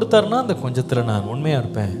கொஞ்சத்தை கொடுத்தாருன்னா அந்த கொஞ்சத்தில் நான் உண்மையாக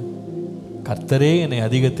இருப்பேன். கர்த்தரே என்னை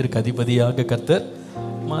அதிகத்திற்கு அதிபதியாக கர்த்தர்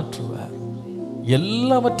மாற்றுவார்.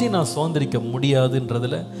 எல்லாவற்றையும் நான் சுதந்திரிக்க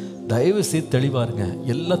முடியாதுன்றதுல தயவு செய்து தெளிவாக இருங்க.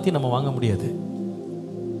 எல்லாத்தையும் நம்ம வாங்க முடியாது,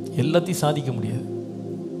 எல்லாத்தையும் சாதிக்க முடியாது,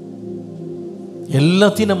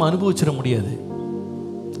 எல்லாத்தையும் நம்ம அனுபவிச்சிட முடியாது.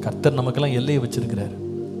 கர்த்தர் நமக்கெல்லாம் எல்லையை வச்சிருக்கிறார்.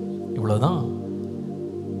 இவ்வளவுதான்.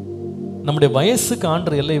 நம்முடைய வயசுக்கு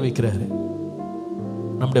ஆண்டவர் எல்லை வைக்கிறாரு,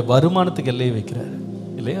 நம்முடைய வருமானத்துக்கு எல்லையை வைக்கிறாரு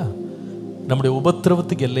இல்லையா? நம்முடைய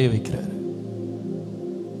உபத்திரவத்துக்கு எல்லையை வைக்கிறாரு,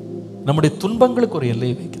 நம்முடைய துன்பங்களுக்கு ஒரு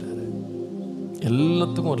எல்லையை வைக்கிறாரு.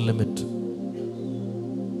 எல்லாத்துக்கும் ஒரு லிமிட்.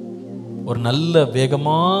 ஒரு நல்ல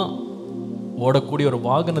வேகமா ஓடக்கூடிய ஒரு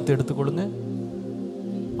வாகனத்தை எடுத்துக்கொள்ளுங்க,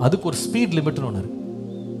 அதுக்கு ஒரு ஸ்பீட் லிமிட்னு ஒன்று இருக்கு.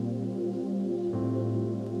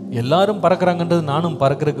 எல்லாரும் பறக்கிறாங்கன்றது நானும்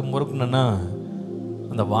பறக்கிறதுக்கு முறுக்குன்னா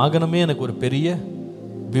அந்த வாகனமே எனக்கு ஒரு பெரிய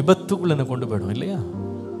விபத்துக்குள்ள என்ன கொண்டு போயிடும் இல்லையா?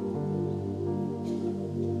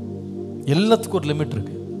 எல்லாத்துக்கும் ஒரு லிமிட்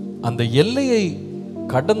இருக்கு. அந்த எல்லையை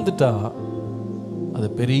கடந்துட்டா அது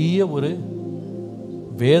பெரிய ஒரு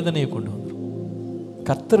வேதனையை கொண்டு வந்துடும்.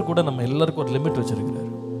 கர்த்தர் கூட நம்ம எல்லாருக்கும் ஒரு லிமிட்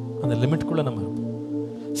வச்சிருக்கிறார். அந்த லிமிட்குள்ள நம்ம இருப்போம்.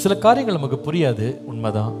 சில காரியங்கள் நமக்கு புரியாது,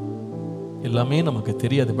 உண்மைதான். எல்லாமே நமக்கு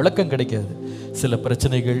தெரியாது, விளக்கம் கிடைக்காது. சில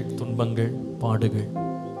பிரச்சனைகள், துன்பங்கள், பாடுகள்,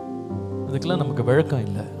 அதுக்கெல்லாம் நமக்கு விளக்கம்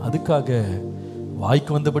இல்லை. அதுக்காக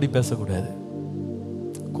வாய்க்கு வந்தபடி பேசக்கூடாது.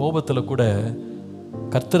 கோபத்தில் கூட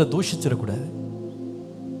கர்த்தரை தூஷிச்சிடக்கூடாது.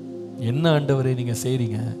 என்ன ஆண்டவரே நீங்க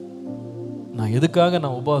செய்றீங்க? நான் எதுக்காக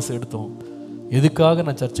நான் உபவாசம் எடுத்தோம்? எதுக்காக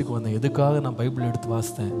நான் சர்ச்சுக்கு வந்தேன்? எதுக்காக நான் பைபிள் எடுத்து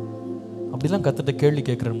வாசித்தேன்? அப்படிலாம் கர்த்தர்ட்ட கேள்வி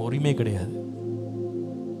கேட்குற உரிமை கிடையாது.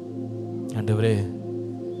 ஆண்டவரே,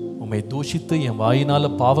 உம்மை தூஷித்து என் வாயினால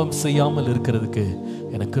பாவம் செய்யாமல் இருக்கிறதுக்கு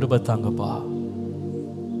எனக்கு கிருபை தாங்கப்பா.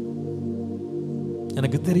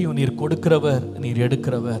 எனக்கு தெரியும் நீர் கொடுக்கிறவர், நீர்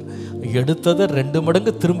எடுக்கிறவர். எடுத்ததை 2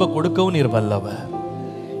 மடங்கு திரும்ப கொடுக்கவும் நீர் வல்லவர்.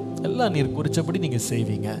 எல்லாம் நீர் குறிச்சபடி நீங்க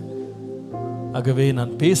செய்வீங்க. ஆகவே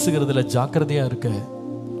நான் பேசுகிறதுல ஜாக்கிரதையா இருக்க,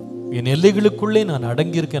 என் எல்லைகளுக்குள்ளே நான்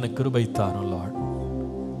அடங்கியிருக்க எனக்கு கிருபை தாரும் Lord.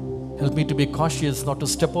 Help me to be cautious, not to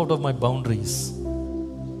step out of my boundaries.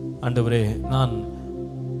 ஆண்டவரே, நான்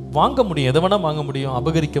வாங்க முடியும், எதை வேணா வாங்க முடியும்,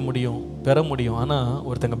 அபகரிக்க முடியும், பெற முடியும். ஆனா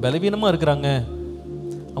ஒருத்தங்க பலவீனமா இருக்கிறாங்க,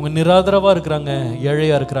 அவங்க நிராதரவா இருக்கிறாங்க,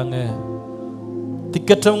 ஏழையா இருக்கிறாங்க,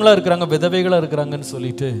 திக்கற்றவங்களா இருக்கிறாங்க, விதவைகளா இருக்கிறாங்கன்னு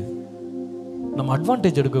சொல்லிட்டு நம்ம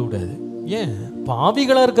அட்வான்டேஜ் எடுக்கக்கூடாது. ஏன்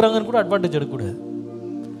பாவிகளா இருக்கிறாங்கன்னு கூட அட்வான்டேஜ் எடுக்கக்கூடாது.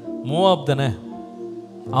 மோவாப் தானே,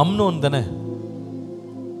 அம்னோன் தானே,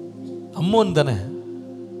 அம்மோன் தானே,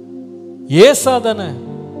 ஏசா தானே.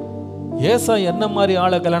 ஏசா என்ன மாதிரி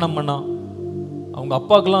ஆளை கல்யாணம் பண்ணா? அவங்க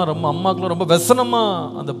அப்பாக்கெல்லாம் ரொம்ப, அம்மாக்கெல்லாம் ரொம்ப வெசனமா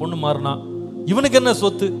அந்த பொண்ணு மாறினா. இவனுக்கு என்ன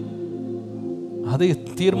சொத்து? அதை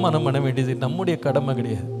தீர்மானம் பண்ண வேண்டியது நம்முடைய கடமை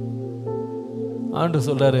கிடையாது. ஆண்டு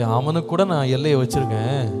சொல்றாரு, அவனுக்கு கூட நான் எல்லையை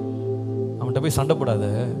வச்சிருக்கேன், அவன்கிட்ட போய் சண்டை போடாத.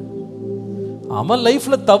 அவன்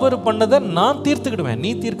லைஃப்ல தவறு பண்ணதை நான் தீர்த்துக்கிடுவேன்,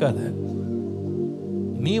 நீ தீர்க்காத.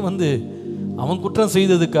 நீ அவன் குற்றம்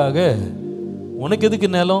செய்ததுக்காக உனக்கு எதுக்கு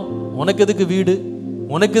நிலம், உனக்கு எதுக்கு வீடு,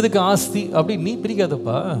 உனக்கு எதுக்கு ஆஸ்தி அப்படி நீ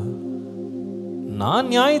பிரிக்காதப்பா. நான்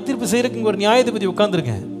நியாய தீர்ப்பு செய்யறதுக்கு ஒரு நியாயாதிபதி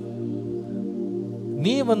உட்கார்ந்துருக்கேன்.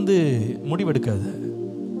 நீ முடிவெடுக்காத.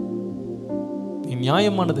 நீ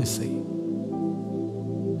நியாயமானதை செய்,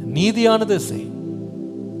 நீதியானதை செய்.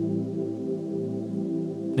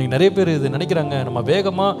 நீங்க நிறைய பேர் இது நினைக்கிறாங்க, நம்ம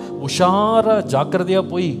வேகமா உஷாரா ஜாக்கிரதையா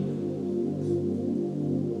போய்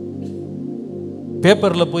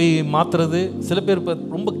பேப்பர்ல போய் மாத்துறது. சில பேர்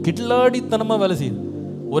ரொம்ப கில்லாடித்தனமா வேலை செய்யுது.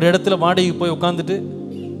 ஒரு இடத்துல வாடகைக்கு போய் உட்காந்துட்டு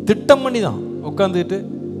திட்டம் பண்ணி தான் உட்காந்துட்டு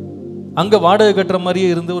அங்க வாடகை கட்டுற மாதிரியே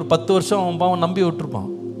இருந்து ஒரு 10 வருஷம் அவன் பாவம் நம்பி விட்டுருப்பான்.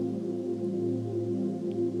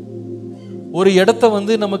 ஒரு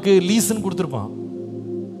இடத்த நமக்கு லீஸ்ன்னு கொடுத்துருப்பான்.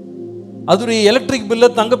 அதோடைய எலக்ட்ரிக் பில்லை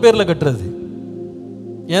தங்க பேர்ல கட்டுறது.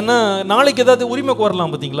 ஏன்னா நாளைக்கு ஏதாவது உரிமை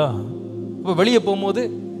கோரலாம் பார்த்தீங்களா? இப்போ வெளியே போகும்போது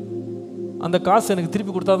அந்த காசு எனக்கு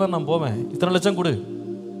திருப்பி கொடுத்தா தான் நான் போவேன், இத்தனை லட்சம் கொடு.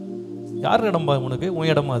 யார் இடம்பா உனக்கு? உன்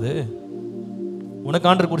இடமா அது? உனக்கு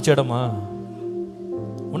ஆண்டர் குடிச்ச இடமா?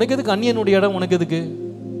 உனக்கு எதுக்கு அந்நியனுடைய இடம்? உனக்கு எதுக்கு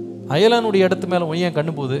அயலானுடைய இடத்து மேல உன் ஏன்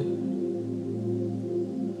கண்ணு போகுது?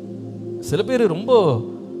 சில பேர் ரொம்ப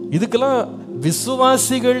இதுக்கெல்லாம்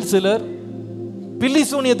விசுவாசிகள் சிலர் பில்லி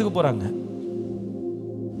சூனியத்துக்கு போறாங்க.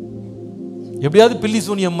 எப்படியாவது பில்லி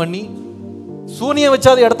சூனியம் பண்ணி சூனியம்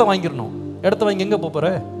வச்சாத இடத்த வாங்கிடணும். இடத்த வாங்கி எங்க போற?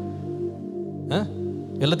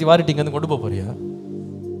 எல்லாத்தையும் வாரிட்டிங்க கொண்டு போறியா?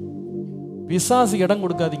 பிசாசு இடம்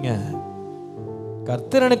கொடுக்காதீங்க.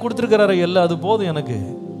 கர்த்தர் எனக்கு கொடுத்திருக்கிறாரு எல்லாம், அது போதும் எனக்கு.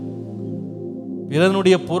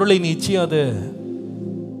 பிறனுடைய பொருளை நீ இச்சியாத.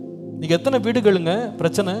 நீங்க எத்தனை வீடுகளுங்க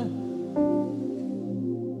பிரச்சனை?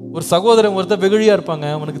 ஒரு சகோதரன் ஒருத்தர் வெகுழியா இருப்பாங்க,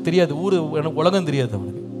 அவனுக்கு தெரியாது, ஊரு உலகம் தெரியாது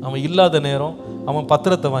அவனுக்கு. அவன் இல்லாத நேரம் அவன்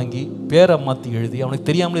பத்திரத்தை வாங்கி பேரை மாற்றி எழுதி அவனுக்கு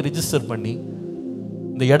தெரியாமலே ரிஜிஸ்டர் பண்ணி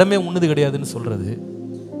இந்த இடமே உன்னது கிடையாதுன்னு சொல்றது,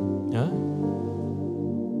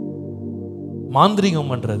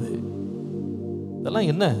 மாந்திரிகம் பண்றது, இதெல்லாம்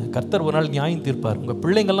என்ன? கர்த்தர் ஒரு நாள் நியாயம் தீர்ப்பார். உங்க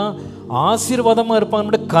பிள்ளைங்கள்லாம் ஆசீர்வாதமா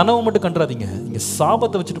இருப்பாங்க, கனவு மட்டும் கண்டாதீங்க. நீங்க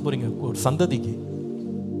சாபத்தை வச்சுட்டு போறீங்க ஒரு சந்ததிக்கு.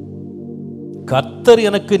 கர்த்தர்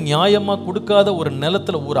எனக்கு நியாயமா கொடுக்காத ஒரு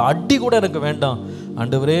நிலத்துல ஒரு அடி கூட எனக்கு வேண்டாம்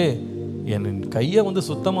ஆண்டவரே, என் கையை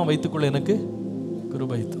சுத்தமா வைத்துக்கொள்ள எனக்கு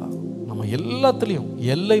கிருபை தாரும். நம்ம எல்லாத்துலேயும்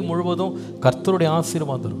எல்லை முழுவதும் கர்த்தருடைய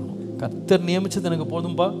ஆசீர்வாதம் இருக்கணும். கர்த்தர் நியமிச்சது எனக்கு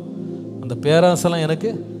போதும்பா, அந்த பேராசெல்லாம் எனக்கு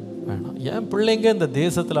வேணாம். என் பிள்ளைங்க இந்த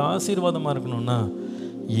தேசத்தில் ஆசீர்வாதமாக இருக்கணும்னா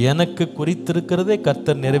எனக்கு குறித்திருக்கிறதே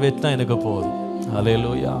கர்த்தர் நிறைவேற்றினா எனக்கு போதும்.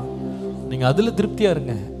 அல்லேலூயா. நீங்கள் அதில் திருப்தியாக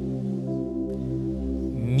இருங்க.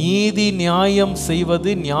 நீதி நியாயம் செய்வது,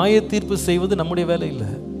 நியாய தீர்ப்பு செய்வது நம்முடைய வேலை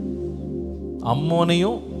இல்லை.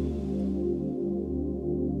 அம்மோனையும்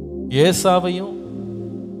ஏசாவையும்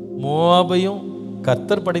மோவாபையும்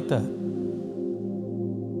கர்த்தர் படைத்தார்.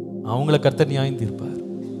 அவங்கள கர்த்தர் நியாயம் தீர்ப்பார்.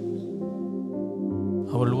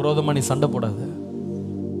 அவர்கள் விரோதமா நீ சண்டை போடாத.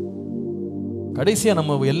 கடைசியா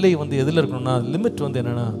நம்ம எல்லை எதுல இருக்கணும்னா, லிமிட்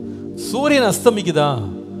என்னன்னா, சூரியன் அஸ்தமிக்குதா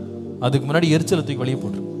அதுக்கு முன்னாடி எரிச்சலை தூக்கி வெளியே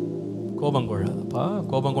போட்டுரு. கோபம் கொள்ளாதப்பா.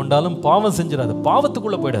 கோபம் கொண்டாலும் பாவம் செஞ்சிடாது,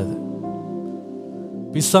 பாவத்துக்குள்ள போயிடாது.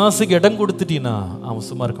 பிசாசுக்கு இடம் கொடுத்துட்டீன்னா அவன்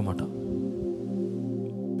சும்மா இருக்க மாட்டான்.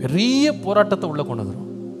 பெரிய போராட்டத்தை உள்ள கொண்டு வந்துடும்.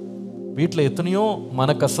 வீட்டில் எத்தனையோ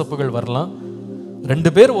மனக்கசப்புகள் வரலாம். 2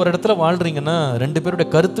 பேர் ஒரு இடத்துல வாழ்றீங்கன்னா 2 பேருடைய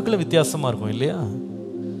கருத்துக்களும் வித்தியாசமா இருக்கும் இல்லையா?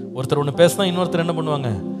 ஒருத்தர் ஒன்று பேசினா இன்னொருத்தர் என்ன பண்ணுவாங்க,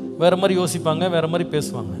 வேற மாதிரி யோசிப்பாங்க, வேற மாதிரி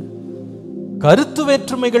பேசுவாங்க. கருத்து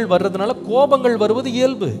வேற்றுமைகள் வர்றதுனால கோபங்கள் வருவது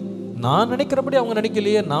இயல்பு. நான் நினைக்கிறபடி அவங்க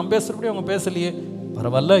நினைக்கலையே, நான் பேசுறபடி அவங்க பேசலையே,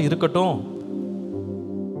 பரவாயில்ல இருக்கட்டும்.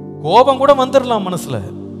 கோபம் கூட வந்துடலாம் மனசுல.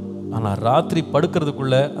 ஆனா ராத்திரி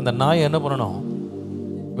படுக்கிறதுக்குள்ள அந்த நாயை என்ன பண்ணணும்,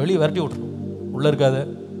 வெளியே விரட்டி விட்டுரும். உள்ள இருக்காத,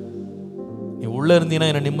 நீ உள்ள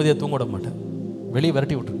இருந்தீங்கன்னா என்ன நிம்மதியா தூங்க விட மாட்டேன், வெளியே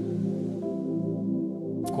விரட்டி விட்டுரு.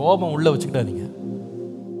 கோபம் உள்ள வச்சுக்கிட்டாதீங்க.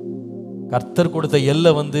 கர்த்தர் கொடுத்த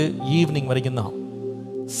எல்லை ஈவினிங் வரைக்கும் தான்.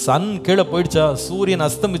 சன் கீழே போயிடுச்சா, சூரியன்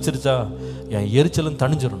அஸ்தமிச்சிருச்சா, என் எரிச்சலும்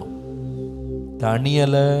தணிஞ்சிடணும்.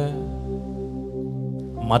 தனியல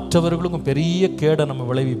மற்றவர்களுக்கும் பெரிய கேடை நம்ம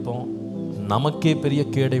விளைவிப்போம், நமக்கே பெரிய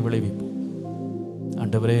கேடை விளைவிப்போம்.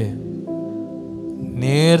 ஆண்டவரே,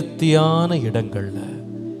 நேர்த்தியான இடங்கள்ல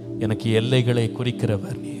எனக்கு எல்லைகளை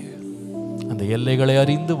குறிக்கிறவர் நீர். அந்த எல்லைகளை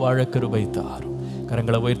அறிந்து வாழ கிருபை தாரும்.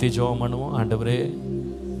 கரங்களை உயர்த்தி ஜெபம் பண்ணுவோம். ஆண்டவரே,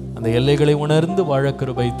 அந்த எல்லைகளை உணர்ந்து வாழ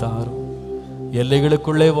கிருபை தாரும்.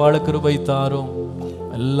 எல்லைகளுக்குள்ளே வாழ கிருபை தாரும்.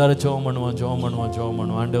 எல்லாரும் ஜெபம் பண்ணுவோம், ஜெபம் பண்ணுவோம், ஜெபம்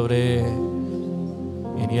பண்ணுவோம். ஆண்டவரே,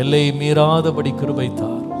 என் எல்லை மீறாதபடி கிருபை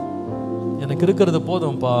தாரும். எனக்கு இருக்கிறது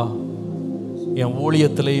போதும்பா. என்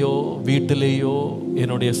ஊழியத்திலேயோ, வீட்டிலேயோ,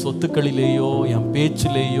 என்னுடைய சொத்துக்களிலேயோ, என்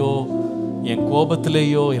பேச்சிலேயோ, என்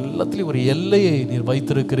கோபத்திலேயோ, எல்லாத்திலையும் ஒரு எல்லையை நீர்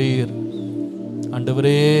வைத்திருக்கிறீர்.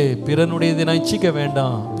 ஆண்டவரே, பிறனுடையதை நான் இச்சிக்க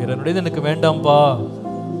வேண்டாம், பிறனுடையது எனக்கு வேண்டாம்பா.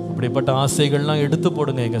 அப்படிப்பட்ட ஆசைகள்லாம் எடுத்து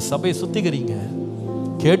போடுங்க. எங்க சபையை சுத்திகரிங்க,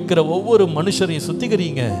 கேட்கிற ஒவ்வொரு மனுஷரையும்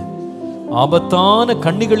சுத்திகரிங்க. ஆபத்தான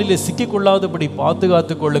கண்ணிகளிலே சிக்கிக்கொள்ளாதபடி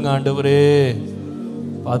பாதுகாத்து கொள்ளுங்க. ஆண்டவரே,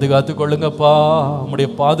 பாதுகாத்து கொள்ளுங்கப்பா. உம்முடைய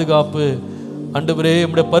பாதுகாப்பு ஆண்டவரே,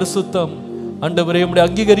 உம்முடைய பரிசுத்தம் ஆண்டவரே, உம்முடைய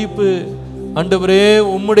அங்கீகரிப்பு ஆண்டவரே,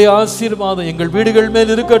 உம்முடைய ஆசீர்வாதம் எங்கள் வீடுகள்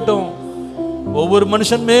மேல் இருக்கட்டும், ஒவ்வொரு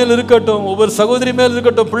மனுஷன் மேல் இருக்கட்டும், ஒவ்வொரு சகோதரி மேல்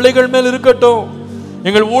இருக்கட்டும், பிள்ளைகள் மேல் இருக்கட்டும்,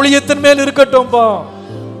 எங்கள் ஊழியத்தின் மேல் இருக்கட்டும்பா.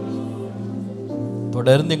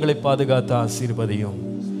 தொடர்ந்து எங்களை பாதுகாத்து ஆசீர்வதியும்.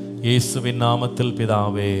 இயேசுவின் நாமத்தில்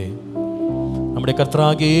பிதாவே. நம்முடைய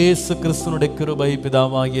கர்த்தராகிய இயேசு கிறிஸ்துவினுடைய கிருபை,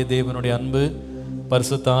 பிதாவாகிய தேவனுடைய அன்பு,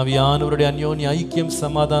 பரிசுத்த ஆவியானவருடைய அந்யோன்ய ஐக்கியம்,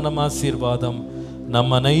 சமாதானம், ஆசீர்வாதம்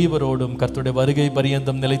நம் அனைவரோடும் கர்த்தருடைய வருகை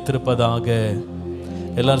பரியந்தம் நிலைத்திருப்பதாக.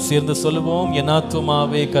 எல்லாரும் சேர்ந்து சொல்லுவோம். என்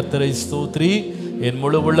ஆத்துமாவே கர்த்தரை ஸ்தோத்ரி, என்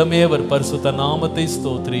முழு உள்ளமே அவர் பரிசுத்த நாமத்தை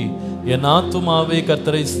ஸ்தோத்ரி. என் ஆத்துமாவே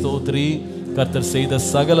கர்த்தரை ஸ்தோத்ரி. கர்த்தர் செய்த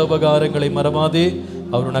சகல உபகாரங்களை மறவாதே,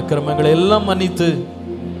 அவருடைய அக்கிரமங்களை எல்லாம் மன்னித்து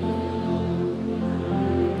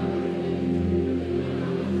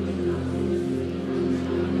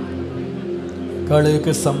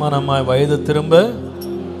கழுகுக்கு சமானமாய் வயது திரும்ப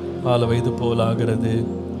 4 வயது போல் ஆகிறது.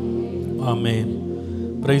 ஆமென்.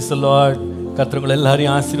 Praise the Lord. கர்த்தர்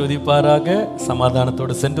எல்லாரையும் ஆசீர்வதிப்பாராக.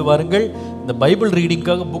 சமாதானத்தோடு சென்று வாருங்கள். இந்த பைபிள்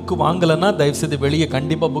ரீடிங்காக புக்கு வாங்கலைன்னா தயவுசெய்து வெளியே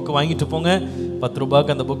கண்டிப்பாக புக்கு வாங்கிட்டு போங்க. 10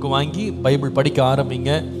 ரூபாய்க்கு அந்த புக்கு வாங்கி பைபிள் படிக்க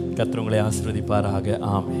ஆரம்பிங்க. கர்த்தர் உங்களை ஆசீர்வதிப்பாராக.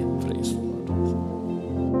 ஆமென். பிரைஸ்.